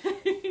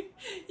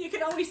you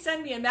can always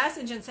send me a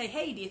message and say,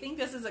 hey, do you think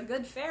this is a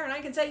good fair? And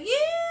I can say,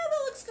 yeah,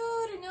 that looks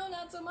good, or no,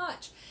 not so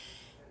much.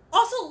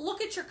 Also,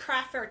 look at your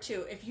craft fair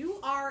too. If you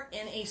are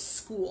in a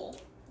school,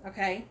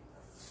 okay,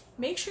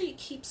 make sure you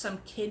keep some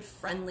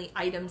kid-friendly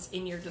items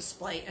in your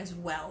display as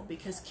well,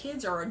 because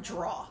kids are a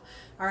draw.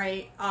 All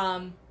right.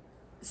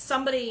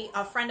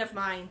 A friend of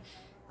mine,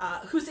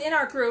 who's in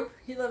our group,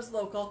 he lives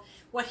local.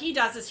 What he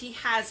does is he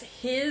has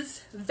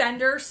his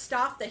vendor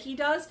stuff that he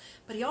does,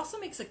 but he also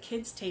makes a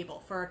kids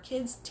table for our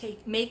kids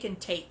make and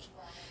take.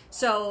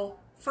 So,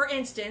 for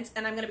instance,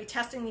 and I'm going to be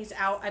testing these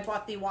out, I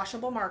bought the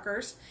washable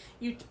markers.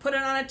 You put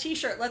it on a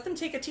t-shirt. Let them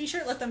take a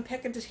t-shirt. Let them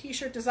pick a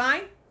t-shirt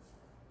design.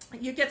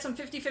 You get some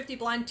 50-50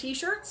 blend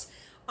t-shirts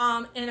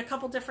in a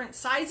couple different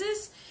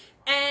sizes,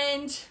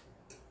 and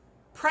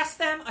press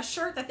them a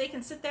shirt that they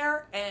can sit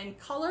there and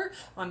color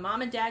on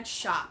mom and dad's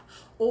shop.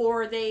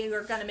 Or they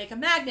are going to make a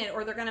magnet,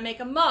 or they're going to make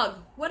a mug.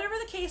 Whatever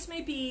the case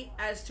may be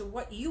as to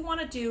what you want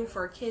to do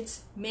for a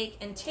kid's make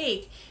and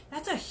take,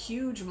 that's a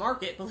huge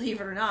market, believe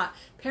it or not.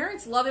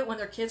 Parents love it when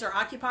their kids are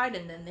occupied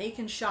and then they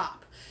can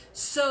shop.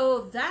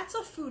 So that's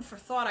a food for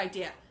thought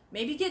idea.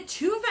 Maybe get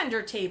 2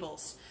 vendor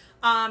tables.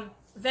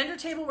 Vendor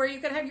table where you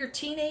can have your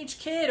teenage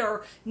kid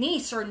or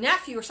niece or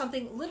nephew or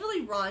something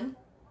literally run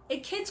a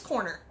kids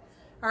corner.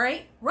 All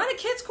right, run a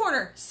kids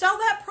corner, sell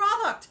that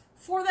product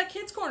for that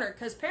kids corner,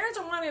 because parents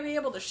are wanting to be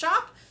able to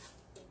shop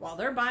while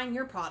they're buying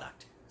your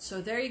product.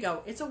 So there you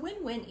go. It's a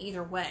win-win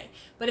either way.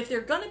 But if there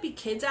are going to be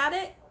kids at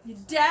it, you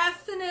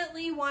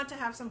definitely want to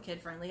have some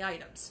kid-friendly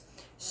items.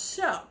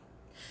 So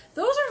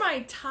those are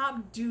my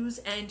top do's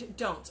and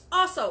don'ts.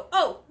 Also,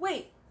 oh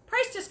wait,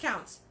 price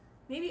discounts.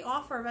 Maybe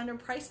offer a vendor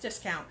price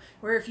discount,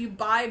 where if you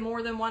buy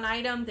more than one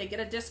item, they get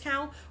a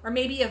discount, or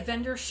maybe a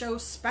vendor show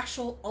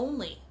special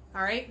only,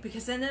 all right?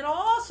 Because then it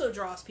also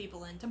draws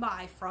people in to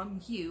buy from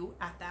you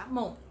at that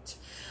moment.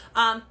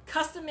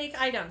 Custom make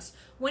items.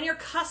 When you're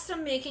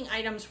custom making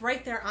items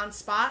right there on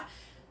spot,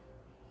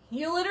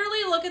 you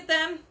literally look at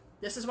them.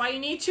 This is why you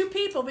need 2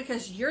 people,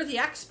 because you're the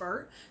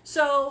expert.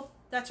 So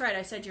that's right,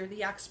 I said you're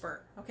the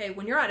expert. Okay,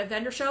 when you're at a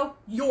vendor show,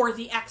 you're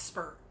the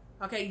expert.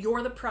 Okay,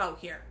 you're the pro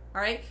here. All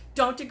right,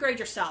 don't degrade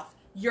yourself.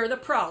 You're the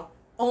pro.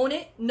 Own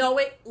it, know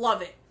it,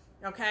 love it.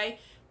 Okay,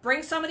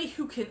 bring somebody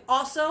who can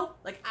also,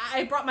 like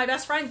I brought my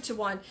best friend to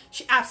one.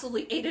 She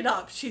absolutely ate it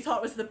up. She thought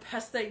it was the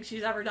best thing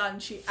she's ever done.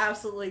 She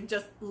absolutely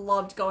just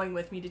loved going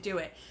with me to do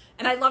it.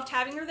 And I loved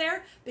having her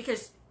there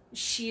because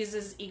she is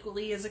as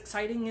equally as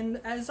exciting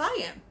as I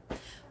am.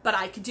 But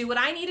I could do what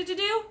I needed to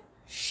do.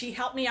 She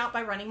helped me out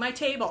by running my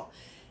table.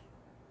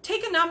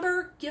 Take a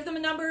number, give them a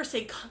number,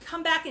 say,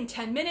 come back in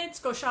 10 minutes,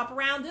 go shop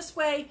around. This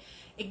way,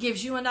 it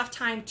gives you enough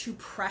time to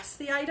press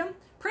the item,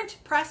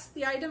 press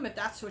the item if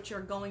that's what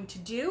you're going to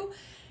do.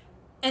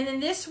 And then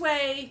this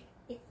way,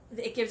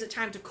 it gives it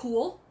time to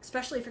cool,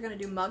 especially if you're going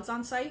to do mugs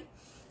on site.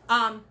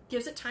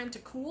 Gives it time to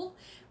cool.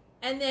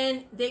 And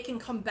then they can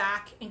come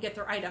back and get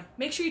their item.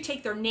 Make sure you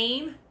take their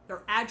name,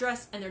 their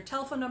address, and their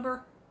telephone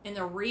number. And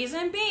the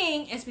reason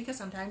being is because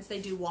sometimes they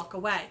do walk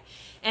away.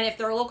 And if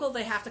they're local,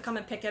 they have to come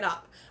and pick it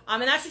up.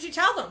 And that's what you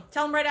tell them.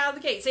 Tell them right out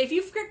of the gate. Say, if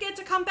you forget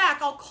to come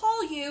back, I'll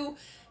call you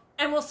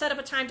and we'll set up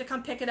a time to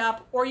come pick it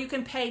up. Or you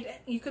can pay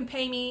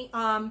me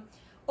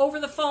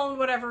over the phone,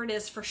 whatever it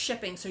is, for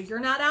shipping. So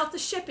you're not out the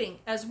shipping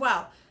as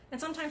well.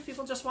 And sometimes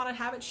people just want to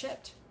have it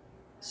shipped.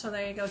 So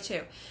there you go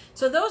too.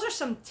 So those are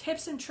some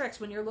tips and tricks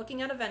when you're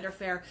looking at a vendor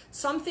fair.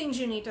 Some things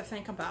you need to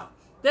think about.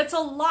 That's a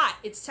lot.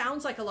 It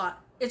sounds like a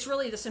lot. It's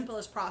really the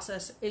simplest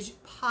process as you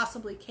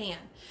possibly can.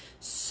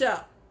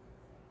 So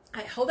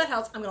I hope that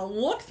helps. I'm going to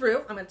look through.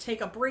 I'm going to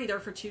take a breather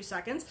for 2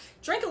 seconds,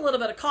 drink a little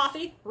bit of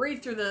coffee,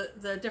 read through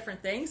the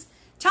different things.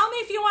 Tell me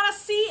if you want to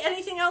see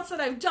anything else that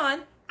I've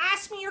done.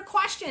 Ask me your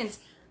questions.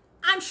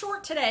 I'm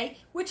short today,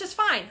 which is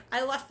fine.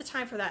 I left the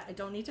time for that. I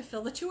don't need to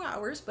fill the 2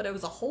 hours, but it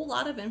was a whole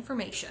lot of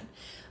information.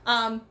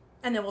 And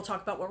then we'll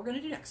talk about what we're going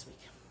to do next week.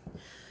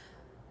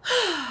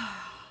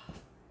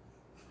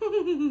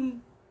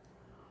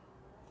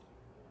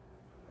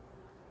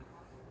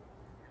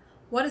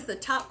 What is the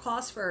top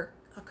cost for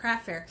a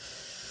craft fair?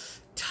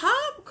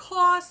 Top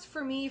cost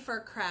for me for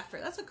a craft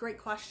fair? That's a great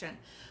question.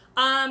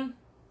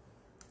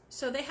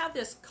 So they have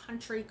this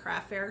country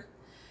craft fair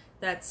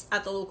that's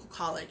at the local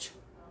college.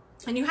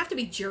 And you have to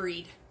be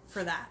juried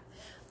for that.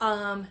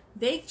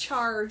 They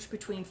charge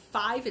between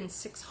 $500 and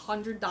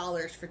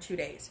 $600 for 2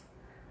 days.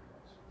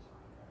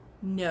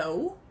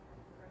 No.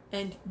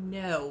 And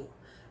no.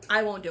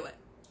 I won't do it.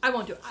 I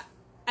won't do it.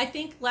 I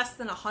think less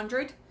than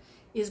 100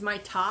 is my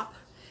top.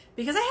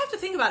 because I have to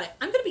think about it.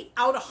 I'm going to be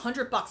out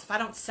 $100 if I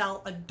don't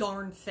sell a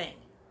darn thing.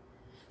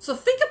 So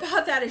think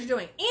about that as you're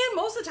doing. And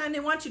most of the time they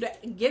want you to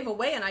give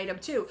away an item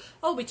too.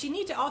 Oh, but you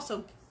need to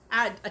also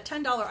add a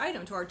 $10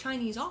 item to our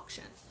Chinese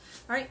auction.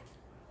 All right.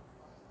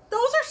 Those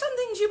are some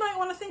things you might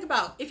want to think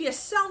about. If you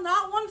sell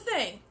not one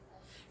thing,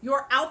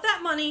 you're out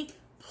that money,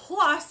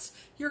 plus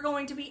you're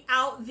going to be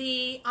out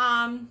the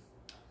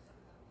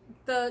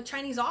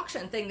Chinese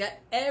auction thing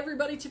that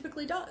everybody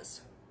typically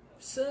does.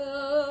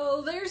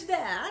 So there's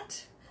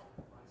that.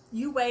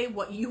 You weigh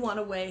what you want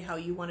to weigh, how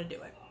you want to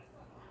do it.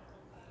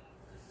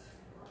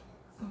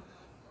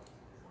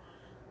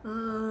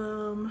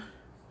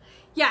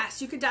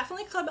 Yes, you could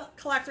definitely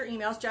collect their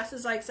emails. Jess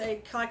is like,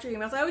 say, collect your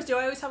emails. I always do.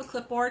 I always have a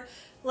clipboard.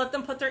 Let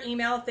them put their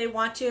email if they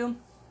want to.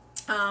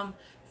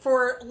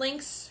 For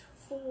links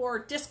for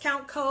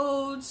discount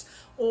codes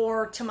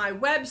or to my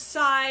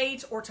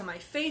website or to my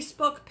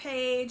Facebook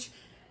page,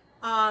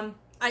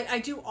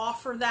 I do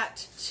offer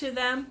that to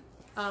them.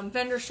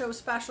 Vendor show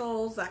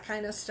specials, that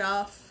kind of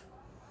stuff.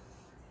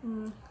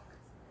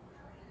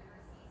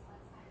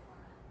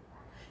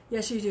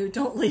 Yes, you do.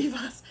 Don't leave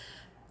us.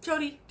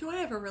 Jody, do I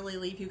ever really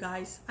leave you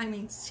guys? I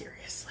mean,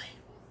 seriously.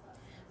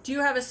 Do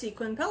you have a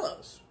sequin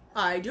pillows?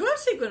 I do have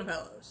sequin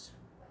pillows.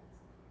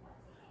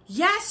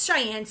 Yes,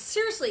 Cheyenne,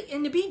 seriously.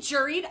 And to be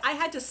juried, I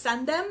had to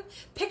send them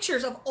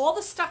pictures of all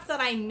the stuff that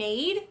I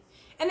made,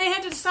 and they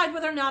had to decide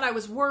whether or not I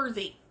was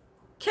worthy.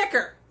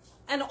 Kicker.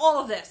 And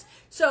all of this.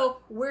 So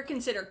we're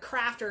considered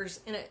crafters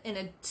in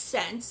a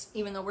sense,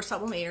 even though we're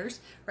sublimators,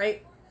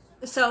 right?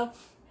 So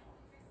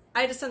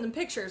I had to send them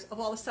pictures of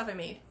all the stuff I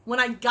made. When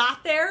I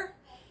got there,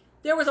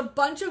 there was a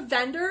bunch of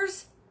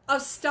vendors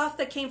of stuff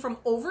that came from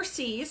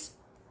overseas,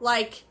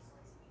 like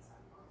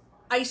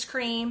ice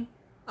cream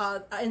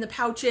in the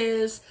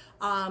pouches,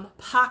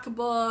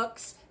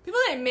 pocketbooks. People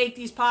didn't make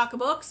these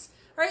pocketbooks,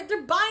 right?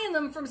 They're buying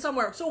them from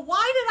somewhere. So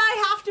why did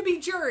I have to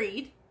be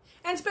juried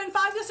and spend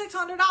 $500 to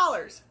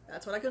 $600?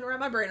 That's what I couldn't wrap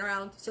my brain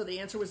around. So the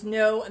answer was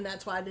no, and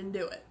that's why I didn't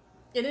do it.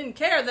 I didn't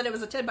care that it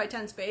was a 10 by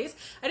 10 space.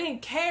 I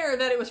didn't care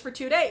that it was for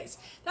 2 days.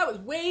 That was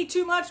way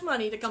too much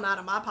money to come out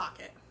of my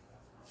pocket.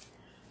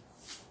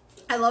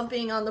 I love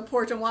being on the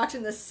porch and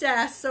watching the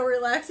sass. So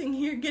relaxing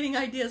here, getting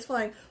ideas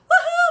flying.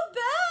 Woohoo,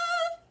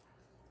 Beth!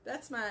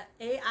 That's my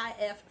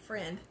AIF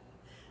friend.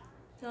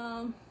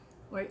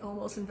 Wait,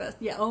 almost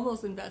invested. Yeah,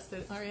 almost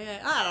invested. All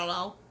right, I don't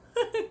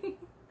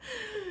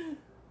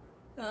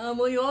know.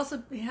 Well, you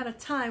also had a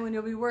time when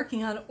you'll be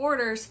working on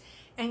orders,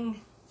 and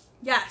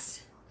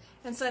yes,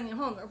 and sending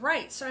home.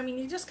 Right. So I mean,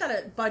 you just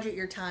gotta budget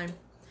your time.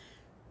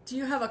 Do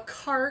you have a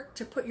cart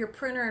to put your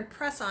printer and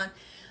press on?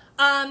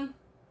 I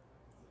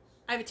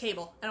have a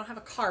table. I don't have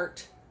a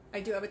cart.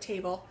 I do have a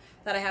table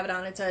that I have it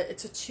on. It's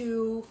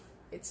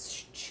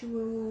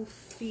 2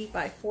 feet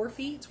by 4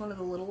 feet. It's one of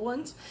the little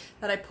ones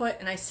that I put,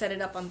 and I set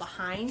it up on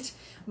behind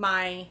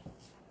my.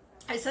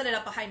 I set it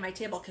up behind my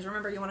table because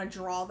remember, you want to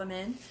draw them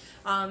in.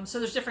 So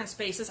there's different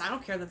spaces. I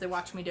don't care that they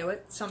watch me do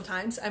it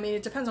sometimes. I mean,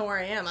 it depends on where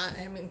I am.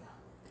 I mean,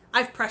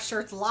 I've pressed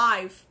shirts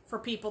live for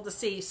people to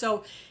see.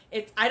 So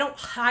I don't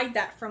hide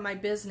that from my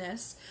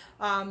business.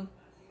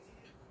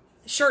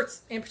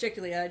 Shirts in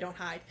particular, I don't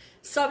hide.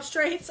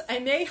 Substrates, I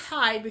may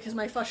hide because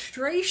my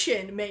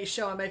frustration may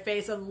show on my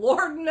face, and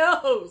Lord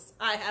knows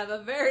I have a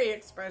very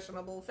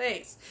expressionable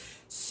face.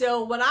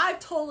 So when I've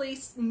totally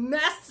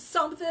messed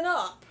something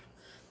up,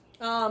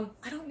 I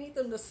don't need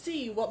them to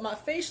see what my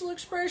facial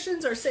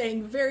expressions are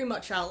saying very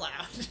much out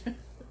loud.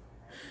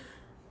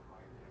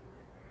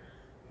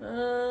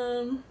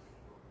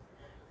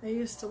 I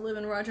used to live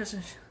in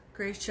Rochester.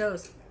 Great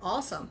shows.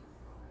 Awesome.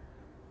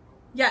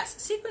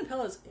 Yes, sequin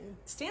pillows.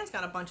 Stan's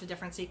got a bunch of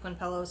different sequin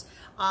pillows.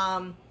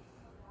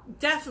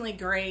 Definitely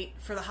great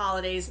for the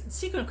holidays.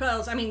 Sequin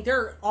pillows, I mean,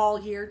 they're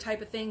all year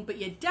type of thing, but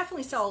you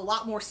definitely sell a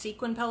lot more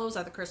sequin pillows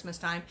at the Christmas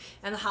time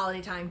and the holiday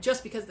time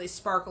just because they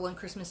sparkle, and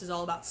Christmas is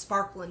all about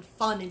sparkle and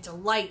fun and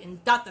delight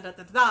and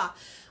da-da-da-da-da.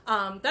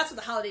 That's what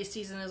the holiday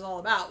season is all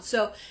about.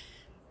 So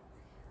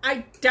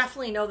I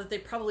definitely know that they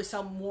probably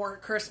sell more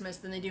at Christmas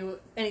than they do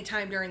any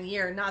time during the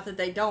year. Not that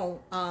they don't.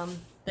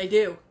 They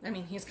do. I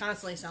mean, he's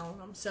constantly selling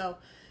them. So,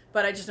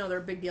 but I just know they're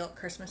a big deal at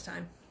Christmas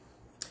time.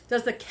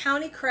 Does the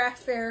county craft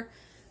fair,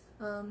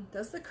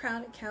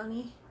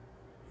 county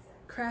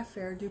craft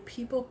fair, do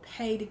people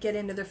pay to get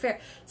into their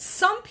fair?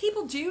 Some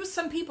people do,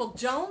 some people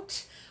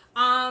don't.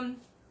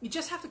 You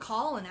just have to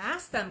call and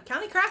ask them.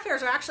 County craft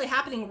fairs are actually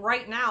happening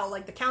right now,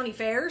 like the county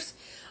fairs.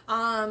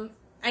 I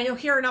know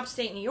here in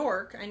upstate New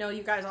York, I know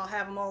you guys all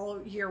have them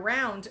all year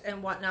round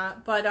and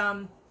whatnot, but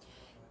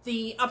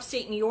the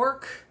upstate New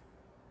York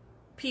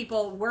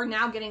people, we're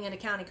now getting into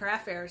county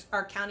craft fairs,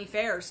 or county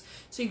fairs.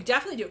 So you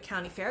definitely do a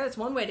county fair. That's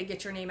one way to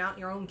get your name out in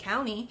your own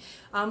county,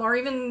 or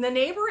even the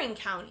neighboring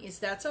counties.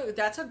 That's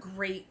a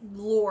great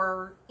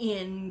lure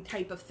in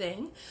type of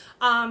thing.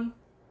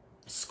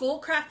 School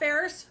craft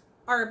fairs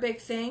are a big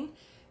thing.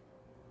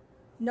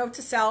 Note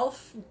to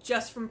self,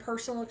 just from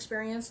personal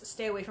experience,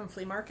 stay away from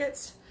flea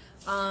markets.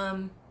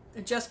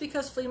 Just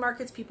because flea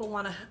markets, people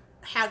want to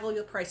haggle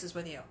your prices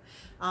with you.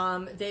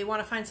 They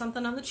want to find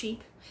something on the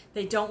cheap.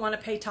 They don't want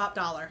to pay top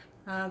dollar.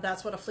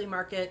 That's what a flea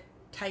market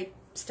type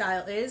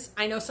style is.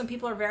 I know some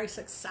people are very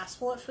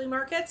successful at flea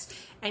markets,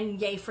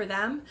 and yay for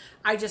them.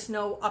 I just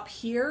know up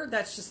here,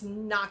 that's just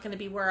not going to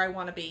be where I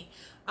want to be.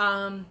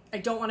 I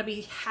don't want to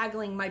be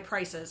haggling my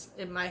prices.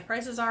 My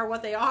prices are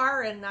what they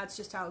are, and that's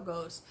just how it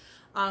goes.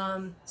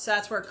 So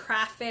that's where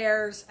craft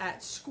fairs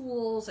at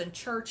schools and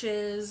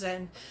churches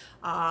and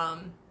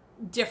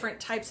different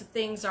types of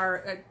things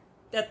are,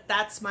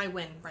 that's my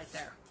win right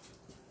there.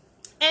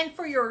 And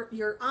for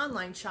your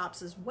online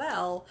shops as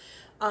well,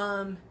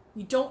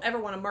 you don't ever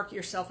want to market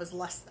yourself as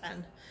less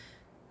than.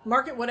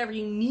 Market whatever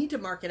you need to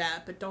market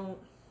at, but don't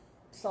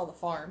sell the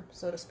farm,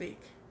 so to speak.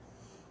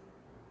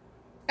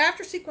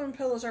 After sequin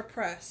pillows are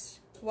pressed,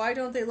 why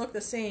don't they look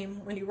the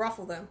same when you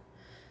ruffle them?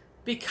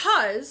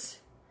 Because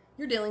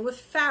you're dealing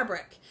with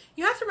fabric.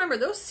 You have to remember,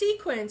 those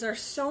sequins are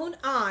sewn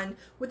on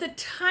with the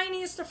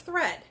tiniest of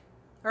thread.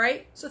 All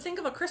right? So think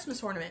of a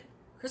Christmas ornament.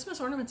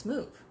 Christmas ornaments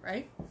move,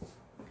 right?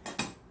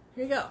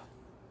 Here you go.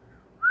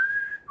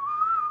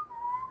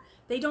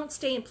 They don't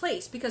stay in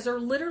place because they're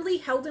literally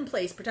held in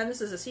place. Pretend this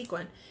is a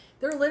sequin.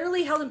 They're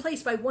literally held in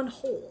place by one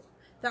hole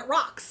that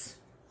rocks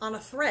on a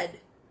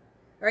thread.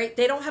 All right?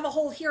 They don't have a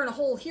hole here and a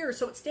hole here,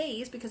 so it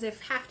stays because they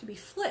have to be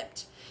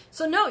flipped.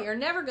 So no, you're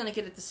never going to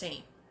get it the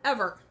same.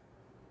 Ever.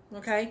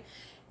 Okay?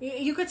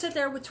 You could sit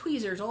there with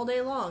tweezers all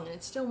day long and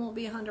it still won't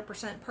be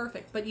 100%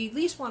 perfect. But you at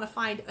least want to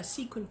find a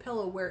sequin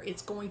pillow where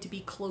it's going to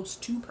be close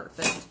to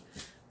perfect.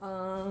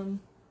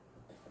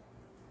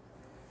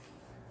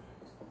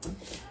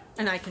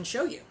 And I can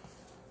show you.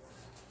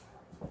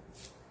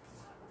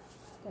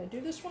 Did I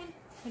do this one?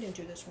 I didn't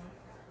do this one.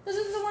 This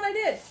is the one I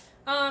did.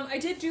 I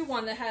did do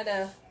one that had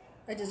a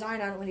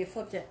design on it when you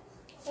flipped it.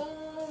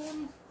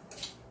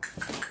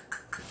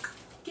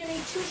 Give me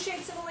 2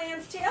 shakes of a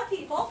lamb's tail,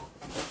 people.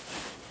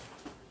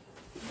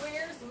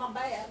 Where's my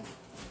bag?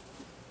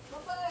 My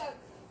bag.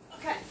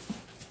 Okay.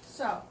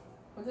 So,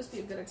 would this be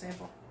a good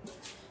example?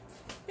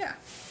 Yeah.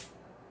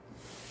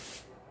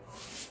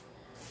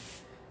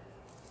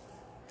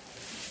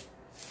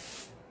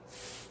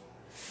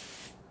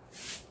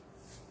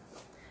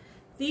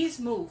 These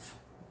move.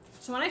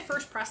 So when I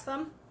first press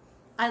them,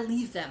 I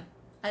leave them.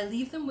 I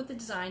leave them with the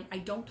design. I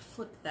don't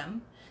flip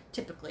them,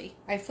 typically.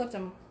 I flip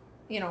them,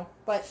 you know,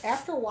 but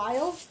after a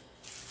while,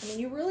 I mean,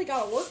 you really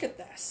got to work at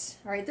this.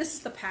 All right, this is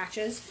the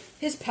patches.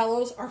 His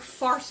pillows are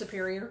far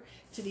superior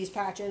to these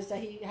patches that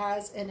he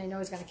has, and I know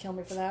he's going to kill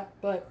me for that,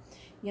 but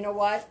you know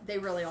what? They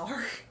really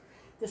are.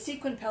 The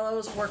sequin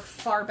pillows work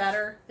far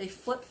better. They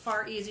flip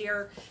far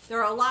easier.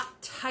 They're a lot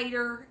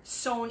tighter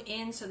sewn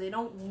in, so they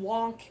don't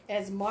wonk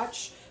as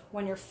much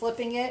when you're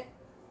flipping it.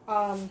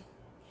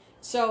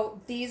 So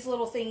these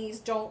little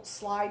thingies don't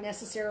slide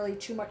necessarily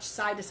too much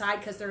side to side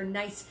because they're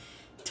nice,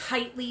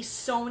 tightly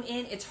sewn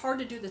in. It's hard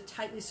to do the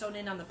tightly sewn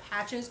in on the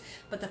patches,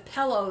 but the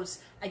pillows,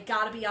 I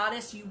gotta be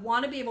honest, you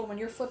want to be able, when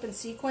you're flipping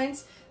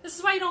sequins, this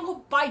is why you don't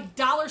go buy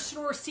dollar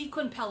store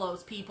sequin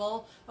pillows,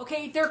 people.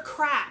 Okay, they're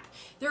crap.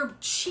 They're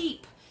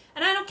cheap.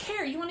 And I don't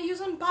care. You want to use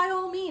them, by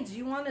all means.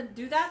 You want to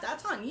do that,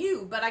 that's on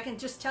you. But I can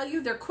just tell you,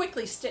 they're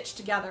quickly stitched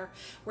together.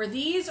 Where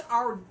these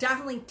are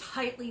definitely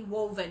tightly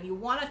woven. You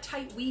want a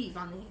tight weave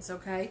on these,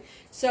 okay?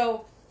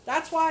 So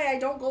that's why I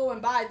don't go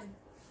and buy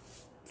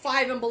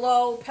 5 and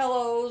below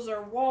pillows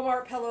or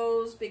Walmart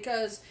pillows.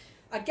 Because,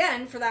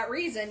 again, for that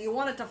reason, you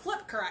want it to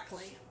flip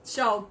correctly.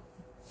 So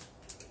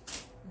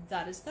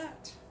that is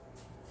that.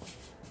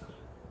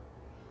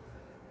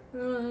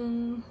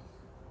 Let's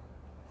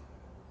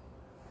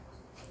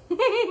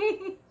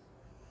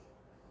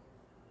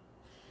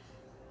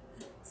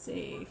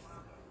see.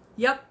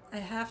 Yep, I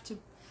have to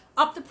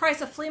up the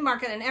price of flea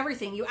market and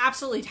everything. You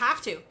absolutely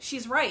have to.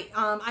 She's right.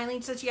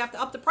 Eileen says you have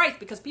to up the price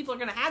because people are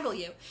going to haggle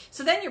you.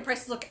 So then your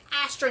prices look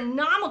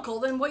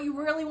astronomical than what you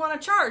really want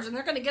to charge. And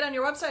they're going to get on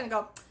your website and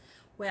go,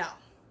 well,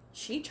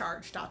 she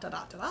charged ...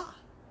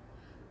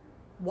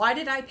 Why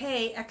did I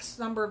pay X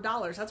number of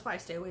dollars? That's why I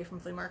stay away from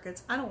flea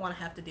markets. I don't want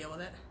to have to deal with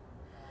it.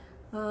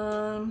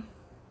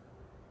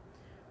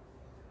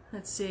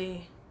 Let's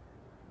see.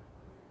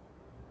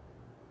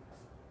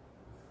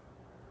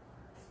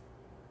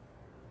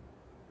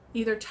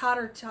 Either Todd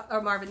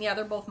or Marvin. Yeah,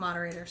 they're both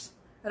moderators.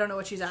 I don't know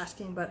what she's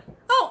asking, but...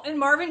 Oh, and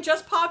Marvin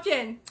just popped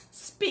in.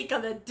 Speak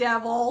of the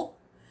devil.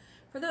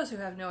 For those who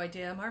have no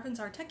idea, Marvin's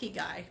our techie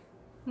guy.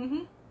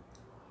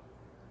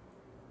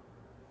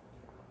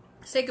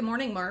 Say good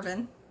morning,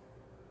 Marvin.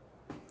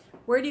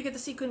 Where do you get the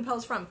sequin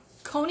pillows from?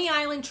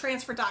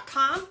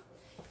 ConeyIslandTransfer.com.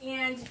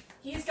 And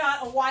he's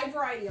got a wide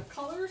variety of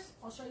colors.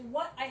 I'll show you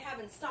what I have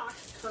in stock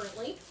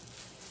currently.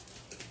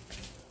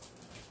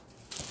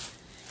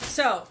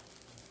 So,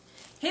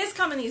 his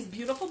come in these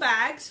beautiful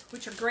bags,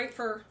 which are great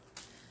for,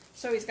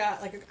 so he's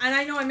got like, and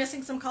I know I'm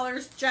missing some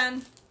colors,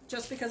 Jen,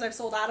 just because I've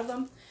sold out of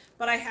them.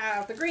 But I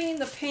have the green,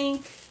 the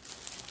pink,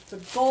 the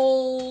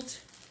gold,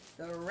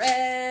 the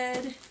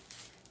red.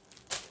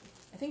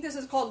 I think this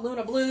is called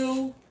Luna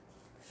Blue.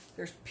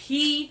 There's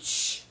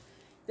peach.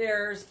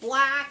 There's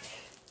black.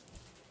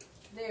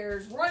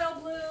 There's royal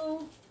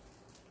blue.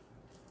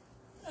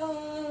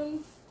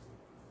 What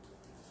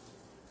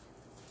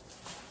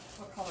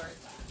color is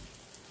that?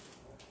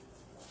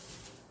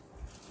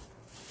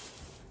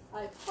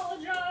 I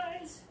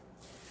apologize.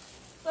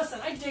 Listen,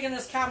 I dig in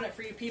this cabinet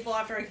for you people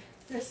after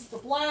this is the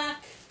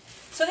black.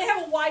 So they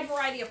have a wide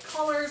variety of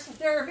colors.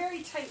 They're a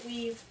very tight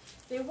weave.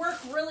 They work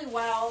really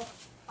well.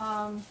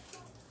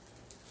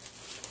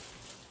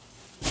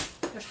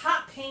 There's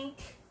hot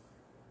pink.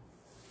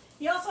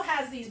 He also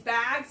has these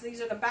bags.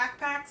 These are the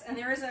backpacks, and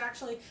there is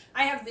actually,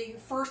 I have the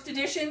first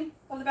edition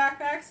of the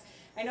backpacks.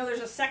 I know there's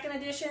a second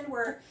edition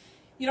where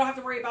you don't have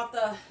to worry about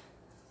the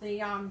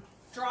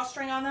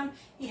drawstring on them.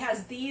 He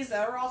has these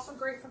that are also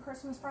great for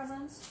Christmas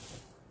presents.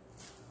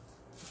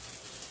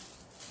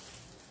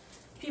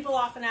 People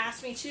often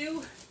ask me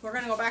too, we're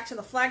going to go back to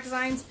the flag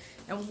designs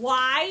and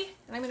why,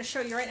 and I'm going to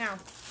show you right now,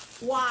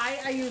 why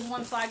I use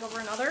one flag over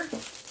another.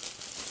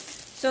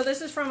 So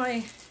this is from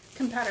a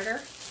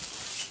competitor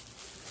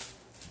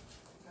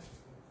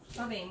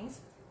of Amy's.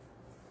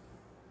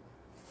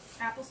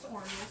 Apples to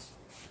oranges.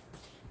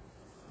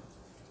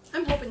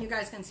 I'm hoping you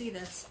guys can see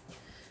this.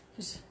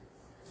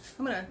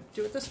 I'm going to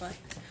do it this way.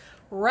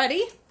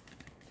 Ready?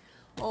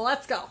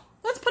 Let's go.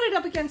 Let's put it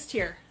up against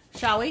here,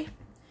 shall we?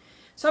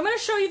 So I'm going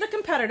to show you the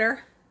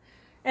competitor,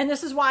 and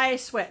this is why I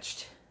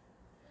switched.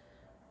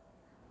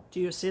 Do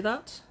you see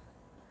that?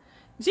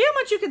 See how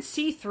much you can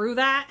see through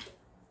that?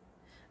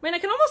 I mean, I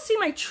can almost see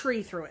my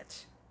tree through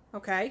it.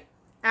 Okay?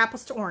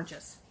 Apples to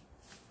oranges.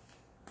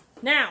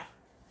 Now,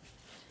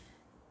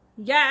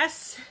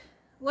 yes,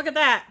 look at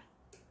that.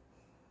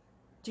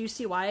 Do you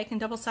see why I can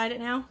double-side it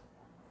now?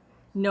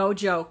 No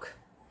joke.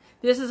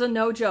 This is a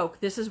no joke.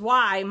 This is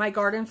why my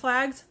garden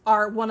flags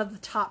are one of the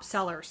top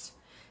sellers.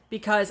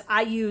 Because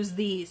I use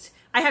these.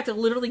 I have to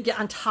literally get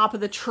on top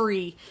of the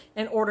tree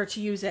in order to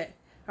use it.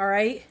 All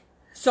right?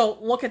 So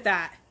look at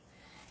that.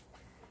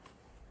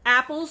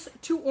 Apples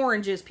to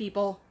oranges,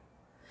 people.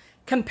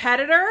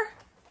 Competitor.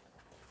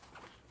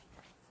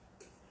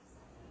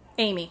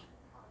 Amy.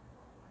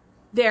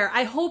 There.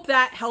 I hope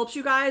that helps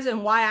you guys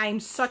and why I'm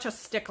such a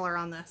stickler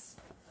on this.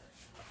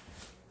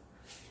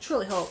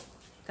 Truly hope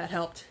that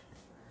helped.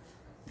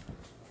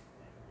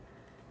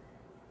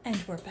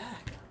 And we're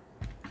back.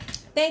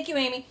 Thank you,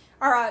 Amy.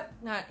 Or,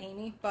 not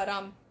Amy, but,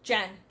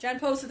 Jen. Jen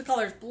posted the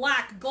colors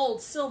black,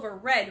 gold, silver,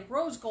 red,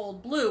 rose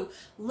gold, blue,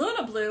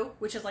 Luna blue,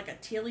 which is like a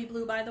tealy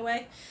blue, by the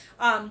way.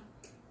 Oh,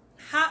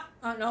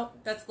 no,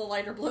 that's the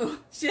lighter blue.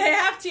 They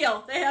have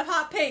teal. They have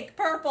hot pink,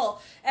 purple,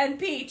 and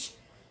peach.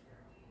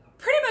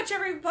 Pretty much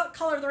every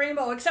color of the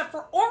rainbow except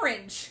for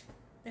orange.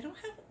 They don't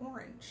have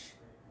orange.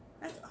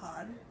 That's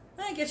odd.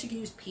 I guess you could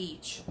use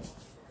peach. They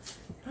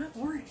don't have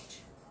orange.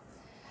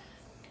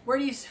 What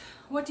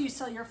do you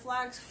sell your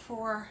flags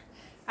for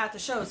at the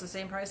shows? The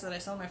same price that I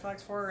sell my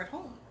flags for at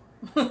home.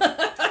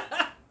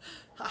 Ha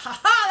ha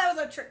ha! That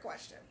was a trick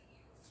question.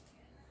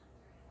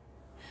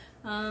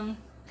 I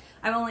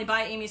only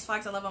buy Amy's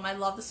flags. I love them. I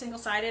love the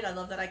single-sided. I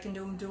love that I can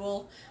do them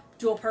dual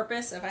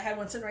purpose. If I had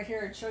one sitting right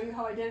here, I'd show you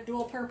how I did it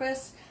dual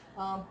purpose.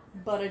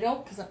 But I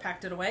don't because I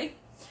packed it away.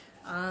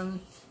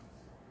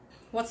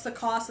 What's the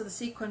cost of the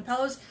sequin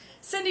pillows?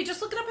 Cindy,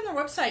 just look it up on their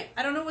website.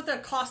 I don't know what the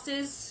cost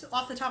is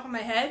off the top of my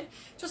head.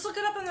 Just look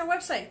it up on their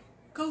website.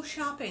 Go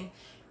shopping.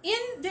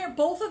 In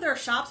both of their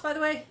shops, by the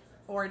way,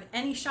 or in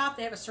any shop,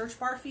 they have a search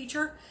bar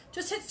feature.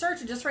 Just hit search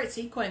and just write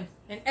sequin.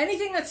 And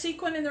anything that's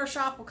sequin in their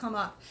shop will come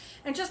up.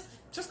 And just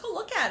go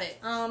look at it.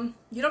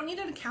 You don't need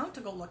an account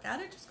to go look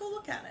at it. Just go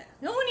look at it.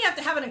 The only one you have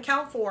to have an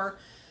account for,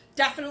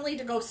 definitely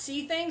to go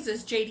see things,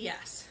 is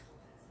JDS.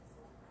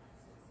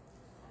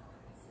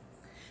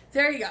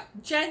 There you go.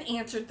 Jen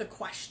answered the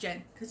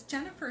question because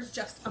Jennifer is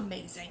just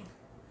amazing.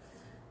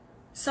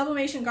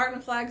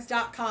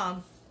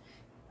 SublimationGardenFlags.com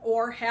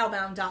or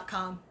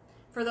Hailbound.com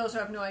for those who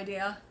have no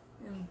idea,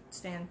 and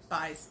Stan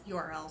buys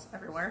URLs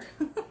everywhere.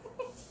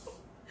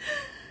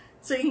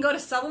 So you can go to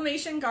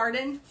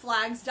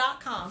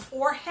SublimationGardenFlags.com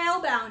or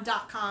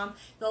Hailbound.com.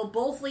 They'll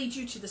both lead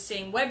you to the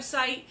same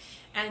website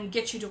and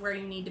get you to where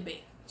you need to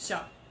be.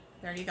 So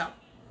there you go.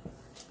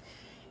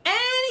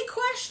 Any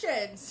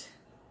questions?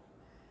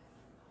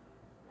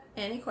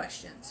 Any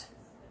questions?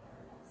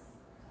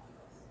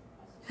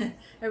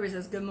 Everybody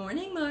says, good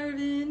morning,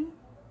 Marvin.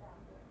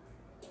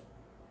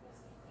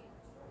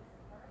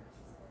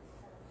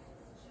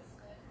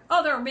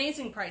 Oh, they're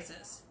amazing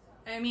prices.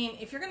 I mean,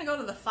 if you're going to go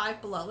to the Five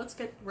Below, let's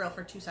get real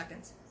for 2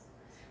 seconds.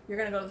 You're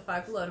going to go to the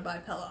Five Below to buy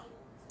a pillow.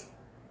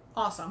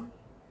 Awesome.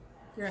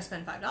 You're going to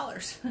spend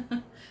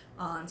 $5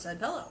 on said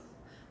pillow.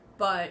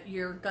 But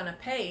you're going to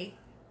pay.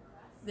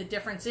 The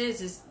difference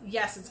is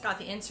yes, it's got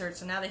the insert,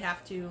 so now they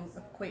have to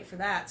equate for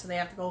that. So they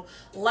have to go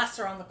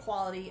lesser on the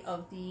quality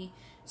of the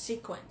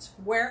sequins.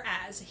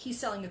 Whereas he's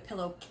selling a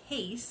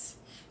pillowcase,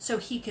 so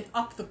he could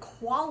up the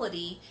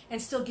quality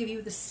and still give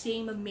you the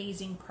same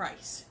amazing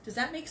price. Does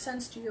that make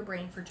sense to your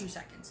brain for 2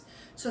 seconds?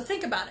 So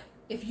think about it.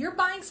 If you're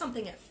buying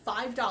something at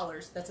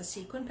 $5 that's a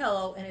sequin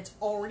pillow and it's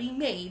already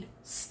made,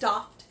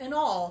 stuffed and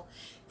all,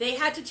 they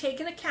had to take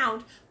an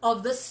account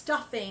of the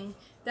stuffing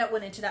that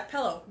went into that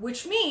pillow,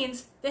 which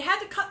means they had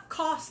to cut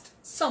cost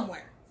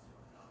somewhere.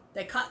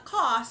 They cut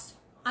cost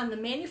on the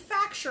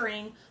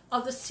manufacturing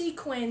of the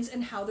sequins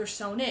and how they're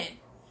sewn in.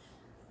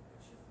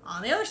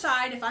 On the other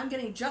side, if I'm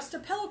getting just a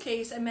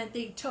pillowcase, it meant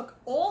they took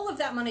all of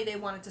that money they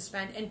wanted to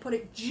spend and put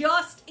it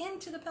just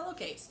into the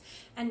pillowcase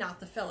and not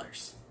the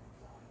fillers.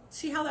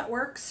 See how that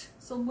works?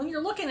 So when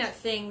you're looking at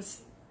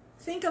things,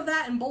 think of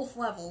that in both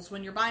levels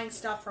when you're buying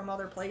stuff from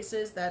other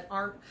places that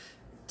aren't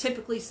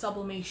typically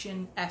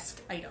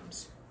sublimation-esque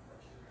items.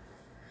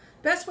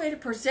 Best way to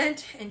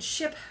present and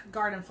ship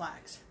garden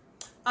flags.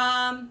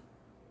 At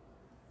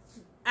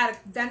a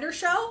vendor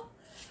show,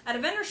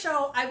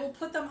 I will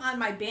put them on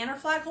my banner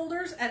flag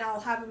holders and I'll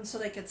have them so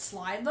they could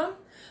slide them.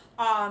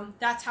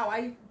 That's how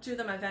I do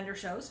them at vendor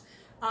shows.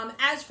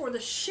 As for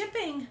the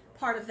shipping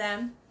part of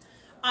them,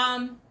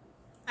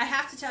 I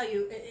have to tell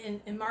you,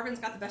 and Marvin's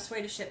got the best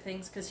way to ship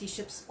things because he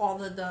ships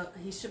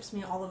he ships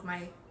me all of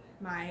my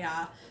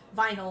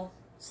vinyl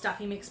stuff.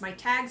 He makes my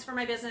tags for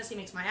my business. He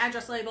makes my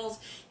address labels.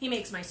 He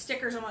makes my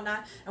stickers and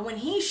whatnot. And when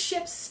he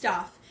ships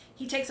stuff,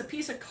 he takes a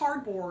piece of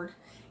cardboard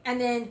and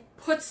then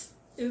put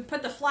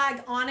the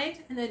flag on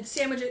it and then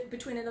sandwich it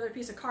between another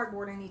piece of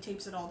cardboard and he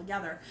tapes it all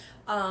together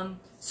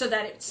so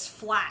that it's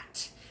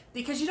flat.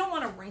 Because you don't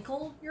want to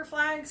wrinkle your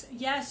flags.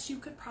 Yes, you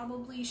could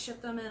probably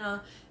ship them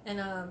in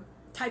a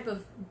type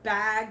of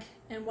bag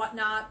and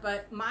whatnot,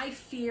 but my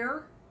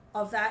fear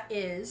of that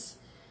is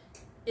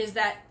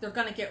that they're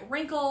going to get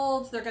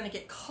wrinkled, they're going to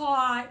get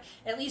caught.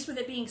 At least with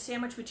it being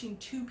sandwiched between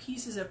two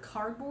pieces of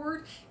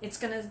cardboard, it's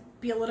going to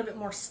be a little bit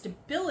more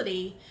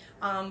stability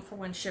for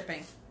when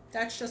shipping.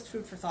 That's just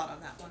food for thought on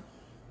that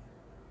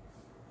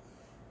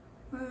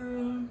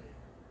one.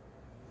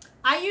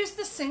 I use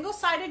the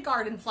single-sided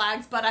garden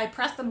flags, but I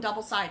press them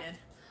double-sided.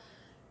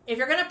 If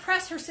you're going to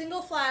press her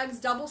single flags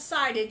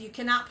double-sided, you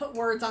cannot put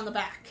words on the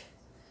back.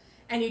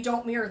 And you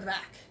don't mirror the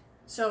back.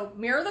 So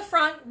mirror the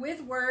front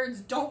with words,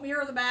 don't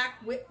mirror the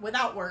back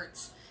without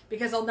words,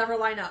 because they'll never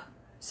line up.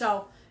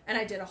 So, and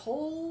I did a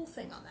whole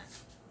thing on that.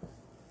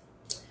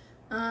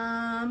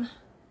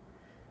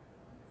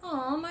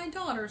 Oh, my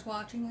daughter's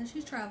watching and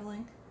she's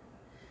traveling.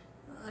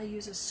 I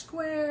use a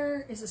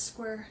square.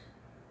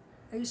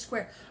 I use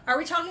square. Are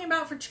we talking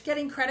about for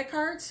getting credit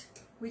cards?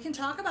 We can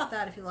talk about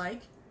that if you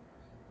like.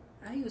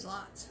 I use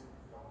lots.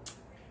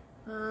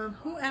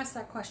 Who asked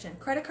that question?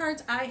 Credit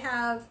cards, I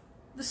have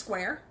the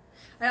square.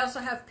 I also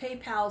have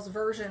PayPal's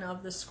version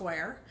of the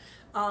square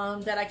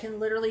that I can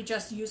literally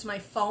just use my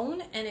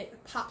phone and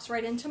it pops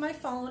right into my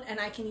phone and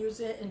I can use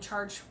it and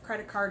charge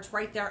credit cards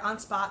right there on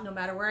spot no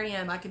matter where I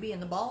am. I could be in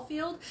the ball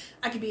field,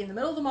 I could be in the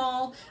middle of the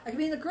mall, I could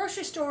be in the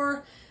grocery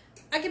store,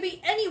 I could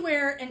be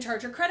anywhere and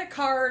charge a credit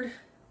card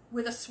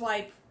with a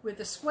swipe with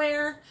the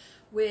square,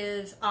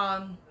 with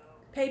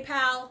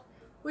PayPal,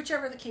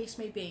 whichever the case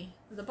may be.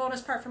 The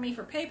bonus part for me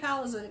for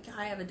PayPal is that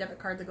I have a debit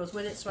card that goes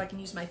with it so I can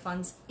use my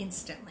funds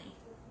instantly.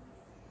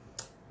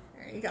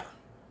 There you go.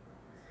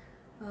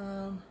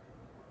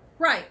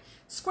 Right.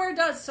 Square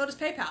does, so does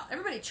PayPal.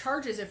 Everybody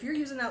charges. If you're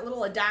using that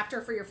little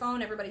adapter for your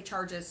phone, everybody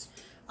charges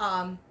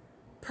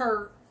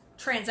per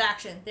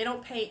transaction. They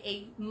don't pay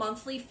a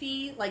monthly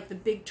fee like the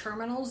big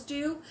terminals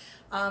do.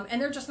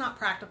 And they're just not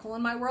practical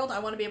in my world. I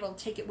want to be able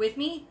to take it with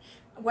me.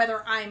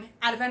 Whether I'm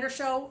at a vendor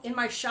show, in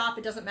my shop,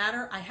 it doesn't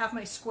matter. I have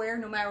my square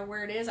no matter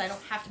where it is. I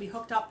don't have to be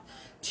hooked up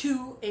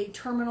to a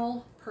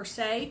terminal per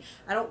se.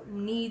 I don't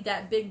need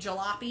that big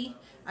jalopy.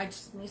 I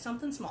just need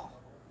something small.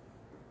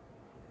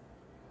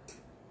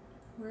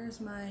 Where's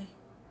my...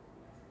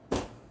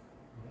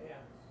 Yeah.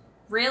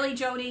 Really,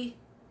 Jody?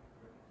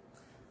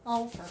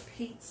 Oh, for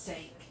Pete's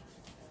sake.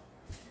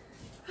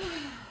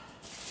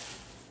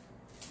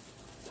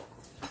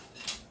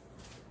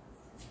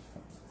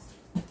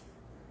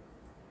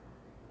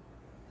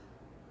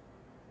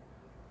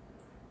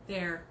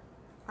 There.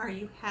 Are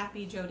you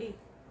happy, Jody?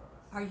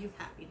 Are you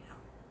happy now?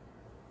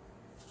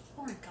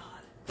 Oh my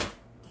God.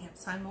 Damn,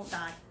 sign won't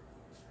die.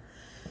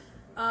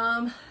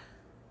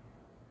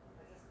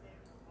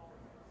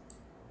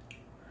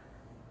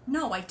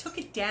 No, I took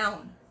it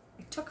down.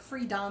 I took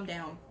Free Dom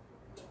down.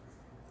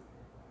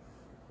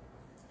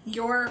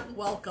 You're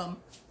welcome.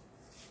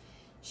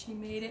 She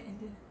made it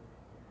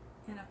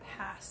in a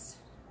pass.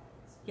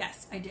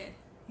 Yes, I did.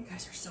 You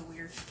guys are so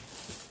weird.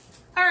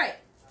 All right.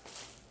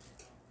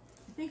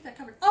 I think that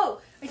covered.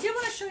 Oh, I did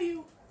want to show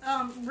you,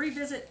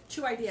 revisit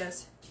 2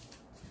 ideas.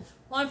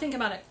 While I'm thinking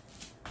about it.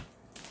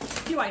 A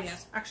few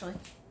ideas, actually.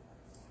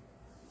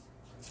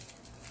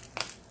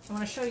 I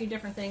want to show you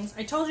different things.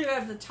 I told you I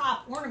have the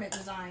top ornament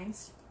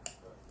designs.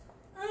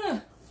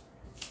 But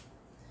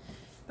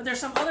there's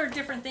some other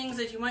different things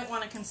that you might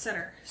want to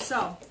consider.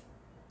 So,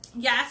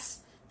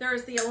 yes,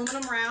 there's the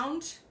aluminum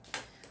round.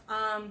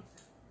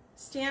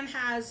 Stan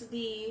has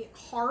the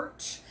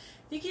heart.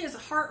 I think he has a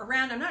heart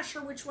around. I'm not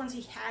sure which ones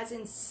he has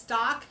in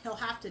stock. He'll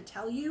have to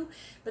tell you.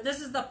 But this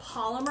is the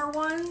polymer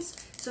ones.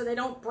 So they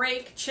don't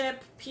break,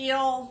 chip,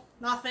 peel,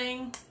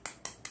 nothing.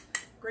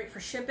 Great for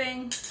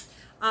shipping.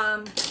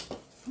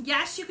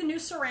 Yes, you can do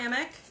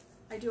ceramic.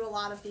 I do a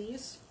lot of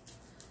these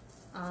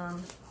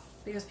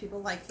because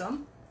people like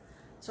them.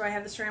 So I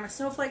have the ceramic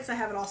snowflakes. I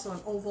have it also in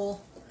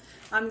oval.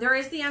 There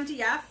is the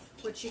MDF.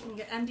 which you can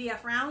get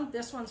MDF round.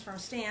 This one's from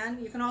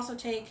Stan. You can also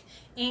take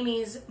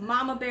Amy's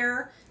Mama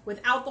Bear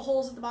without the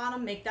holes at the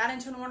bottom, make that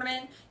into an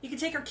ornament. You can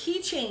take her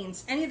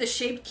keychains, any of the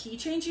shaped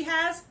keychains she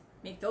has,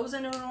 make those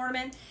into an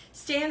ornament.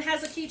 Stan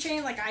has a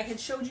keychain like I had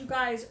showed you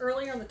guys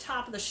earlier on the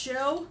top of the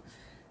show.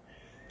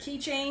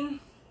 Keychain,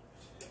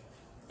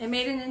 and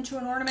made it into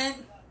an ornament.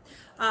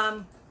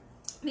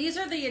 These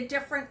are the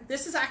different,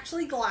 this is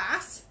actually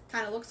glass,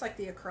 kind of looks like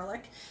the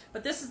acrylic,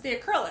 but this is the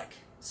acrylic.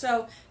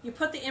 So you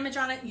put the image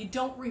on it, you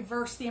don't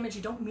reverse the image,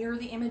 you don't mirror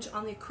the image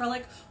on the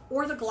acrylic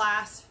or the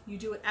glass, you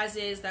do it as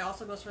is. That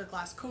also goes for the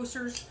glass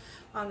coasters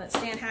that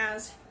Stan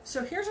has.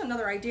 So here's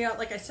another idea.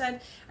 Like I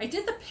said, I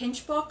did the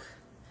pinch book,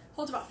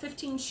 holds about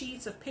 15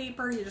 sheets of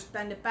paper, you just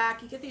bend it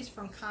back. You get these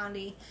from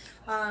Condi.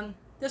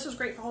 This was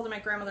great for holding my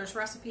grandmother's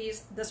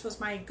recipes. This was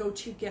my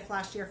go-to gift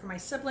last year for my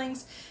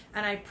siblings,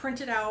 and I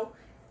printed out,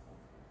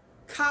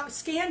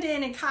 scanned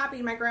in and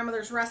copied my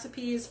grandmother's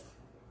recipes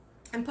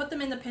and put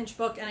them in the pinch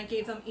book, and I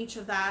gave them each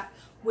of that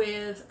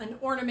with an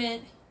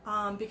ornament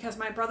because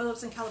my brother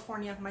lives in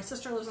California, my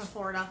sister lives in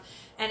Florida,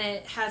 and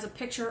it has a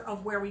picture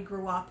of where we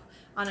grew up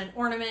on an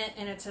ornament,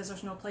 and it says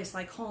there's no place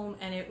like home,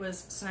 and it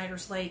was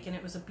Snyder's Lake, and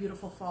it was a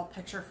beautiful fall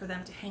picture for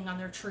them to hang on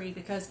their tree,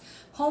 because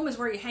home is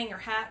where you hang your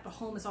hat, but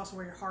home is also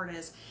where your heart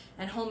is,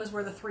 and home is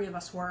where the three of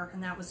us were,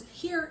 and that was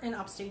here in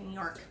upstate New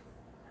York.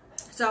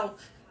 So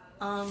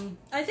I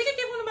think I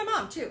gave one to my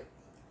mom too.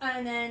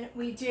 And then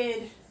we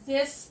did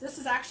this. This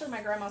is actually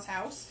my grandma's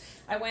house.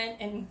 I went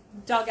and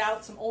dug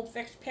out some old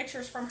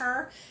pictures from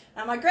her.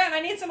 And I'm like, Grandma, I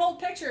need some old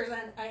pictures.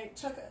 And I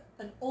took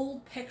an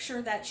old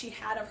picture that she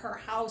had of her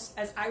house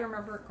as I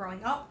remember it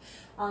growing up,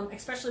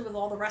 especially with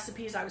all the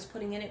recipes I was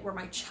putting in it were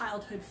my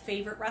childhood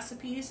favorite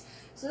recipes.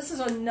 So this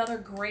is another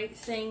great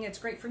thing. It's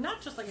great for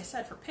not just, like I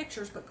said, for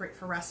pictures, but great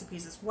for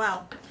recipes as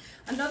well.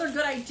 Another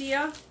good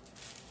idea,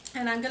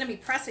 and I'm going to be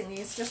pressing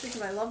these just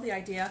because I love the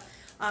idea.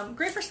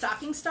 Great for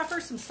stocking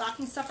stuffers, some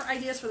stocking stuffer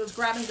ideas for those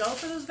grab and go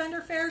for those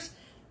vendor fairs.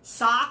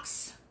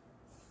 Socks,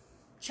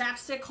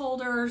 chapstick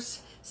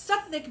holders,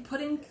 stuff that they can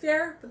put in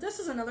there. But this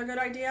is another good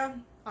idea,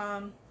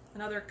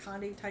 another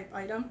Condi type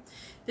item.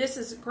 This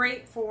is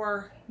great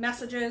for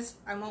messages.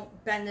 I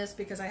won't bend this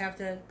because I have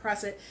to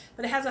press it,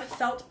 but it has a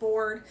felt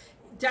board.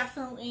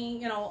 Definitely,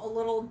 you know, a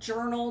little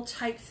journal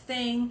type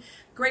thing.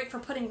 Great for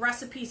putting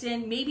recipes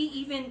in, maybe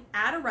even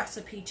add a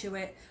recipe to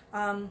it.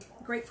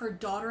 Great for a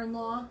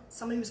daughter-in-law,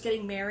 somebody who's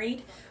getting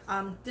married.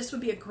 This would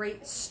be a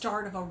great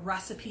start of a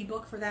recipe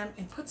book for them,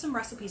 and put some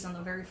recipes on the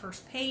very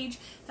first page.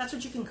 That's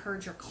what you can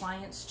encourage your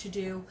clients to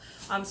do.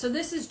 So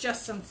this is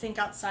just some think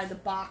outside the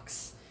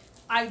box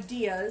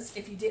ideas.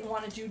 If you didn't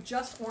want to do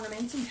just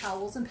ornaments and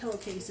towels and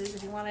pillowcases,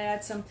 if you want to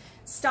add some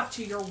stuff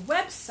to your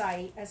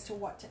website as to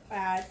what to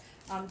add,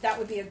 that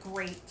would be a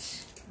great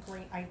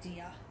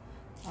idea.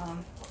 I'll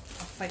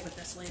fight with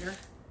this later.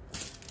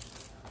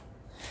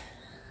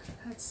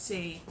 Let's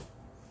see.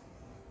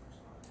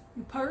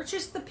 You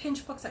purchase the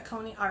pinch books at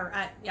Condi, or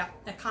at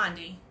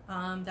Condi.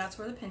 That's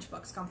where the pinch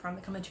books come from.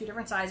 They come in 2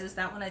 different sizes.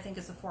 That one I think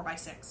is the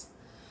 4x6.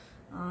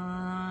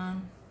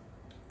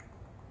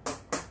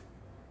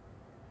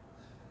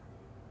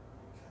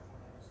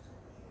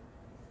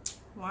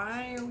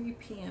 Why are we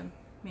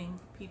PMing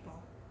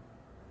people?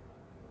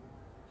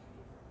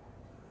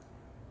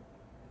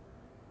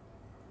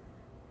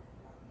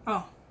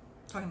 Oh,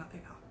 talking about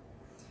PayPal.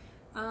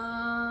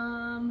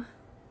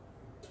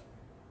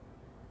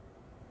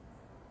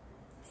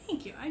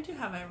 Thank you. I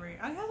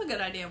have a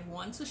good idea of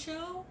once a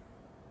show.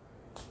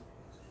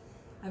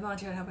 I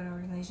volunteer to help in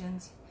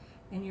organizations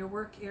in your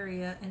work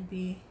area and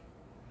be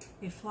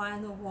a fly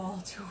on the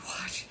wall to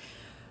watch.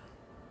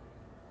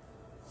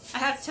 I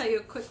have to tell you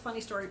a quick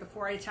funny story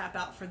before I tap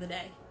out for the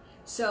day.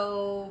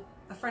 So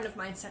a friend of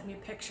mine sent me a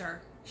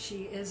picture.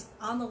 She is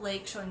on the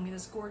lake showing me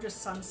this gorgeous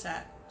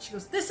sunset. She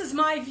goes, "This is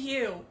my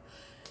view."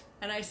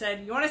 And I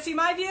said, "You want to see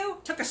my view?"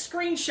 Took a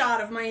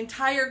screenshot of my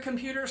entire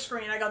computer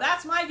screen. I go,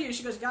 "That's my view."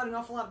 She goes, "You got an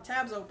awful lot of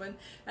tabs open."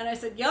 And I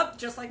said, "Yep,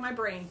 just like my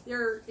brain.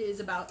 There is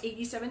about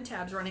 87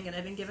 tabs running at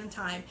any given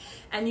time."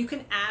 And you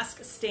can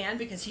ask Stan,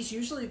 because he's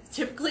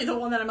typically the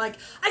one that I'm like,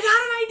 "I got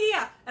an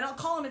idea." And I'll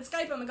call him and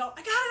Skype him and go,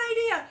 "I got an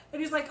idea."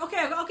 And he's like,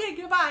 okay,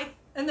 goodbye.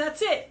 And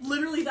that's it.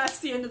 Literally, that's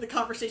the end of the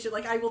conversation.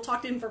 Like, I will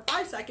talk to him for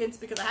 5 seconds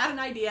because I had an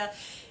idea.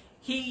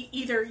 He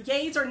either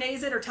yays or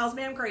nays it or tells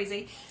me I'm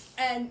crazy.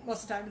 And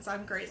most of the time it's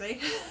I'm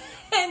crazy.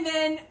 And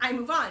then I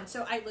move on.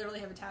 So I literally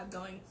have a tab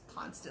going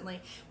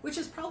constantly, which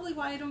is probably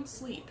why I don't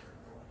sleep.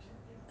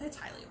 It's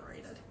highly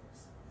overrated.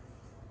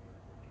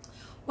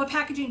 What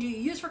packaging do you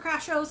use for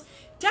craft shows?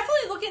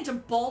 Definitely look into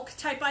bulk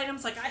type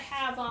items. Like I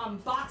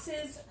have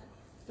boxes.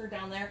 They're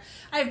down there.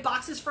 I have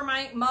boxes for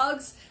my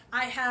mugs.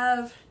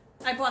 I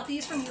bought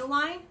these from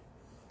Uline.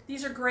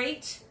 These are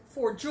great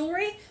for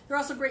jewelry. They're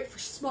also great for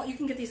small. You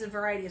can get these in a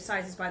variety of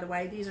sizes, by the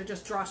way. These are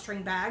just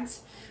drawstring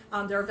bags.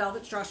 They're a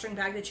velvet drawstring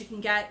bag that you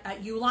can get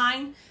at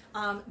Uline.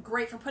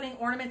 Great for putting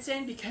ornaments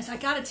in, because I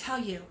gotta tell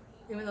you,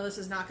 even though this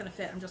is not gonna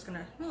fit, I'm just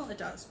gonna, well, it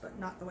does, but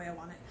not the way I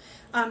want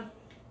it.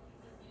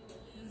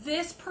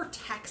 This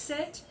protects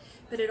it,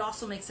 but it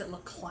also makes it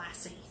look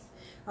classy.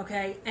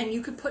 Okay, and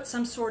you could put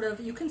some sort of,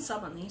 you can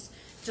sub on these.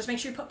 Just make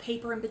sure you put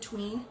paper in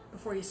between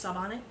before you sub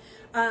on it.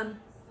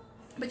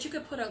 But you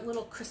could put a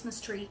little Christmas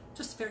tree,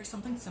 just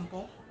something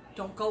simple.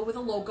 Don't go with a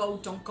logo.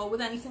 Don't go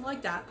with anything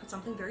like that. Put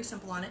something very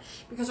simple on it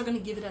because we're going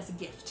to give it as a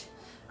gift.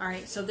 All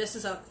right, so this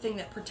is a thing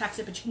that protects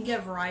it, but you can get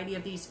a variety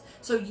of these.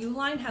 So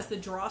Uline has the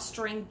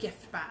drawstring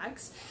gift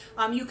bags.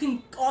 You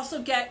can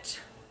also get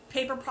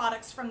paper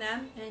products from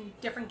them in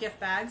different gift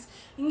bags.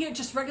 You can get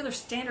just regular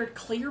standard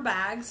clear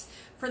bags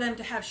for them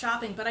to have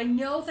shopping. But I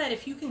know that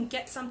if you can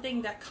get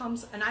something that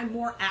comes, and I'm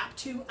more apt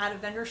to at a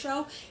vendor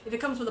show, if it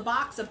comes with a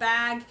box, a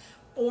bag,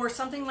 or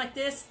something like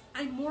this,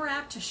 I'm more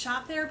apt to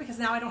shop there because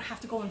now I don't have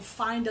to go and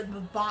find a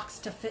box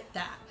to fit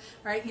that.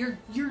 All right,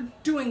 you're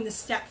doing the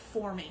step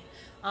for me.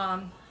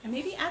 And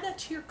maybe add that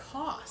to your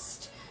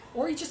cost.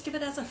 Or you just give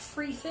it as a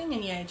free thing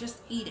and you just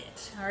eat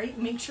it. All right,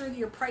 make sure that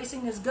your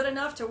pricing is good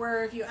enough to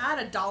where if you add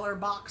a $1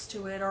 box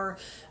to it or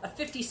a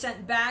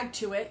 50-cent bag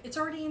to it, it's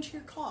already into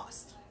your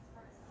cost.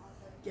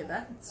 Give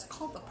that. It's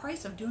called the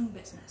price of doing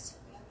business.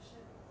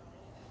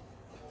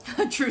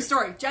 True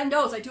story. Jen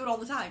knows I do it all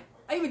the time.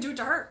 I even do it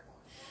to her.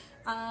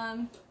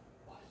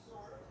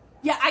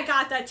 Yeah, I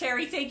got that,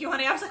 Terry. Thank you,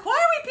 honey. I was like, why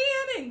are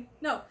we PMing?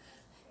 No.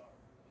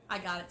 I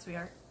got it,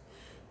 sweetheart.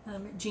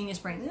 Genius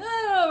brain.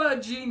 Oh,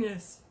 about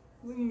genius.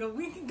 We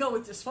can go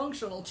with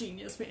dysfunctional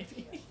genius,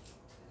 maybe.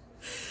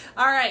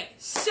 All right,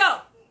 so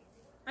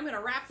I'm going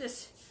to wrap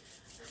this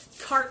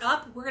cart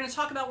up. We're going to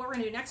talk about what we're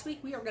going to do next week.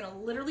 We are going to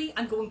literally,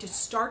 I'm going to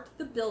start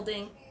the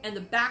building and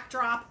the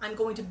backdrop. I'm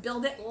going to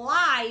build it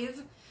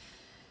live.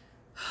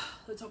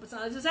 Let's hope it's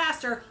not a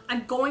disaster.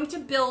 I'm going to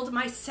build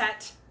my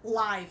set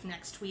live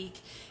next week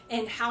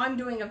and how I'm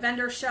doing a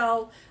vendor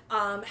show,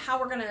 how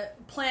we're going to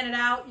plan it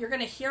out. You're going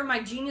to hear my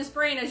genius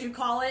brain, as you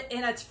call it,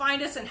 and it's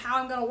find us and how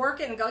I'm going to work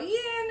it and go, yeah,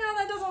 no,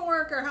 that doesn't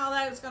work, or how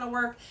that is going to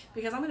work,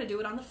 because I'm going to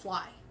do it on the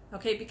fly,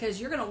 okay? Because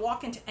you're going to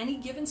walk into any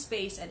given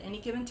space at any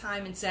given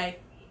time and say,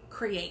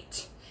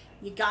 create.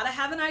 You got to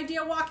have an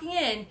idea walking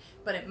in,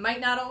 but it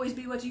might not always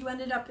be what you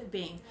ended up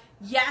being.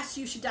 Yes,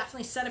 you should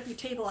definitely set up your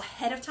table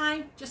ahead of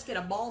time. Just get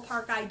a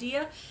ballpark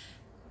idea.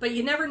 But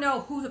you never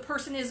know who the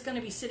person is going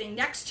to be sitting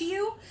next to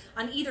you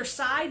on either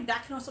side.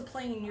 That can also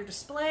play in your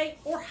display,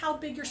 or how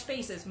big your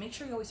space is. Make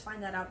sure you always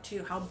find that out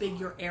too, how big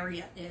your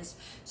area is,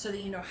 so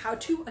that you know how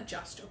to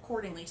adjust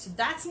accordingly. So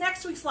that's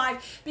next week's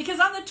live, because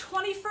on the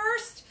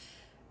 21st,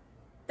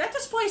 that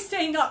display's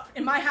staying up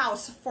in my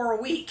house for a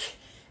week.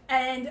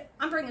 And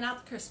I'm bringing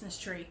out the Christmas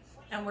tree,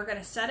 and we're going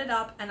to set it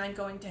up, and I'm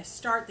going to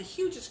start the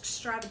huge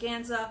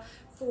extravaganza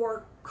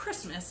for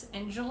Christmas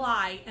in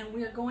July, and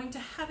we're going to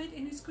have it,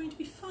 and it's going to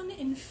be fun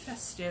and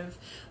festive.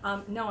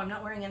 No, I'm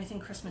not wearing anything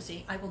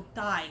Christmassy. I will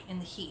die in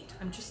the heat.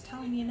 I'm just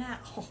telling you now.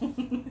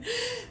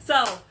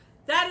 So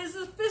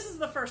this is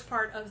the first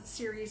part of the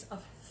series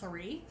of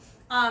 3.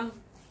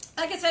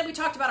 Like I said, we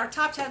talked about our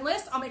top 10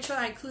 list. I'll make sure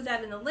that I include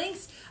that in the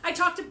links. I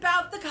talked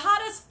about the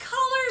hottest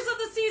colors of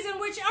the season,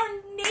 which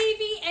are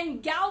navy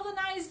and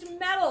galvanized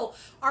metal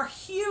are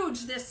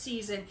huge this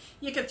season.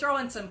 You could throw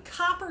in some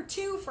copper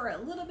too for a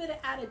little bit of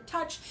added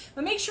touch,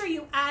 but make sure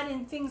you add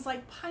in things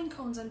like pine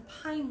cones and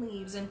pine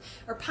leaves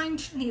or pine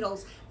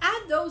needles.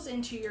 Add those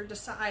into your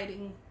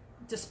deciding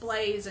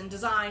displays and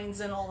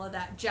designs and all of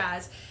that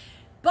jazz.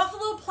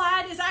 Buffalo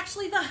plaid is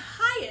actually the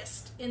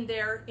highest in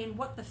there in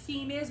what the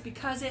theme is,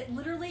 because it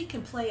literally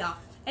can play off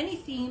any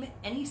theme,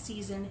 any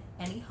season,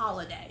 any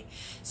holiday.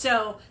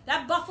 So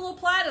that buffalo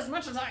plaid, as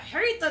much as I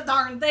hate the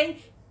darn thing,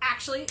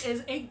 actually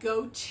is a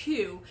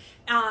go-to.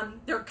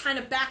 They're kind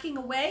of backing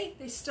away.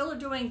 They still are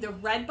doing the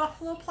red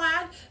buffalo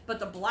plaid, but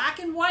the black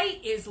and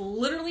white is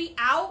literally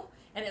out.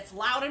 And it's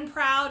loud and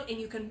proud, and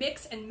you can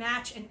mix and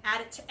match and add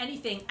it to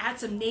anything.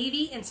 Add some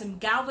navy and some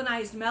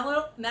galvanized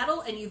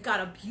metal, and you've got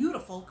a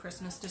beautiful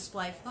Christmas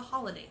display for the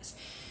holidays.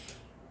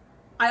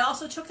 I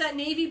also took that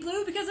navy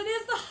blue because it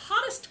is the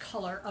hottest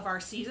color of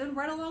our season,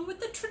 right along with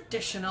the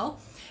traditional.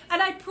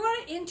 And I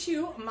brought it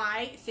into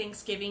my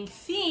Thanksgiving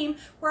theme,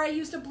 where I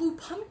used a blue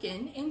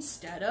pumpkin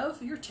instead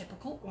of your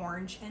typical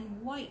orange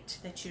and white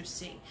that you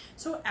see.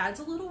 So it adds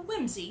a little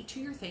whimsy to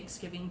your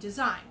Thanksgiving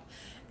design.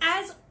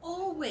 As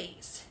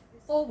always,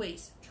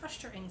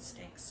 trust your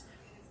instincts.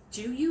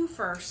 Do you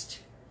first.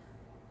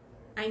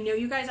 I know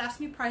you guys ask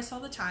me price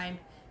all the time.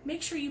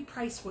 Make sure you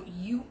price what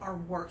you are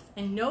worth,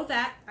 and know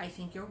that I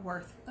think you're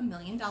worth $1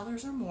 million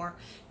or more.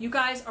 You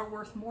guys are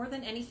worth more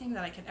than anything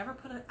that I could ever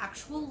put an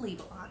actual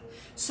label on.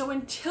 So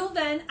until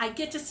then, I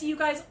get to see you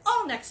guys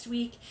all next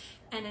week,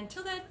 and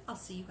until then, I'll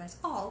see you guys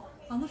all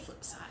on the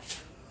flip side.